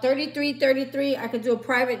 3333. I could do a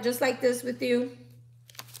private just like this with you.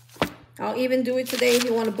 I'll even do it today if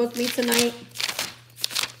you want to book me tonight.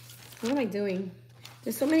 What am I doing?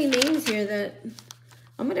 There's so many names here that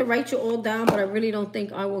I'm going to write you all down, but I really don't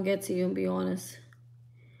think I will get to you, and be honest.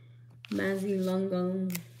 Mazi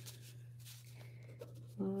Lungan.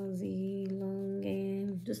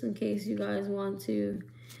 Just in case you guys want to.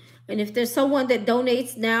 And if there's someone that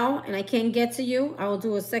donates now and I can't get to you, I will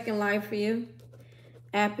do a second live for you.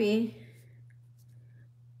 Appy.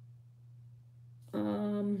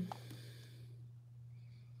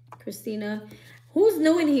 Christina. Who's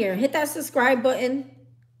new in here? Hit that subscribe button.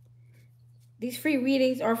 These free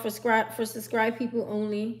readings are for subscribe people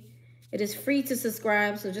only. It is free to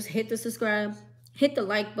subscribe, so just hit the subscribe. Hit the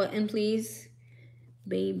like button, please.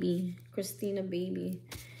 Baby. Christina, baby.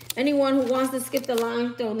 Anyone who wants to skip the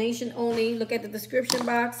line, donation only, look at the description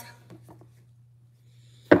box.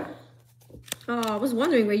 Oh, I was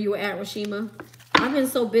wondering where you were at, Rashima. I've been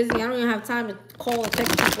so busy, I don't even have time to call or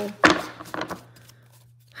text people.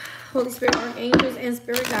 Holy Spirit, Archangels, and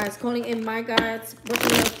Spirit Guides, calling in my guides,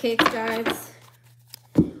 Brooklyn Love Cakes guides.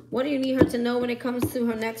 What do you need her to know when it comes to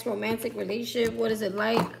her next romantic relationship? What is it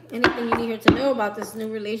like? Anything you need her to know about this new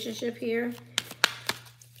relationship here?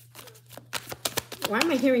 Why am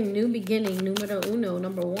I hearing new beginning, numero uno,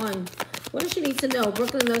 number one? What does she need to know?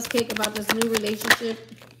 Brooklyn Loves Cake about this new relationship.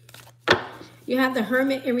 You have the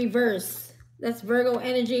Hermit in reverse. That's Virgo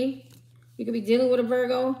energy. You could be dealing with a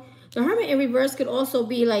Virgo. The Hermit in reverse could also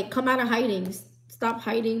be like, come out of hiding. Stop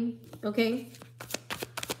hiding, okay?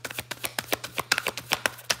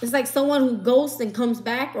 It's like someone who ghosts and comes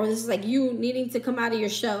back, or this is like you needing to come out of your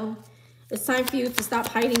shell. It's time for you to stop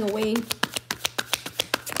hiding away.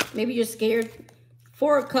 Maybe you're scared.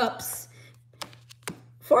 Four of Cups.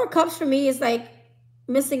 Four of Cups for me is like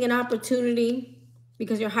missing an opportunity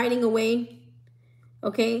because you're hiding away.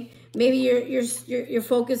 Okay, maybe you're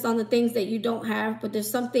focused on the things that you don't have, but there's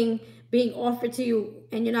something being offered to you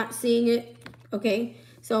and you're not seeing it. Okay,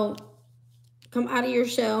 so come out of your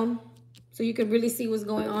shell so you can really see what's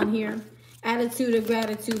going on here. Attitude of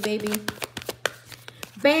gratitude, baby.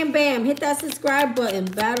 Bam, bam. Hit that subscribe button.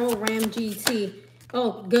 Battle Ram GT.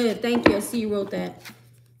 Oh, good. Thank you. I see you wrote that.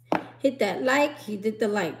 Hit that like. He did the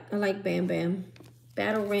like. I like Bam Bam.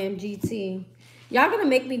 Battle Ram GT. Y'all gonna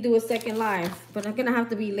make me do a second live, but I'm gonna have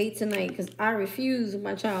to be late tonight because I refuse,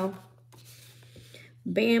 my child.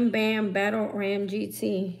 Bam Bam Battle Ram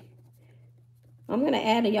GT. I'm gonna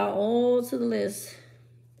add y'all all to the list.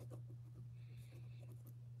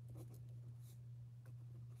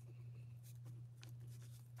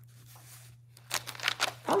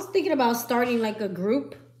 I was thinking about starting like a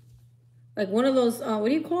group, like one of those. What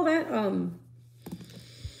do you call that?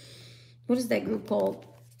 What is that group called?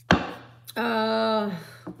 Oh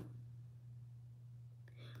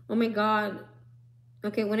my God.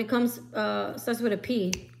 Okay, when it comes, starts with a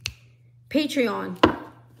P. Patreon.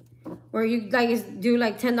 Where you guys do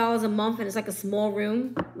like $10 a month and it's like a small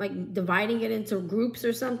room, like dividing it into groups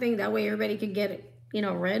or something. That way everybody can get it, you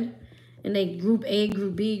know, read. And they group A,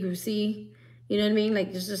 group B, group C. You know what I mean?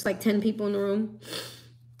 Like there's just like 10 people in the room.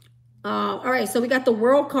 All right, so we got the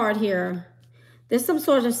World card here. There's some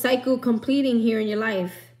sort of cycle completing here in your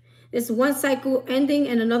life. There's one cycle ending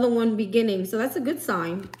and another one beginning. So that's a good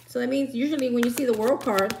sign. So that means usually when you see the World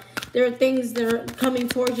card, there are things that are coming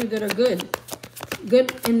towards you that are good.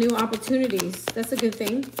 Good and new opportunities. That's a good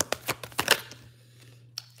thing.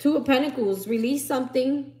 Two of Pentacles. Release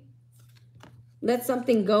something. Let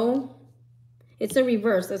something go. It's a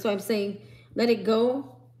reverse. That's why I'm saying let it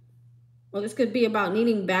go. Or this could be about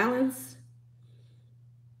needing balance.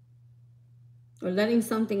 Or letting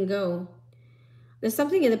something go. There's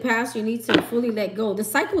something in the past you need to fully let go. The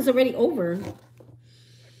cycle is already over.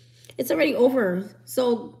 It's already over.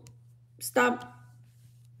 So stop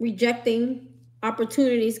rejecting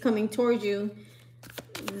opportunities coming towards you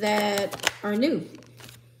that are new.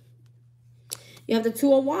 You have the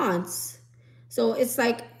Two of Wands. So it's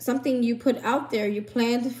like something you put out there, you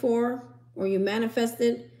planned for, or you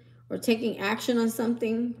manifested, or taking action on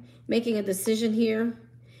something, making a decision here.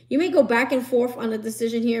 You may go back and forth on a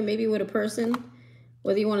decision here, maybe with a person,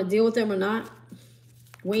 whether you want to deal with them or not.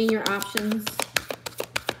 Weighing your options.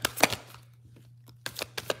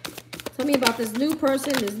 Tell me about this new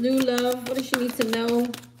person, this new love. What does she need to know?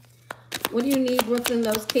 What do you need, Brooklyn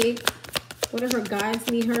Loves Cake? What do her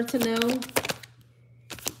guides need her to know?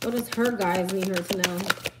 What does her guides need her to know?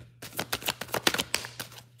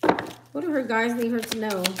 What do her guides need her to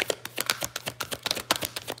know?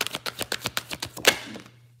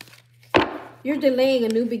 You're delaying a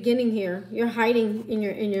new beginning here. You're hiding in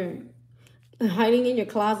your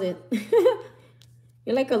closet.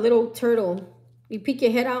 You're like a little turtle. You peek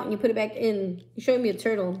your head out and you put it back in. You're showing me a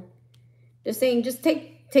turtle. They're saying just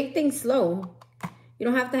take things slow. You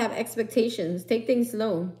don't have to have expectations. Take things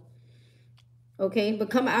slow. Okay?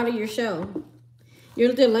 But come out of your shell.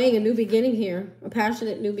 You're delaying a new beginning here. A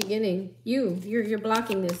passionate new beginning. You're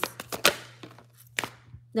blocking this.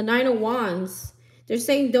 The Nine of Wands. They're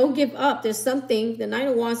saying don't give up. There's something. The Nine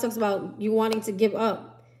of Wands talks about you wanting to give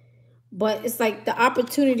up. But it's like the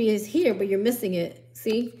opportunity is here, but you're missing it.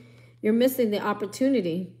 See? You're missing the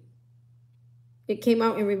opportunity. It came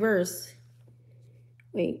out in reverse.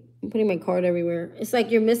 Wait, I'm putting my card everywhere. It's like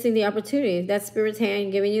you're missing the opportunity. That's Spirit's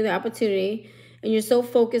hand giving you the opportunity. And you're so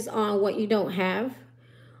focused on what you don't have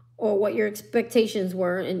or what your expectations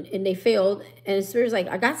were and they failed. And Spirit's like,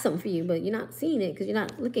 I got something for you, but you're not seeing it because you're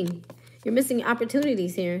not looking. You're missing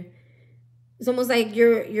opportunities here. It's almost like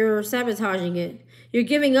you're sabotaging it. You're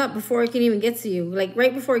giving up before it can even get to you. Like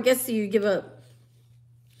right before it gets to you, you give up.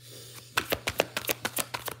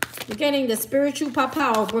 You're getting the spiritual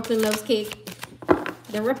pow. Brooklyn Loves Cake.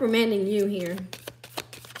 They're reprimanding you here.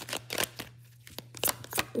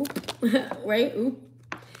 Oop. Right? Oop.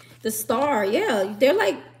 The Star. Yeah. They're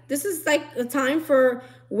like, this is like a time for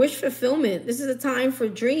wish fulfillment. This is a time for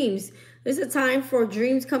dreams. This is a time for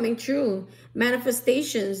dreams coming true.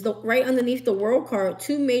 Manifestations. Right underneath the World card.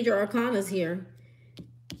 2 major arcanas here.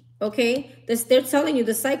 Okay? They're telling you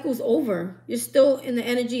the cycle's over. You're still in the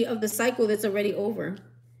energy of the cycle that's already over.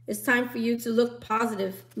 It's time for you to look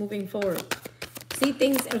positive moving forward. See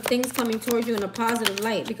things coming towards you in a positive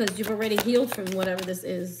light because you've already healed from whatever this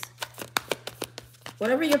is.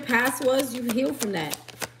 Whatever your past was, you've healed from that.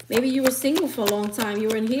 Maybe you were single for a long time. You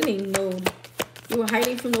were in healing mode. You were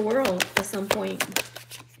hiding from the world at some point.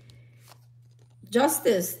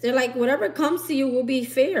 Justice. They're like, whatever comes to you will be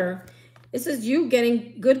fair. This is you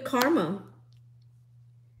getting good karma.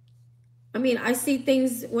 I mean, I see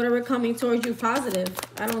things, whatever coming towards you, positive.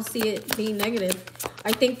 I don't see it being negative.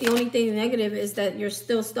 I think the only thing negative is that you're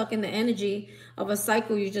still stuck in the energy of a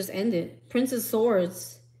cycle you just ended. Prince of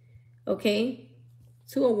Swords. Okay?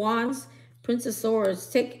 2 of Wands. Prince of Swords.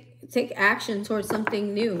 Take action towards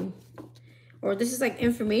something new. Or this is like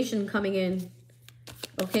information coming in.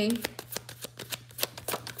 Okay?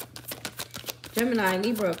 Gemini,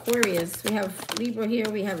 Libra, Aquarius. We have Libra here.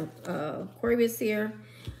 We have Aquarius here.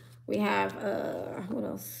 We have, what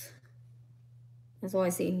else? That's all I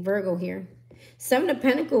see. Virgo here. 7 of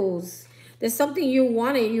Pentacles. There's something you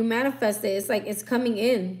wanted. You manifested. It's like it's coming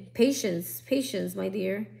in. Patience. Patience, my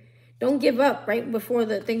dear. Don't give up right before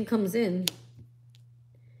the thing comes in.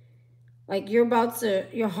 Like you're about to,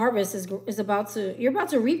 your harvest is about to, you're about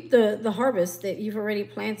to reap the harvest that you've already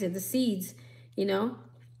planted. The seeds, you know.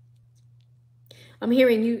 I'm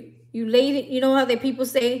hearing you laid it. You know how people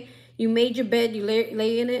say you made your bed, you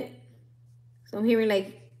lay in it. So I'm hearing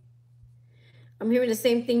the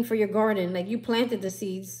same thing for your garden. Like you planted the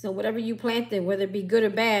seeds. So whatever you planted, whether it be good or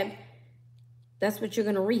bad, that's what you're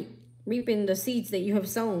going to reap. Reaping the seeds that you have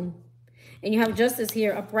sown. And you have justice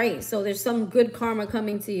here upright. So there's some good karma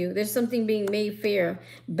coming to you. There's something being made fair.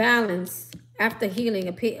 Balance after healing.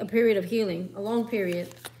 A period of healing. A long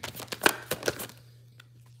period.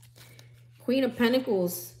 Queen of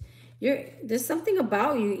Pentacles. There's something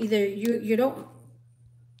about you. Either you don't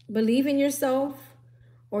believe in yourself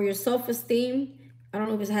or your self-esteem. I don't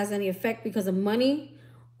know if it has any effect because of money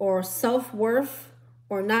or self-worth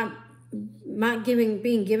or not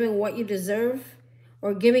being given what you deserve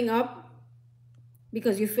or giving up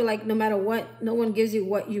because you feel like no matter what, no one gives you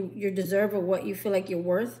what you deserve or what you feel like you're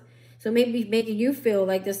worth. So maybe making you feel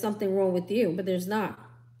like there's something wrong with you, but there's not.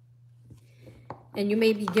 And you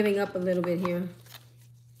may be giving up a little bit here.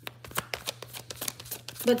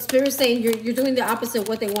 But Spirit's saying you're doing the opposite of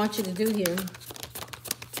what they want you to do here.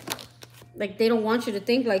 Like they don't want you to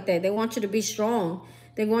think like that. They want you to be strong.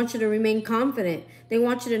 They want you to remain confident. They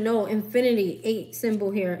want you to know infinity, 8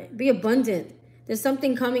 symbol here. Be abundant. There's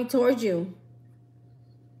something coming towards you.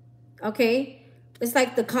 Okay? It's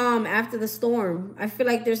like the calm after the storm. I feel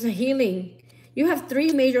like there's a healing. You have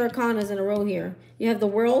 3 major arcanas in a row here. You have the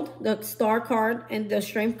World, the Star card, and the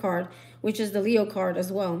Strength card, which is the Leo card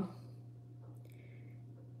as well.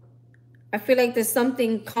 I feel like there's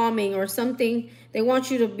something calming or something. They want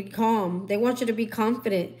you to be calm. They want you to be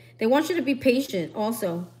confident. They want you to be patient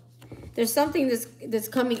also. There's something that's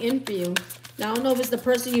coming in for you. Now, I don't know if it's the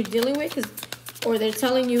person you're dealing with, or they're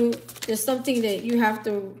telling you there's something that you have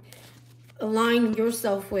to align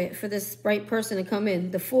yourself with for this right person to come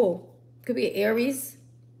in. The Fool. Could be Aries.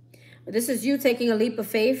 This is you taking a leap of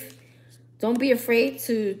faith. Don't be afraid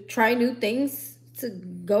to try new things, to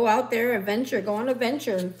go out there, adventure, go on a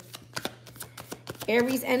venture.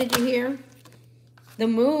 Aries energy here. The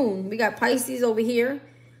Moon. We got Pisces over here.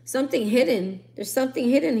 Something hidden. There's something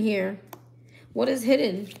hidden here. What is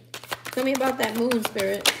hidden? Tell me about that Moon,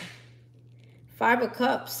 Spirit. 5 of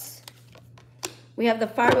Cups. We have the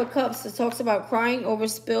 5 of Cups that talks about crying over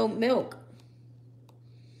spilled milk.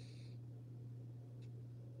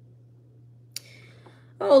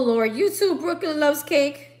 Oh, Lord. You too, Brooklyn Loves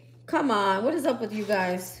Cake. Come on. What is up with you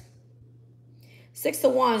guys? 6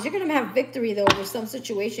 of Wands. You're going to have victory, though, over some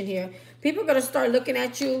situation here. People are going to start looking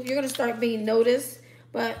at you. You're going to start being noticed.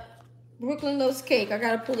 But Brooklyn Loves Cake. I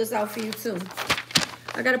got to pull this out for you, too.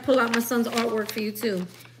 I got to pull out my son's artwork for you, too.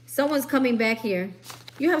 Someone's coming back here.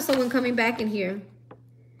 You have someone coming back in here.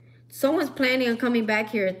 Someone's planning on coming back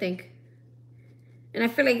here, I think. And I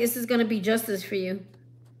feel like this is going to be justice for you.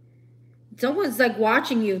 Someone's like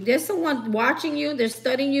watching you. There's someone watching you. They're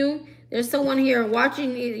studying you. There's someone here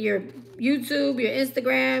watching your YouTube, your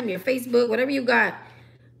Instagram, your Facebook, whatever you got.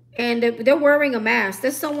 And they're wearing a mask.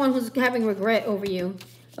 There's someone who's having regret over you.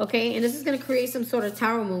 Okay? And this is going to create some sort of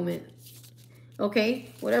tower moment.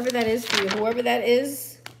 Okay? Whatever that is for you. Whoever that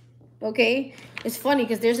is. Okay? It's funny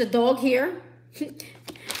because there's a dog here.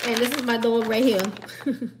 And this is my dog right here.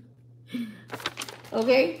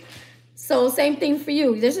 Okay? So same thing for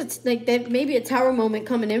you. There's like that maybe a tower moment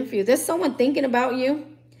coming in for you. There's someone thinking about you.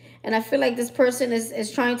 And I feel like this person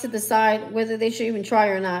is trying to decide whether they should even try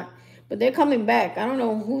or not. But they're coming back. I don't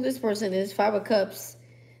know who this person is. 5 of Cups.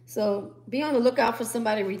 So be on the lookout for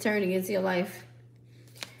somebody returning into your life.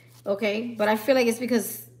 Okay? But I feel like it's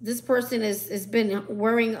because this person has been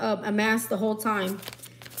wearing a mask the whole time.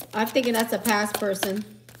 I'm thinking that's a past person.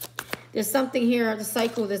 There's something here, the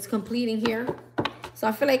cycle that's completing here. So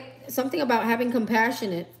I feel like something about having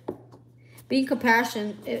compassionate. Being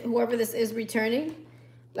compassionate, whoever this is returning.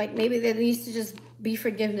 Like maybe there needs to just be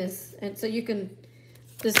forgiveness. And so you can,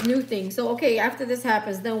 this new thing. So, okay, after this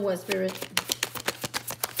happens, then what, Spirit?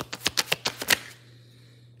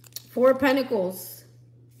 4 of Pentacles.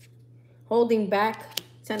 Holding back.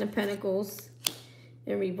 10 of Pentacles.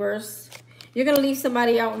 In reverse. You're going to leave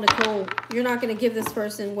somebody out in the cold. You're not going to give this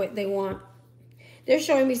person what they want. They're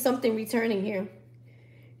showing me something returning here.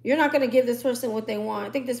 You're not going to give this person what they want. I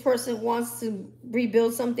think this person wants to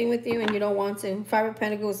rebuild something with you and you don't want to. 5 of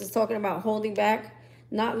Pentacles is talking about holding back,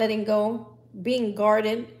 not letting go, being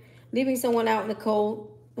guarded, leaving someone out in the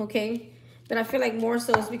cold, okay? But I feel like more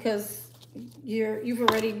so is because you've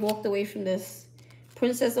already walked away from this.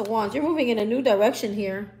 Princess of Wands. You're moving in a new direction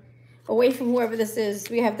here, away from whoever this is.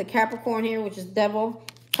 We have the Capricorn here, which is Devil,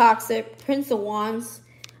 Toxic, Prince of Wands,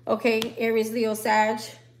 okay? Aries, Leo, Sag.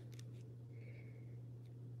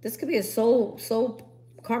 This could be a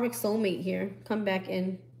karmic soulmate here. Come back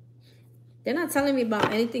in. They're not telling me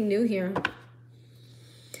about anything new here.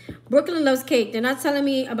 Brooklyn Loves Cake. They're not telling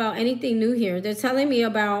me about anything new here. They're telling me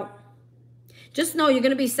about... Just know you're going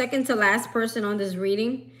to be second to last person on this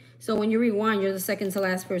reading. So when you rewind, you're the second to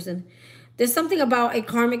last person. There's something about a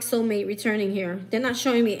karmic soulmate returning here. They're not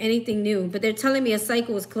showing me anything new. But they're telling me a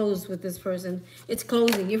cycle is closed with this person. It's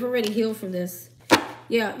closing. You've already healed from this.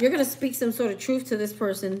 Yeah, you're going to speak some sort of truth to this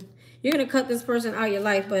person. You're going to cut this person out of your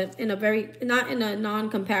life, but in a very, not in a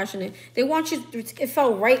non-compassionate. They want you, it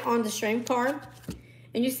fell right on the Strength card.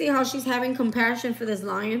 And you see how she's having compassion for this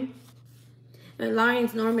lion? And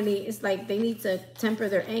lions normally, it's like they need to temper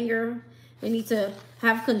their anger. They need to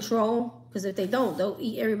have control. Because if they don't, they'll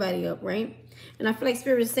eat everybody up, right? And I feel like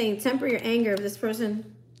Spirit is saying, temper your anger if this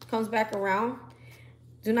person comes back around.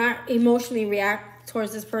 Do not emotionally react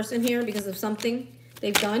towards this person here because of something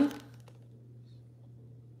they've done.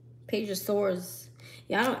 Page of Swords.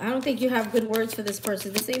 Yeah, I don't think you have good words for this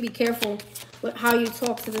person. Just say be careful with how you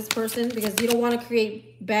talk to this person because you don't want to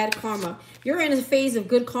create bad karma. You're in a phase of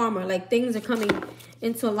good karma. Like things are coming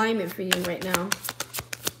into alignment for you right now.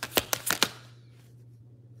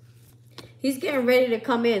 He's getting ready to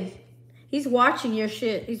come in. He's watching your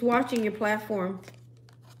shit. He's watching your platform.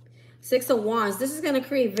 6 of Wands. This is going to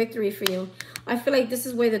create victory for you. I feel like this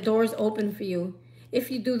is where the doors open for you. if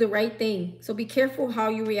you do the right thing. So be careful how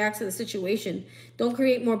you react to the situation. Don't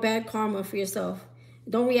create more bad karma for yourself.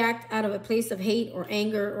 Don't react out of a place of hate or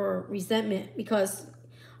anger or resentment, because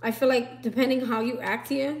I feel like depending how you act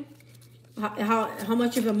here, how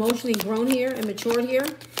much you've emotionally grown here and matured here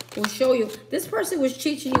will show you. This person was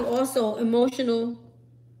teaching you also emotional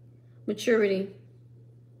maturity.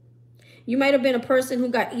 You might have been a person who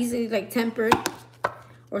got easily like tempered,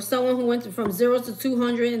 or someone who went from 0 to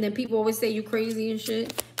 200, and then people always say you crazy and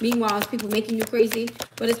shit. Meanwhile, it's people making you crazy.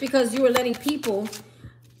 But it's because you were letting people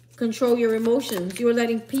control your emotions. You were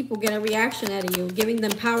letting people get a reaction out of you, giving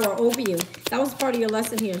them power over you. That was part of your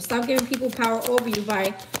lesson here. Stop giving people power over you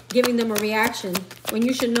by giving them a reaction when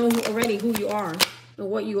you should know already who you are and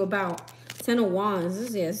what you're about. 10 of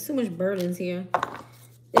Wands. There's too much burdens here.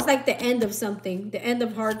 It's like the end of something. The end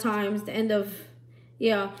of hard times. The end of...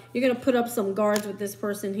 Yeah, you're going to put up some guards with this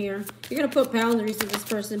person here. You're going to put boundaries with this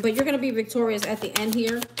person, but you're going to be victorious at the end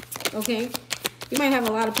here, okay? You might have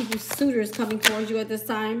a lot of people, suitors coming towards you at this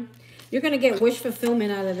time. You're going to get wish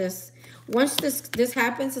fulfillment out of this. Once this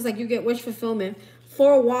happens, it's like you get wish fulfillment.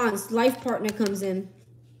 4 of Wands, life partner comes in.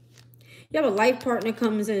 You have a life partner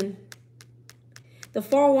comes in. The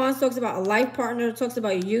 4 of Wands talks about a life partner. It talks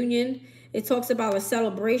about a union. It talks about a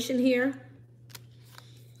celebration here,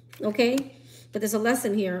 okay? But there's a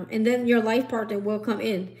lesson here. And then your life partner will come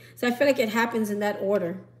in. So I feel like it happens in that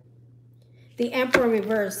order. The Emperor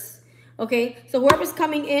reverse. Okay. So whoever's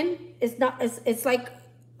coming in, it's like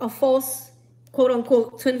a false, quote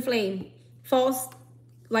unquote, twin flame. False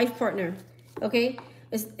life partner. Okay.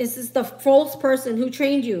 This is the false person who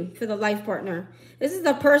trained you for the life partner. This is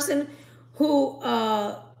the person who,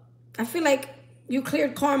 I feel like you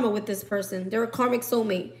cleared karma with this person. They're a karmic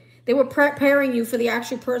soulmate. They were preparing you for the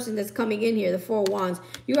actual person that's coming in here, the 4 of Wands.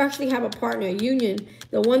 You actually have a partner, a union,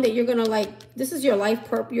 the one that you're going to like. This is your life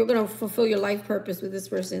purpose. You're going to fulfill your life purpose with this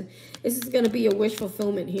person. This is going to be your wish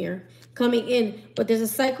fulfillment here coming in. But there's a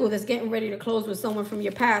cycle that's getting ready to close with someone from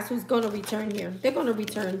your past who's going to return here. They're going to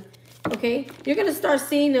return, okay? You're going to start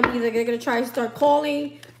seeing them. Either they're going to try to start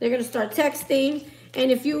calling. They're going to start texting.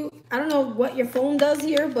 And if you, I don't know what your phone does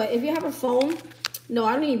here, but if you have a phone... No,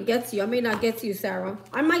 I don't even get to you. I may not get to you, Sarah.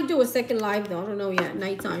 I might do a second live, though. I don't know yet.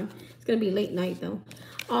 Nighttime. It's going to be late night, though.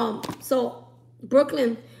 So,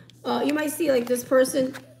 Brooklyn, you might see, like, this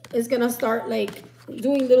person is going to start, like,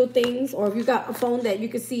 doing little things. Or if you got a phone that you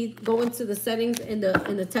can see, go into the settings in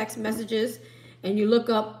the text messages, and you look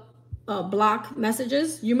up block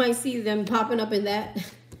messages, you might see them popping up in that.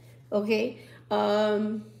 Okay? What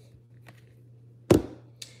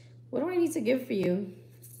do I need to give for you?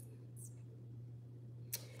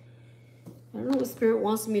 I don't know what Spirit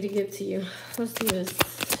wants me to give to you. Let's do this.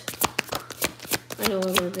 I know what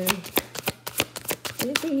I'm going to do.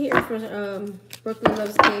 Anything here for Brooklyn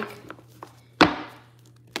Loves Cake?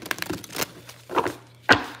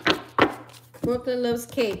 Brooklyn Loves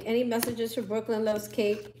Cake. Any messages for Brooklyn Loves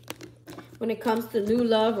Cake when it comes to new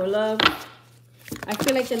love or love? I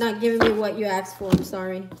feel like they're not giving me what you asked for. I'm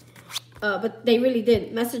sorry. But they really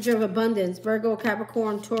did. Messenger of Abundance. Virgo,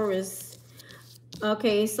 Capricorn, Taurus.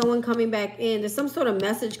 Okay, someone coming back in. There's some sort of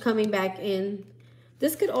message coming back in.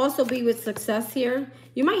 This could also be with success here.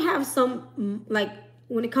 You might have some, like,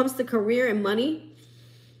 when it comes to career and money,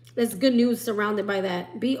 there's good news surrounded by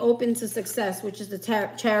that. Be open to success, which is the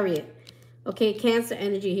Chariot. Okay, Cancer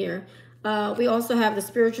energy here. We also have the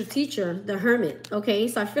spiritual teacher, the Hermit. Okay,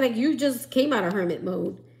 so I feel like you just came out of Hermit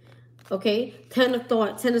mode. Okay, 10 of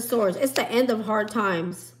Thoughts, 10 of Swords. It's the end of hard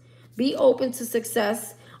times. Be open to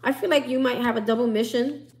success. I feel like you might have a double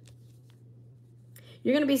mission.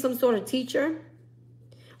 You're going to be some sort of teacher.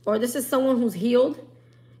 Or this is someone who's healed.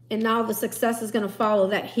 And now the success is going to follow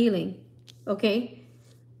that healing. Okay?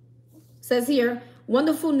 Says here,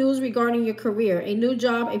 wonderful news regarding your career. A new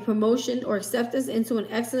job, a promotion, or acceptance into an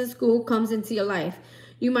excellent school comes into your life.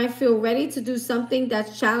 You might feel ready to do something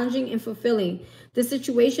that's challenging and fulfilling. This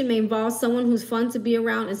situation may involve someone who's fun to be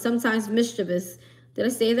around and sometimes mischievous. Did I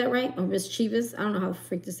say that right? Or mischievous? I don't know how to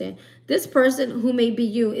freak to say it. This person who may be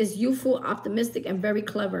you is youthful, optimistic, and very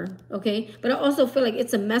clever. Okay? But I also feel like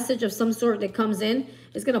it's a message of some sort that comes in.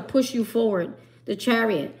 It's going to push you forward. The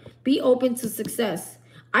Chariot. Be open to success.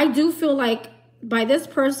 I do feel like by this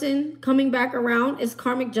person coming back around is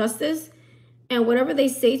karmic justice. And whatever they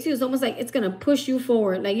say to you is almost like it's going to push you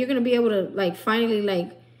forward. Like you're going to be able to like finally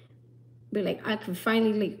like be like, I can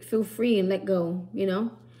finally like feel free and let go, you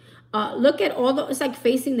know? Look at all the, it's like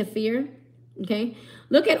facing the fear, okay?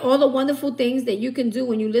 Look at all the wonderful things that you can do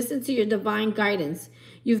when you listen to your divine guidance.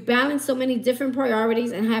 You've balanced so many different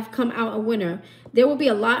priorities and have come out a winner. There will be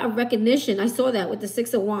a lot of recognition. I saw that with the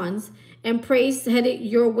 6 of Wands and praise headed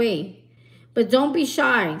your way. But don't be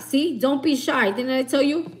shy. See, don't be shy. Didn't I tell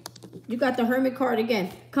you? You got the Hermit card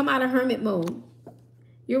again. Come out of hermit mode.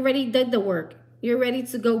 You already did the work. You're ready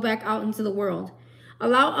to go back out into the world.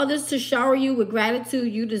 Allow others to shower you with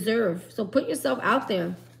gratitude you deserve. So put yourself out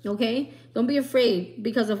there, okay? Don't be afraid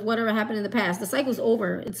because of whatever happened in the past. The cycle's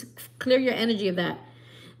over. It's clear your energy of that.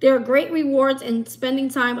 There are great rewards in spending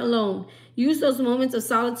time alone. Use those moments of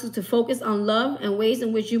solitude to focus on love and ways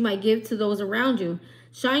in which you might give to those around you.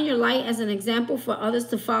 Shine your light as an example for others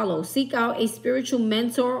to follow. Seek out a spiritual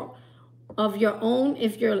mentor of your own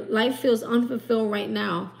if your life feels unfulfilled right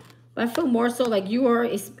now. But I feel more so like you are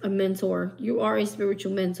a mentor. You are a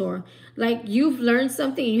spiritual mentor. Like you've learned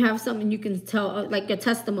something and you have something you can tell, like your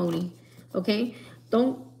testimony, okay?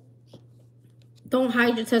 Don't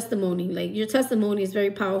hide your testimony. Like your testimony is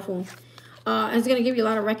very powerful. And it's going to give you a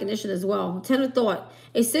lot of recognition as well. 10 of thought.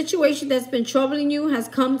 A situation that's been troubling you has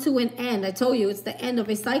come to an end. I told you it's the end of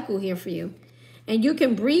a cycle here for you. And you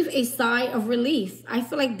can breathe a sigh of relief. I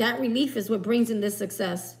feel like that relief is what brings in this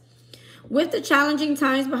success. With the challenging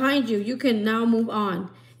times behind you, you can now move on.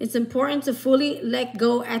 It's important to fully let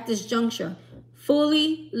go at this juncture.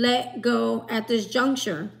 Fully let go at this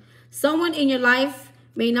juncture. Someone in your life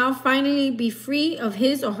may now finally be free of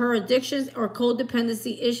his or her addictions or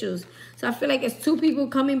codependency issues. So I feel like it's two people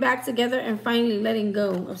coming back together and finally letting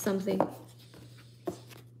go of something.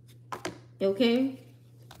 Okay?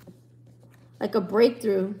 Like a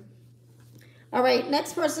breakthrough. All right,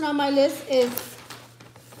 next person on my list is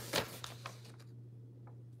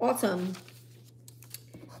Autumn.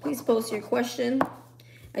 Please post your question.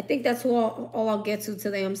 I think that's all I'll get to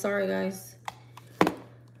today. I'm sorry, guys.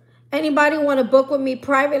 Anybody want to book with me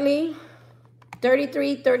privately?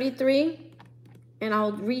 3333. And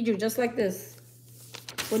I'll read you just like this.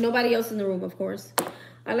 With nobody else in the room, of course.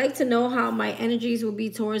 I'd like to know how my energies will be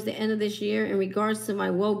towards the end of this year in regards to my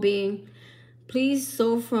well-being. Please,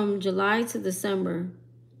 so from July to December.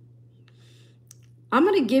 I'm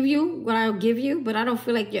going to give you what I'll give you, but I don't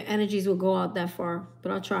feel like your energies will go out that far.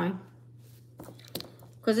 But I'll try.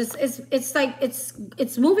 Because it's like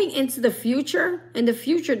it's moving into the future, and the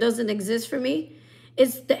future doesn't exist for me.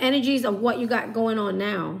 It's the energies of what you got going on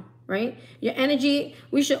now, right? Your energy,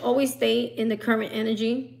 we should always stay in the current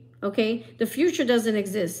energy, okay? The future doesn't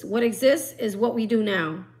exist. What exists is what we do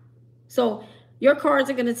now. So your cards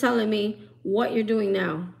are going to tell me what you're doing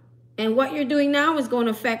now. And what you're doing now is going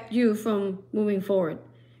to affect you from moving forward.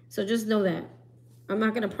 So just know that. I'm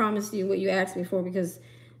not going to promise you what you asked me for because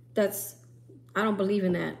I don't believe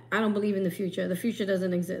in that. I don't believe in the future. The future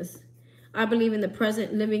doesn't exist. I believe in the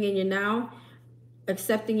present, living in your now,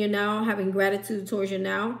 accepting your now, having gratitude towards your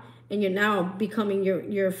now, and your now becoming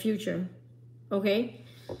your future. Okay?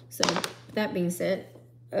 So that being said,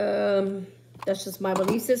 that's just my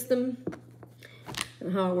belief system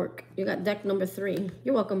and how I work. You got deck number 3.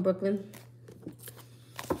 You're welcome, Brooklyn.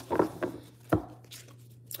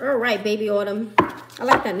 All right, Baby Autumn. I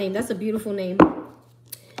like that name. That's a beautiful name.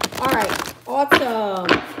 All right, Autumn.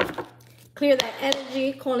 Clear that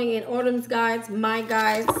energy. Calling in Autumn's guides, my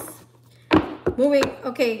guides. Moving.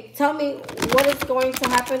 Okay, tell me what is going to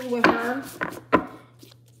happen with her.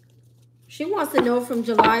 She wants to know from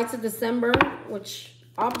July to December, which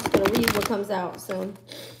I'm just going to read what comes out. So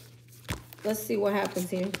let's see what happens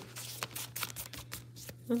here.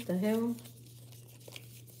 What the hell?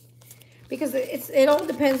 Because it all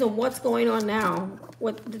depends on what's going on now.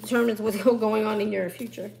 What determines what's going on in your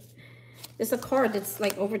future. There's a card that's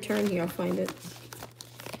like overturned here. I'll find it.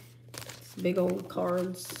 It's big old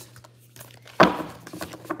cards.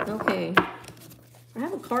 Okay. I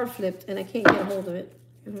have a card flipped and I can't get a hold of it.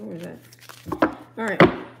 Where's that? All right.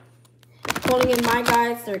 Calling in my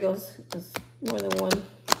guides. There it goes. There's more than one.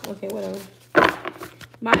 Okay, whatever.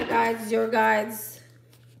 My guides, your guides.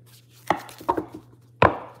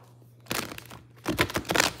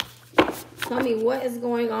 Tell me what is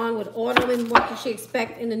going on with Autumn and what can she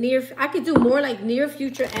expect in the near... I could do more like near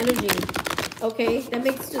future energy. Okay? That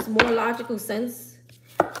makes just more logical sense.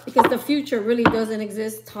 Because the future really doesn't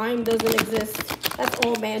exist. Time doesn't exist. That's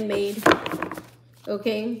all man-made.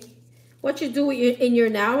 Okay? What you do in your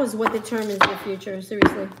now is what determines your future.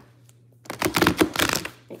 Seriously.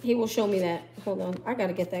 He will show me that. Hold on. I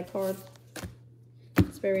gotta get that card.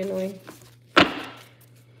 It's very annoying.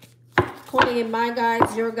 Calling in my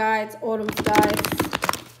guides, your guides, Autumn's guides.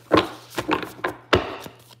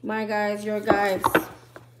 My guides, your guides,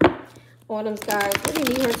 Autumn's guides. What do you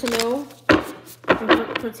need her to know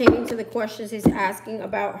pertaining to the questions he's asking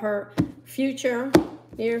about her future,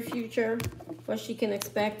 near future, what she can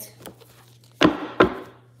expect,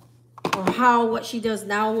 or how what she does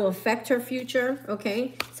now will affect her future?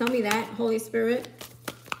 Okay, tell me that, Holy Spirit.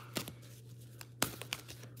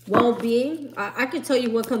 well-being. I could tell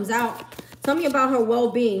you what comes out. Tell me about her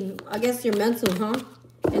well-being. I guess your mental, huh?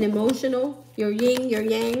 And emotional. Your yin, your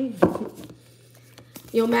yang.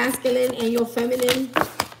 Your masculine and your feminine.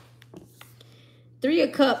 3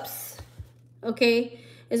 of Cups. Okay.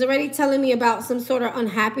 Is already telling me about some sort of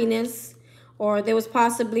unhappiness. Or there was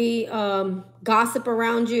possibly gossip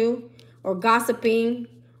around you. Or gossiping.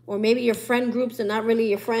 Or maybe your friend groups are not really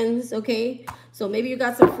your friends. Okay. So maybe you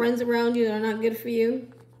got some friends around you that are not good for you.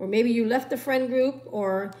 Or maybe you left the friend group.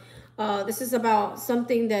 Or this is about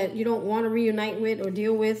something that you don't want to reunite with or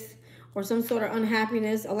deal with. Or some sort of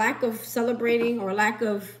unhappiness. A lack of celebrating. Or a lack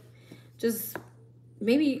of just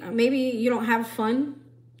maybe you don't have fun.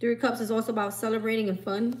 3 of Cups is also about celebrating and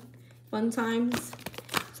fun times.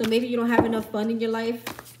 So maybe you don't have enough fun in your life.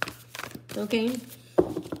 Okay.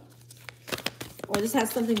 Or this has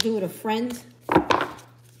something to do with a friend.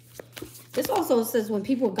 This also says when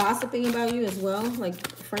people are gossiping about you as well, like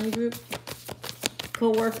friend group,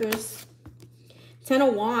 co-workers. 10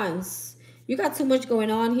 of Wands. You got too much going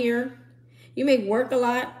on here. You may work a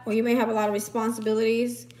lot, or you may have a lot of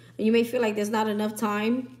responsibilities, and you may feel like there's not enough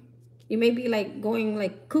time. You may be like going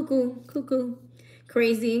like cuckoo,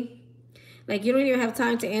 crazy. Like you don't even have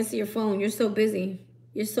time to answer your phone. You're so busy.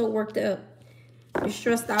 You're so worked up. You're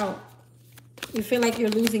stressed out. You feel like you're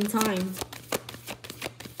losing time.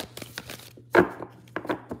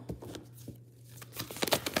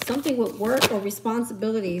 Something with work or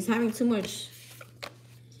responsibilities. Having too much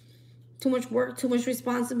work, too much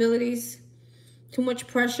responsibilities, too much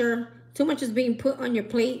pressure. Too much is being put on your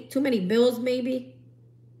plate. Too many bills maybe.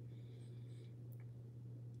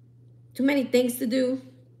 Too many things to do.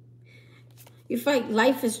 You feel like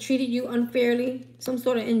life has treated you unfairly. Some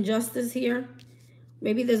sort of injustice here.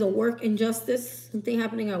 Maybe there's a work injustice. Something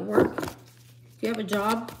happening at work. If you have a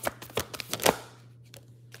job.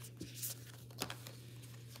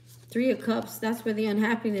 3 of Cups. That's where the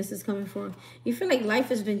unhappiness is coming from. You feel like life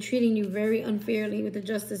has been treating you very unfairly with the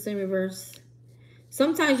Justice in reverse.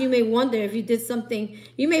 Sometimes you may wonder if you did something.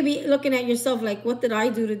 You may be looking at yourself like, what did I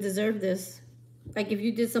do to deserve this? Like if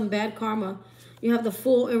you did some bad karma. You have the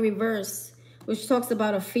Fool in reverse, which talks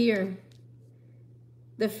about a fear.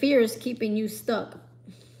 The fear is keeping you stuck.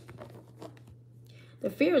 The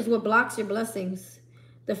fear is what blocks your blessings.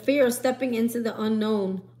 The fear of stepping into the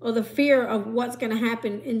unknown, or the fear of what's going to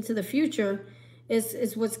happen into the future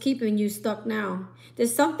is what's keeping you stuck now.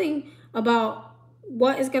 There's something about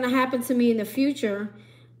what is going to happen to me in the future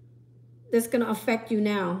that's going to affect you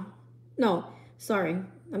now. No, sorry.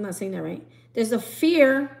 I'm not saying that right. There's a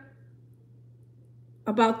fear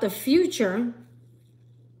about the future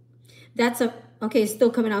that's okay, it's still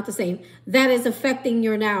coming out the same. That is affecting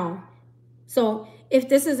your now. So if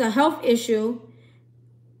this is a health issue,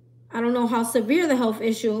 I don't know how severe the health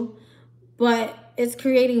issue, but it's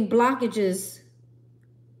creating blockages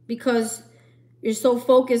because you're so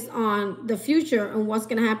focused on the future and what's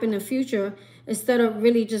going to happen in the future instead of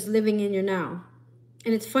really just living in your now.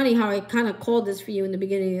 And it's funny how I kind of called this for you in the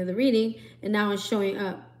beginning of the reading, and now it's showing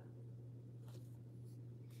up.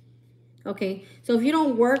 Okay, so if you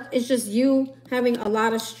don't work, it's just you having a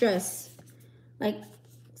lot of stress. Like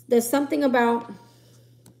there's something about,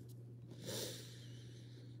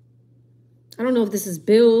 I don't know if this is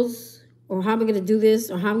bills or how I'm going to do this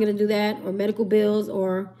or how I'm going to do that, or medical bills,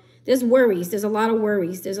 or there's worries. There's a lot of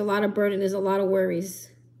worries. There's a lot of burden. There's a lot of worries.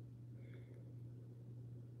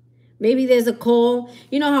 Maybe there's a call.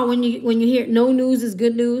 You know how when you hear no news is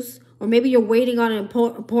good news, or maybe you're waiting on an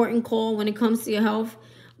important call when it comes to your health.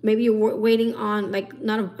 Maybe you're waiting on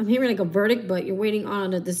I'm hearing like a verdict, but you're waiting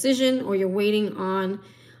on a decision, or you're waiting on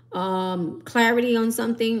clarity on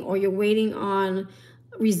something, or you're waiting on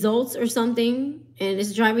results or something, and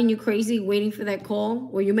it's driving you crazy waiting for that call,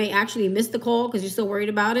 or you may actually miss the call because you're so worried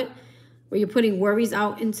about it, or you're putting worries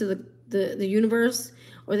out into the universe,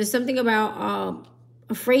 or there's something about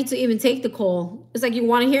afraid to even take the call. It's like you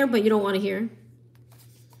want to hear, but you don't want to hear.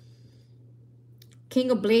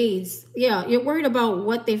 King of Blades. Yeah, you're worried about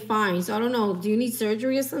what they find. So I don't know. Do you need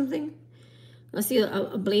surgery or something? I see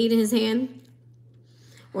a blade in his hand,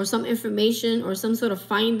 or some information or some sort of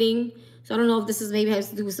finding. So I don't know if this is maybe has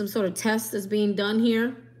to do with some sort of test that's being done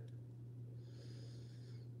here.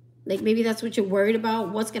 Like maybe that's what you're worried about.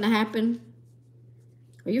 What's going to happen?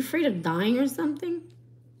 Are you afraid of dying or something?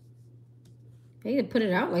 I need to put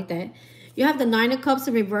it out like that. You have the 9 of Cups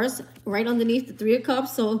in reverse right underneath the 3 of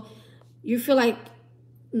Cups. So you feel like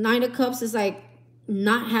 9 of Cups is like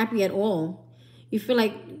not happy at all. You feel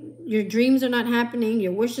like your dreams are not happening.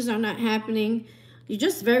 Your wishes are not happening. You're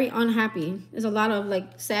just very unhappy. There's a lot of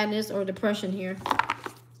like sadness or depression here.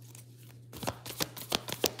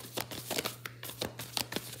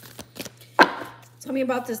 Tell me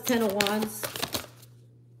about this 10 of Wands.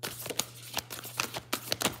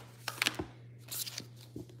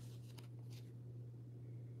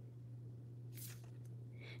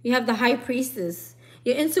 You have the High Priestess.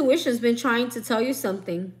 Your intuition's been trying to tell you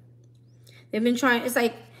something. They've been trying, it's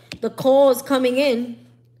like the call is coming in,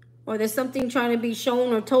 or there's something trying to be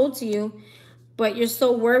shown or told to you, but you're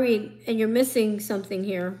so worried and you're missing something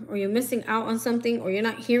here, or you're missing out on something, or you're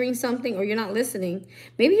not hearing something, or you're not listening.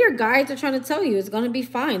 Maybe your guides are trying to tell you it's going to be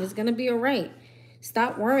fine. It's going to be all right.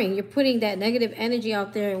 Stop worrying. You're putting that negative energy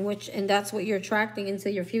out there, and that's what you're attracting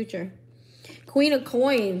into your future. Queen of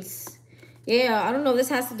Coins. Yeah, I don't know if this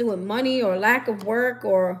has to do with money or lack of work,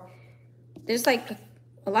 or there's like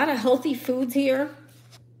a lot of healthy foods here.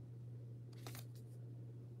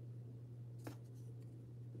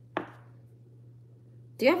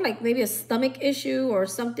 Do you have like maybe a stomach issue or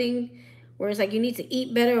something where it's like you need to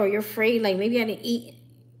eat better, or you're afraid like maybe I didn't eat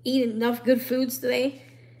enough good foods today?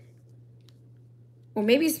 Or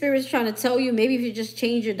maybe Spirit's trying to tell you maybe if you just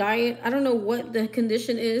change your diet. I don't know what the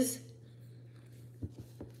condition is.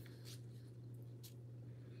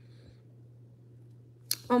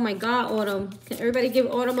 Oh my God, Autumn. Can everybody give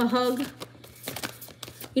Autumn a hug?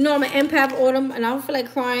 You know I'm an empath, Autumn, and I don't feel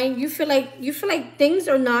like crying. You feel like things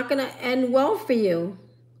are not gonna end well for you.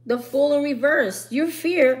 The Fool in reverse. You're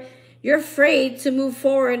afraid to move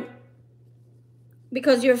forward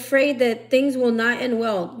because you're afraid that things will not end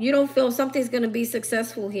well. You don't feel something's gonna be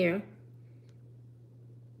successful here.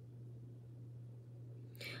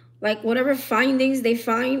 Like whatever findings they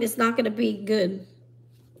find, it's not gonna be good.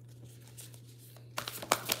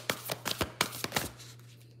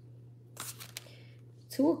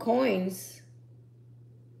 Two of Coins.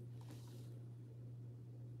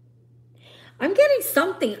 I'm getting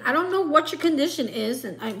something. I don't know what your condition is,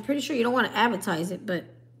 and I'm pretty sure you don't want to advertise it, but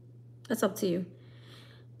that's up to you.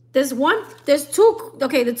 There's two,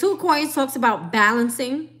 okay, the Two of Coins talks about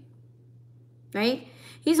balancing, right?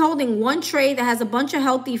 He's holding one tray that has a bunch of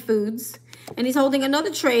healthy foods, and he's holding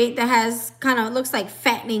another tray that has kind of looks like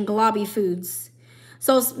fattening, globby foods.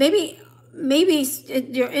 So maybe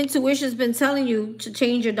your intuition's been telling you to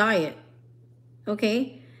change your diet,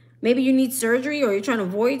 okay? Maybe you need surgery, or you're trying to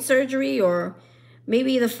avoid surgery, or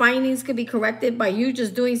maybe the findings could be corrected by you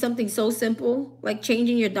just doing something so simple, like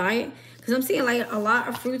changing your diet. Because I'm seeing like a lot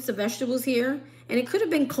of fruits and vegetables here, and it could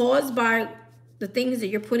have been caused by the things that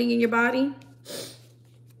you're putting in your body,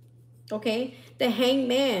 okay? The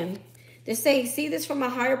Hangman. They say, see this from a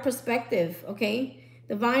higher perspective, okay?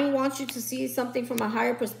 Divine wants you to see something from a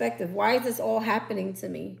higher perspective. Why is this all happening to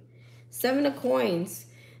me? Seven of Coins.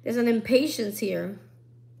 There's an impatience here.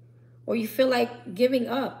 Or you feel like giving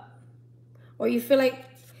up. Or you feel like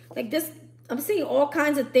this. I'm seeing all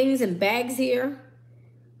kinds of things in bags here.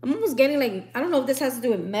 I'm almost getting like, I don't know if this has to do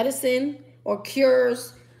with medicine or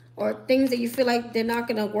cures or things that you feel like they're not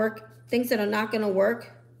going to work. Things that are not going to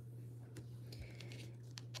work.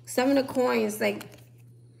 Seven of Coins, like,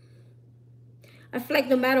 I feel like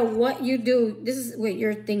no matter what you do, this is what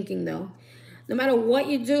you're thinking though. No matter what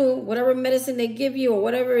you do, whatever medicine they give you or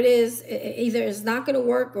whatever it is, either it's not going to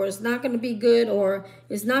work, or it's not going to be good, or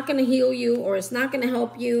it's not going to heal you, or it's not going to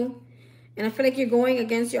help you. And I feel like you're going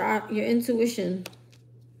against your intuition.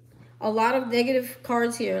 A lot of negative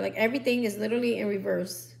cards here. Like everything is literally in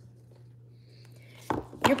reverse.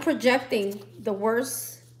 You're projecting the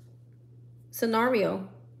worst scenario.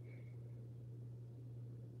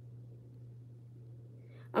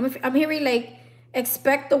 I'm hearing like,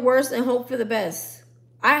 expect the worst and hope for the best.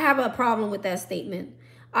 I have a problem with that statement.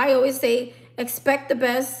 I always say, expect the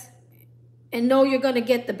best and know you're going to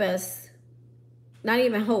get the best. Not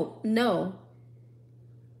even hope. No.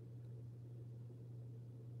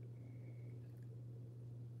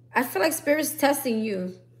 I feel like Spirit's testing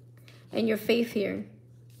you and your faith here.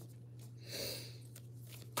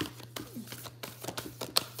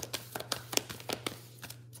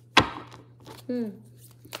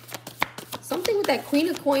 Something with that Queen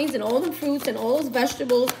of Coins and all the fruits and all those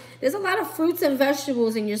vegetables. There's a lot of fruits and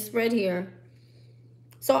vegetables in your spread here.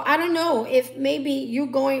 So I don't know if maybe you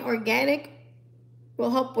going organic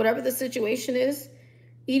will help whatever the situation is.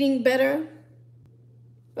 Eating better.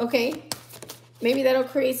 Okay. Maybe that'll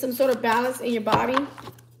create some sort of balance in your body.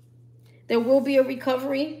 There will be a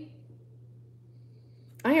recovery.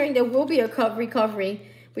 I'm hearing there will be a recovery.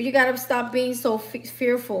 But you got to stop being so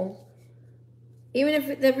fearful. Even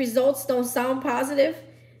if the results don't sound positive,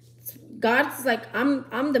 God's like,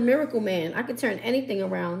 I'm the miracle man. I can turn anything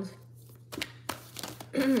around.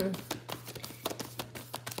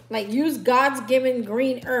 Like, use God's given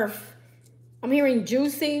green earth. I'm hearing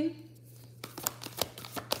juicing.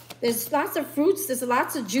 There's lots of fruits. There's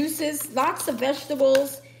lots of juices, lots of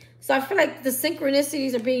vegetables. So I feel like the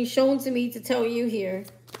synchronicities are being shown to me to tell you here.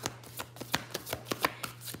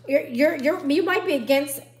 You might be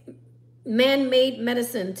against man-made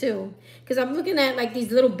medicine too, because I'm looking at like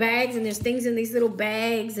these little bags, and there's things in these little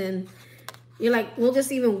bags, and you're like, will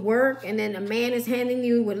this even work? And then a man is handing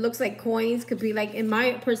you what looks like coins. Could be like, in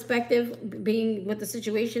my perspective, being what the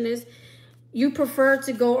situation is, you prefer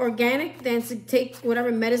to go organic than to take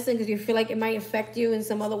whatever medicine because you feel like it might affect you in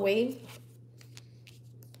some other way.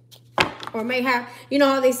 Or may have, you know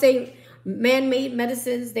how they say man-made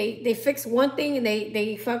medicines, they fix one thing and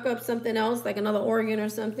they fuck up something else, like another organ or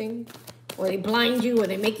something. Or they blind you, or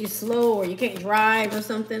they make you slow, or you can't drive or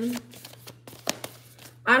something.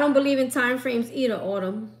 I don't believe in time frames either,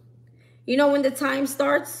 Autumn. You know when the time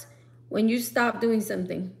starts? When you stop doing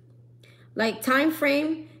something. Like time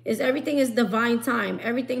frame is everything is divine time.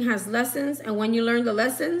 Everything has lessons, and when you learn the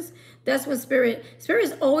lessons, that's when Spirit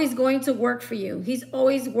is always going to work for you. He's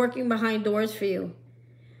always working behind doors for you.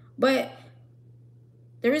 But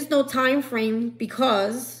there is no time frame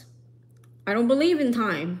because I don't believe in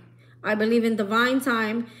time. I believe in divine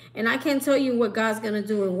time, and I can't tell you what God's going to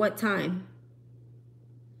do in what time.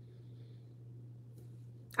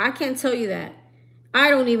 I can't tell you that. I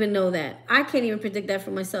don't even know that. I can't even predict that for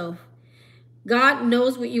myself. God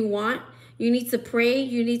knows what you want. You need to pray.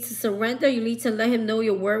 You need to surrender. You need to let him know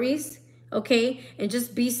your worries, okay? And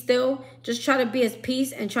just be still. Just try to be at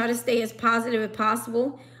peace and try to stay as positive as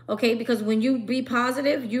possible, okay? Because when you be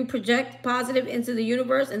positive, you project positive into the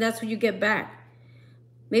universe, and that's what you get back.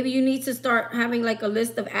 Maybe you need to start having like a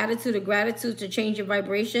list of attitude of gratitude to change your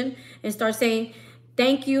vibration and start saying,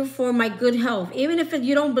 thank you for my good health. Even if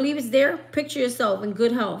you don't believe it's there, picture yourself in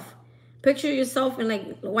good health. Picture yourself in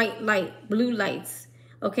like white light, blue lights,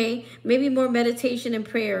 okay? Maybe more meditation and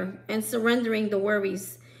prayer and surrendering the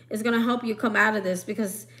worries is going to help you come out of this,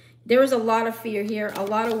 because there is a lot of fear here, a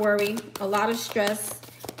lot of worry, a lot of stress,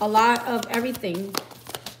 a lot of everything.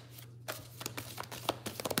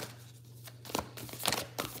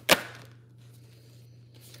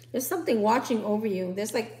 There's something watching over you.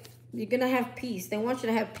 There's like, you're going to have peace. They want you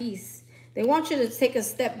to have peace. They want you to take a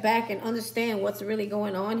step back and understand what's really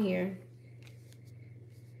going on here.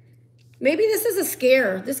 Maybe this is a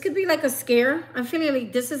scare. This could be like a scare. I'm feeling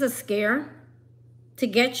like this is a scare to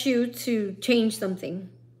get you to change something.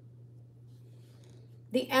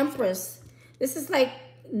 The Empress. This is like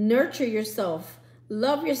nurture yourself.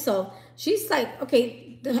 Love yourself. She's like,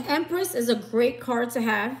 okay, the Empress is a great card to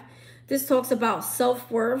have. This talks about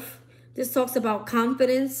self-worth. This talks about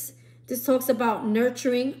confidence. This talks about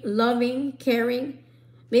nurturing, loving, caring.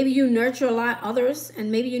 Maybe you nurture a lot others,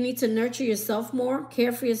 and maybe you need to nurture yourself more,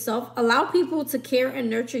 care for yourself. Allow people to care and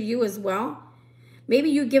nurture you as well. Maybe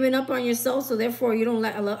you're giving up on yourself, so therefore you don't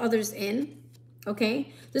let others in,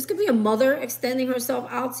 okay? This could be a mother extending herself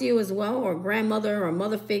out to you as well, or a grandmother or a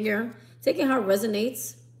mother figure. Taking how it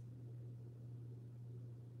resonates.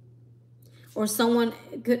 Or someone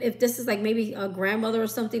could, if this is like maybe a grandmother or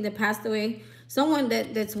something that passed away, someone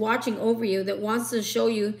that's watching over you, that wants to show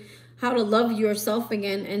you how to love yourself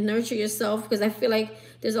again and nurture yourself, because I feel like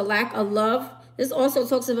there's a lack of love. This also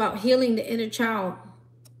talks about healing the inner child.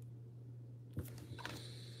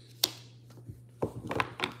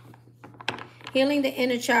 Healing the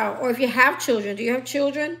inner child. Or if you have children, do you have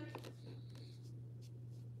children?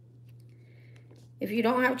 If you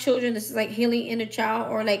don't have children, this is like healing inner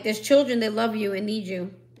child, or like there's children that love you and need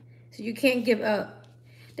you. So you can't give up.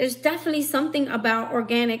 There's definitely something about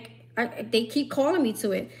organic. They keep calling me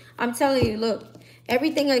to it. I'm telling you, look,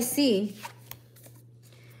 everything I see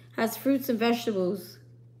has fruits and vegetables.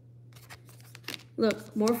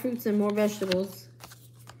 Look, more fruits and more vegetables.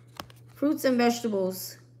 Fruits and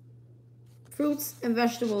vegetables. Fruits and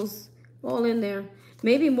vegetables all in there.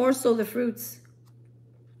 Maybe more so the fruits.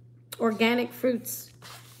 Organic fruits.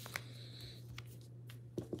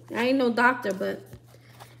 I ain't no doctor, but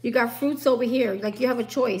you got fruits over here. Like you have a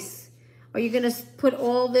choice. Are you going to put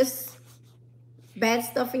all this bad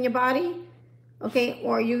stuff in your body? Okay,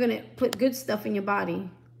 or are you going to put good stuff in your body?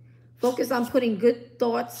 Focus on putting good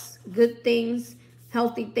thoughts, good things,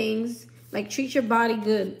 healthy things. Like treat your body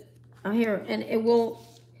good here, and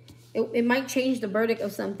it might change the verdict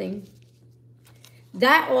of something.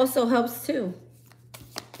 That also helps too.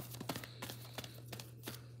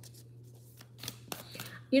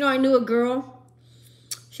 You know, I knew a girl.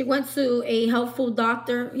 She went to a health food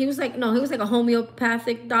doctor. He was like a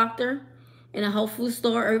homeopathic doctor in a health food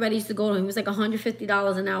store. Everybody used to go to him. It was like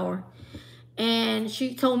 $150 an hour. And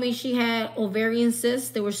she told me she had ovarian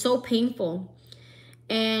cysts. They were so painful.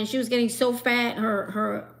 And she was getting so fat.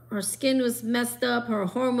 Her her skin was messed up, her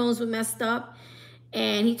hormones were messed up,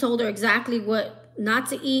 and he told her exactly what not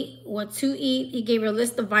to eat, what to eat. He gave her a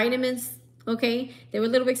list of vitamins. Okay, they were a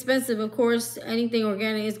little expensive, of course. Anything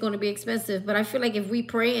organic is going to be expensive, but I feel like if we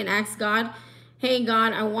pray and ask God, hey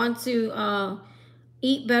God, I want to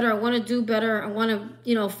eat better, I want to do better, I want to,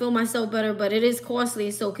 you know, feel myself better, but it is costly,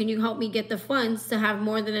 so can you help me get the funds to have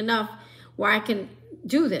more than enough where I can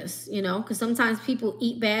do this, you know? Because sometimes people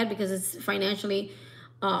eat bad because it's financially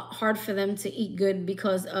hard for them to eat good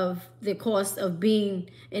because of the cost of being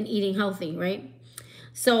and eating healthy, right?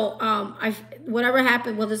 So whatever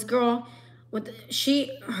happened, well, this girl,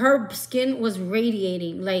 her skin was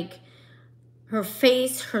radiating, like her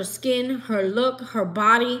face, her skin, her look, her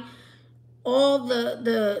body, all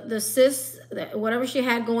the cysts, whatever she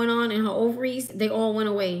had going on in her ovaries, they all went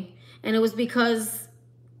away. And it was because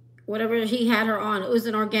whatever he had her on, it was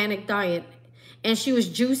an organic diet. And she was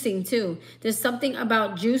juicing too. There's something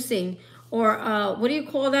about juicing, or what do you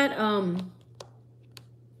call that?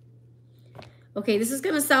 Okay, this is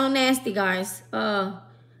gonna sound nasty, guys.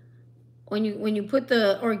 When you put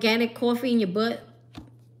the organic coffee in your butt,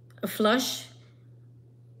 a flush,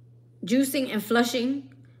 juicing and flushing.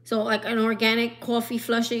 So like an organic coffee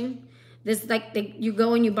flushing. This like you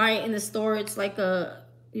go and you buy it in the store. It's like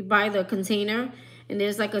you buy the container and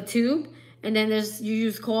there's like a tube, and then you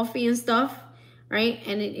use coffee and stuff, right?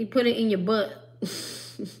 And you put it in your butt.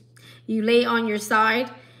 You lay on your side,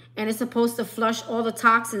 and it's supposed to flush all the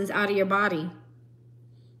toxins out of your body.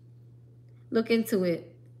 Look into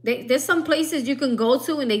it. There's some places you can go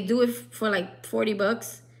to and they do it for like 40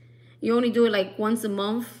 bucks. You only do it like once a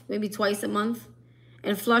month, maybe twice a month,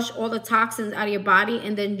 and flush all the toxins out of your body,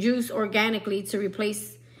 and then juice organically to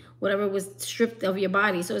replace whatever was stripped of your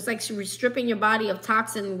body. So it's like stripping your body of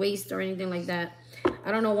toxin waste or anything like that.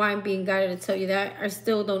 I don't know why I'm being guided to tell you that. I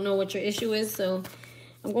still don't know what your issue is. So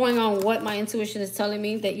I'm going on what my intuition is telling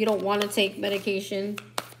me, that you don't want to take medication.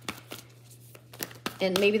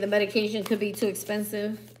 And maybe the medication could be too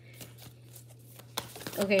expensive.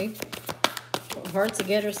 Okay. Or hard to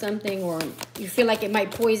get or something. Or you feel like it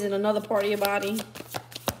might poison another part of your body.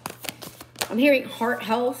 I'm hearing heart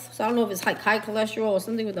health. So I don't know if it's like high cholesterol or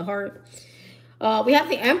something with the heart. We have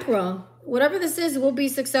the Emperor. Whatever this is, will be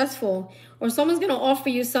successful. Or someone's going to offer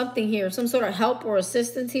you something here. Some sort of help or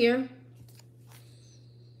assistance here.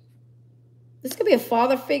 This could be a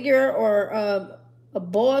father figure or a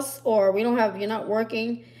boss, or you're not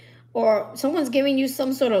working. Or someone's giving you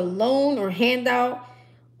some sort of loan or handout.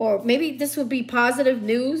 Or maybe this would be positive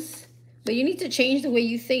news. But you need to change the way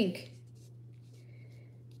you think.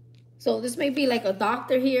 So this may be like a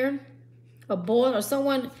doctor here, a boss, or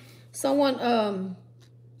someone,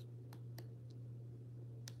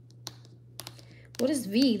 what is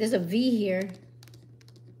V? There's a V here.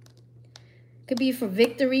 Could be for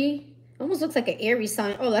victory. Almost looks like an Aries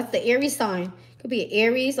sign. Oh, that's the Aries sign. Could be an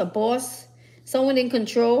Aries, a boss, someone in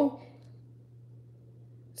control,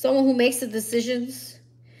 someone who makes the decisions.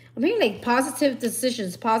 I'm hearing like positive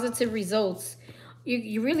decisions, positive results.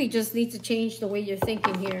 You really just need to change the way you're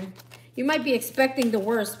thinking here. You might be expecting the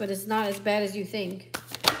worst, but it's not as bad as you think.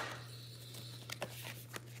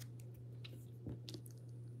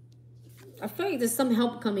 I feel like there's some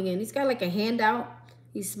help coming in. He's got like a handout.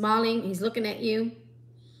 He's smiling. He's looking at you.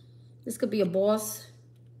 This could be a boss.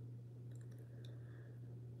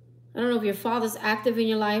 I don't know if your father's active in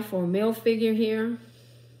your life or a male figure here.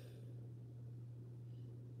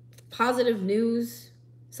 Positive news.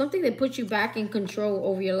 Something that puts you back in control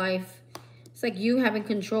over your life. It's like you having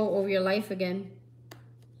control over your life again.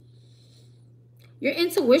 Your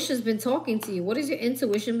intuition's been talking to you. What has your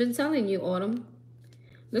intuition been telling you, Autumn?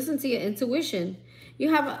 Listen to your intuition.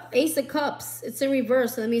 You have an Ace of Cups. It's in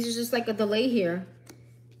reverse. So that means it's just like a delay here.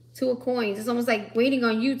 Two of Coins. It's almost like waiting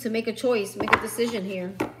on you to make a choice, make a decision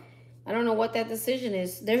here. I don't know what that decision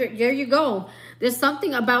is. There you go. There's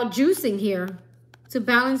something about juicing here to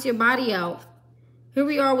balance your body out. Here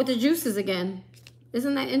we are with the juices again.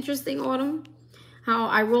 Isn't that interesting, Autumn? How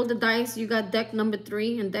I rolled the dice. You got deck number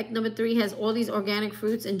 3. And deck number 3 has all these organic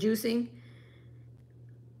fruits and juicing.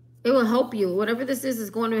 It will help you. Whatever this is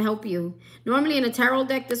going to help you. Normally in a tarot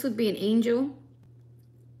deck, this would be an angel.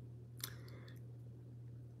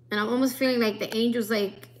 And I'm almost feeling like the angel's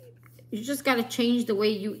like, you just got to change the way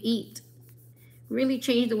you eat. Really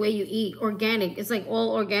change the way you eat. Organic. It's like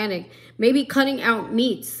all organic. Maybe cutting out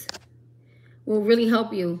meats will really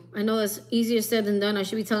help you. I know it's easier said than done. I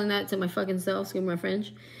should be telling that to my fucking self. Excuse my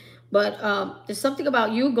French. But there's something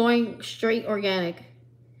about you going straight organic.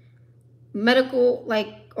 Medical,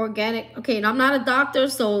 like organic. Okay, and I'm not a doctor,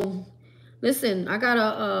 so listen, I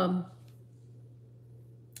got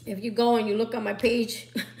If you go and you look on my page,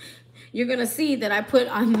 you're going to see that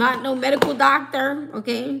I'm not no medical doctor,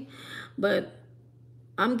 okay? But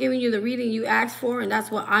I'm giving you the reading you asked for, and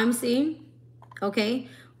that's what I'm seeing, okay?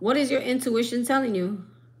 What is your intuition telling you?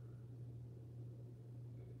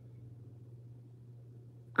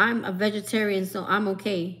 I'm a vegetarian, so I'm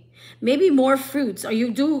okay. Maybe more fruits. Do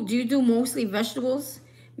you do mostly vegetables?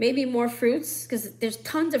 Maybe more fruits, because there's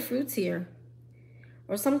tons of fruits here.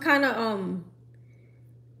 Or some kind of,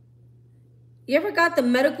 you ever got the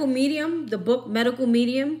Medical Medium, the book Medical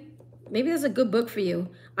Medium? Maybe that's a good book for you.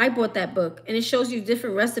 I bought that book, and it shows you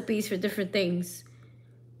different recipes for different things,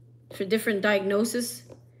 for different diagnoses.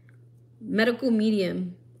 Medical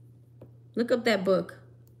Medium. Look up that book.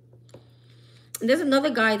 And there's another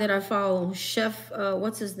guy that I follow, Chef,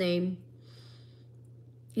 what's his name?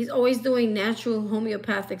 He's always doing natural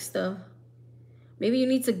homeopathic stuff. Maybe you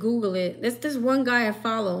need to Google it. There's this one guy I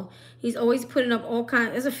follow. He's always putting up all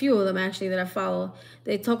kinds. There's a few of them actually that I follow.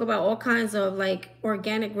 They talk about all kinds of like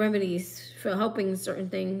organic remedies for helping certain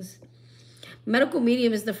things. Medical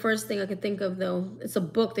Medium is the first thing I could think of, though. It's a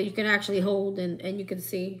book that you can actually hold and you can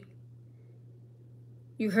see.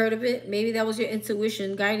 You heard of it? Maybe that was your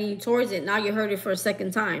intuition guiding you towards it. Now you heard it for a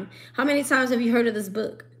second time. How many times have you heard of this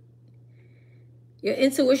book? Your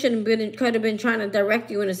intuition could have been trying to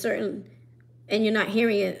direct you in a certain, and you're not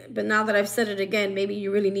hearing it. But now that I've said it again, maybe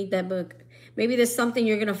you really need that book. Maybe there's something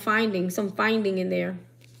you're going to some finding in there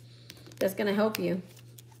that's going to help you.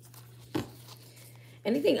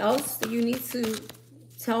 Anything else that you need to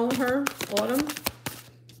tell her, Autumn?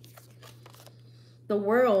 The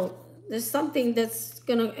world. There's something that's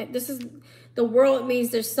going to, the world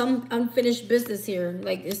means there's some unfinished business here.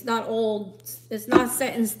 Like it's not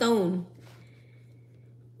set in stone.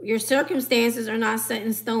 Your circumstances are not set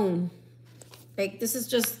in stone. Like there's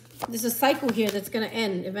a cycle here that's going to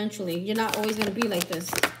end eventually. You're not always going to be like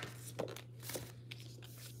this.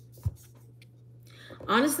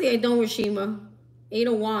 Honestly, I don't, Rashima. 8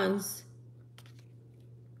 of Wands.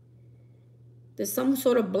 There's some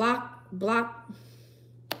sort of block.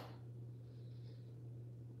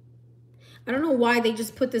 I don't know why they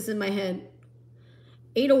just put this in my head.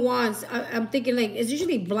 8 of Wands. I'm thinking like it's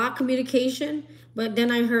usually blocked communication. But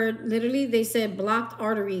then I heard literally they said blocked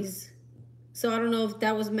arteries. So I don't know if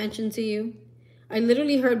that was mentioned to you. I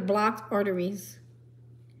literally heard blocked arteries.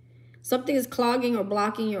 Something is clogging or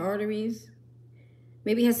blocking your arteries.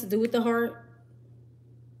 Maybe it has to do with the heart.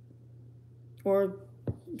 Or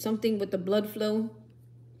something with the blood flow.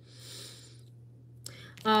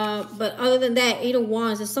 But other than that, 8 of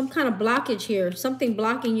Wands, there's some kind of blockage here. Something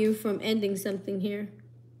blocking you from ending something here.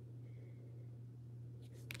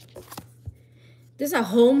 There's a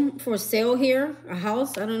home for sale here, a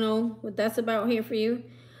house. I don't know what that's about here for you.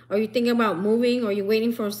 Are you thinking about moving? Are you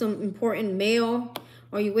waiting for some important mail?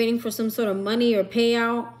 Are you waiting for some sort of money or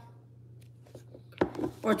payout?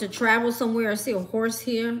 Or to travel somewhere? I see a horse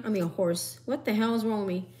here. I mean a horse. What the hell is wrong with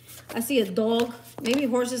me? I see a dog. Maybe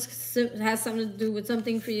horses has something to do with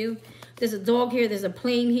something for you. There's a dog here. There's a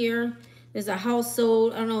plane here. There's a house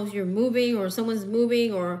sold. I don't know if you're moving or someone's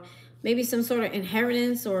moving or maybe some sort of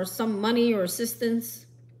inheritance or some money or assistance,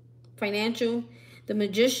 financial. The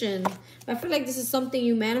Magician. I feel like this is something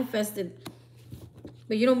you manifested,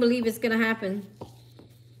 but you don't believe it's going to happen.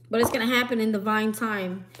 But it's going to happen in divine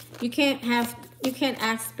time. You can't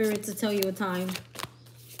ask Spirit to tell you a time.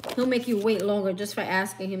 He'll make you wait longer just for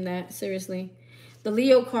asking him that. Seriously. The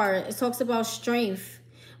Leo card, it talks about strength.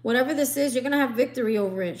 Whatever this is, you're going to have victory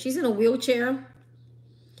over it. She's in a wheelchair.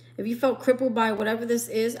 If you felt crippled by whatever this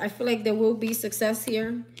is, I feel like there will be success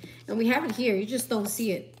here. And we have it here. You just don't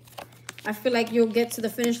see it. I feel like you'll get to the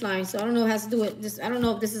finish line. So I don't know what it has to do with this. I don't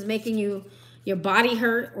know if this is making your body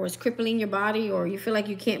hurt or it's crippling your body, or you feel like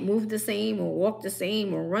you can't move the same or walk the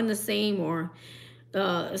same or run the same, or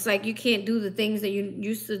it's like you can't do the things that you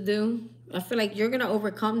used to do. I feel like you're going to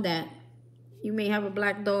overcome that. You may have a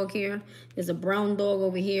black dog here. There's a brown dog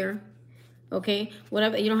over here. Okay?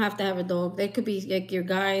 Whatever. You don't have to have a dog. They could be like your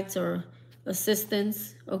guides or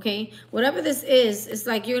assistants. Okay? Whatever this is, it's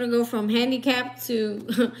like you're going to go from handicapped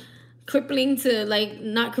to crippling to like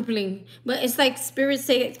not crippling. But it's like Spirit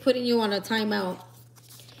say it's putting you on a timeout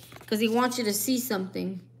because he wants you to see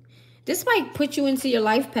something. This might put you into your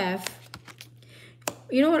life path.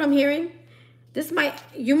 You know what I'm hearing?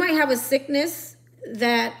 You might have a sickness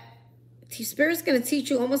that Spirit's going to teach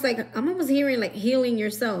you, almost like, I'm almost hearing like healing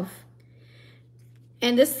yourself.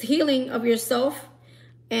 And this healing of yourself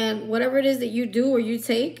and whatever it is that you do or you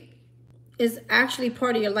take is actually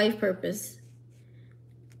part of your life purpose.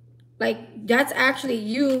 Like that's actually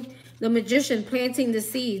you, the Magician, planting the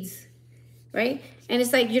seeds. right? And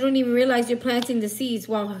it's like you don't even realize you're planting the seeds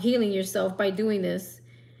while healing yourself by doing this.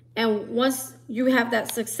 And once you have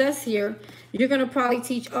that success here, you're going to probably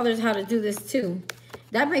teach others how to do this too.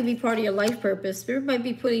 That might be part of your life purpose. Spirit might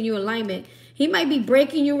be putting you in alignment. He might be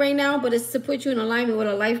breaking you right now, but it's to put you in alignment with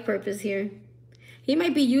a life purpose here. He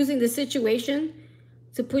might be using the situation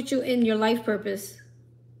to put you in your life purpose.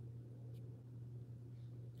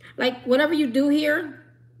 Like whatever you do here,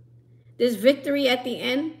 there's victory at the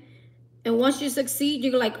end. And once you succeed,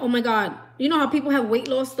 you're like, oh my God. You know how people have weight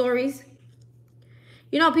loss stories?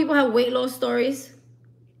 You know how people have weight loss stories,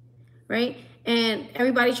 right? And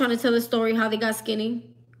everybody trying to tell a story how they got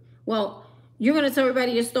skinny. Well, you're going to tell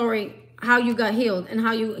everybody your story, how you got healed and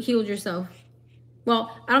how you healed yourself.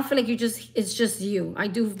 Well, I don't feel like it's just you. I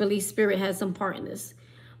do believe Spirit has some part in this.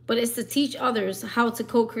 But it's to teach others how to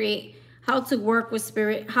co-create, how to work with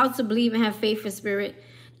Spirit, how to believe and have faith in Spirit.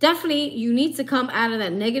 Definitely, you need to come out of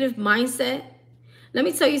that negative mindset. Let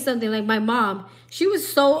me tell you something. Like my mom, she was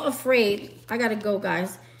so afraid. I got to go,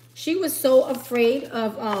 guys. She was so afraid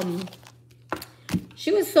of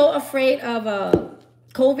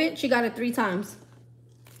COVID. She got it 3 times.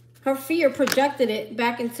 Her fear projected it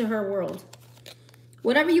back into her world.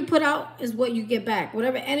 Whatever you put out is what you get back.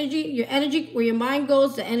 Whatever energy, where your mind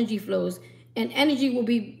goes, the energy flows. And energy will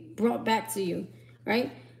be brought back to you,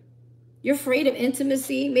 right? You're afraid of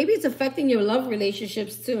intimacy. Maybe it's affecting your love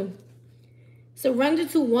relationships too. Surrender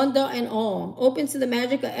to wonder and awe. Open to the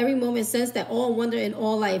magic of every moment. Sense that awe and wonder in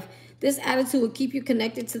all life. This attitude will keep you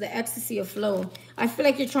connected to the ecstasy of flow. I feel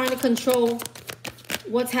like you're trying to control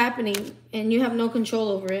what's happening and you have no control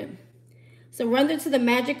over it. Surrender to the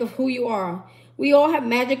magic of who you are. We all have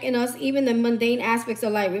magic in us, even the mundane aspects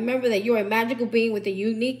of life. Remember that you're a magical being with a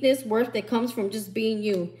uniqueness, worth that comes from just being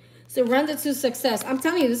you. Surrender to success. I'm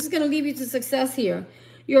telling you, this is going to lead you to success here.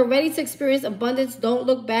 You're ready to experience abundance. Don't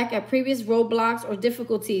look back at previous roadblocks or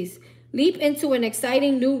difficulties. Leap into an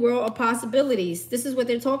exciting new world of possibilities. This is what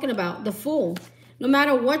they're talking about, the Fool. No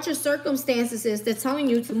matter what your circumstances is, they're telling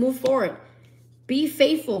you to move forward. Be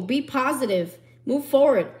faithful. Be positive. Move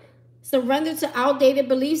forward. Surrender to outdated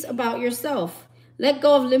beliefs about yourself. Let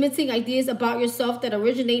go of limiting ideas about yourself that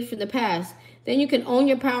originate from the past. Then you can own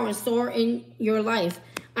your power and soar in your life.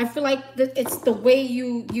 I feel like it's the way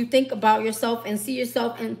you think about yourself and see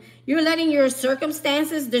yourself, and you're letting your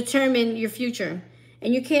circumstances determine your future.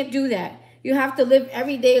 And you can't do that. You have to live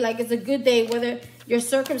every day like it's a good day, whether your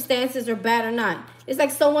circumstances are bad or not. It's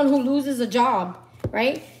like someone who loses a job,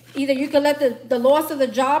 right? Either you can let the loss of the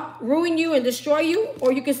job ruin you and destroy you,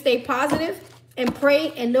 or you can stay positive and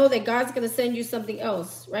pray and know that God's going to send you something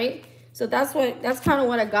else, right? So that's kind of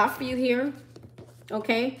what I got for you here,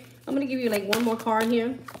 okay? I'm going to give you like one more card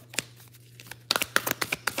here.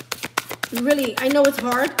 Really, I know it's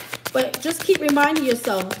hard, but just keep reminding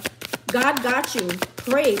yourself, God got you.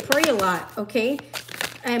 Pray a lot, okay?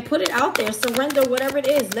 And put it out there. Surrender whatever it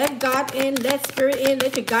is. Let God in, let Spirit in,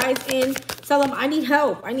 let your guides in. Tell them, I need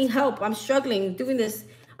help. I need help. I'm struggling doing this.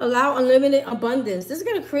 Allow unlimited abundance. This is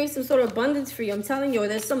going to create some sort of abundance for you. I'm telling you,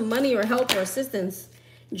 there's some money or help or assistance.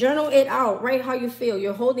 Journal it out. Write how you feel.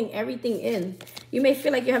 You're holding everything in. You may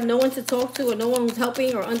feel like you have no one to talk to or no one who's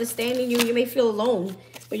helping or understanding you. You may feel alone,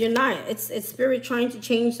 but you're not. It's Spirit trying to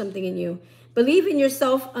change something in you. Believe in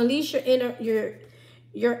yourself. Unleash your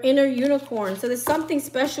inner unicorn. So there's something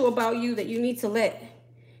special about you that you need to let.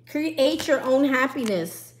 Create your own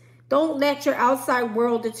happiness. Don't let your outside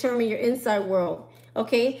world determine your inside world.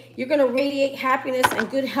 Okay? You're going to radiate happiness and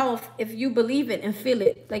good health if you believe it and feel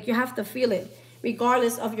it. Like you have to feel it,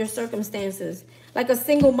 regardless of your circumstances. Like a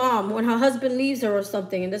single mom, when her husband leaves her or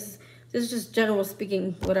something, and this is just general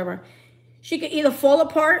speaking, whatever. She could either fall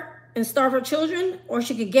apart and starve her children, or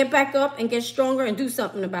she could get back up and get stronger and do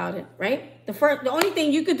something about it, right? The only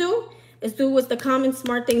thing you could do is do what's the common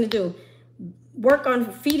smart thing to do. Work on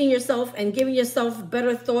feeding yourself and giving yourself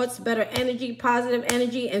better thoughts, better energy, positive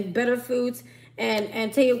energy, and better foods,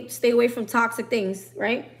 and stay away from toxic things,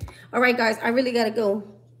 right? All right, guys, I really got to go.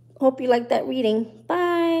 Hope you liked that reading. Bye.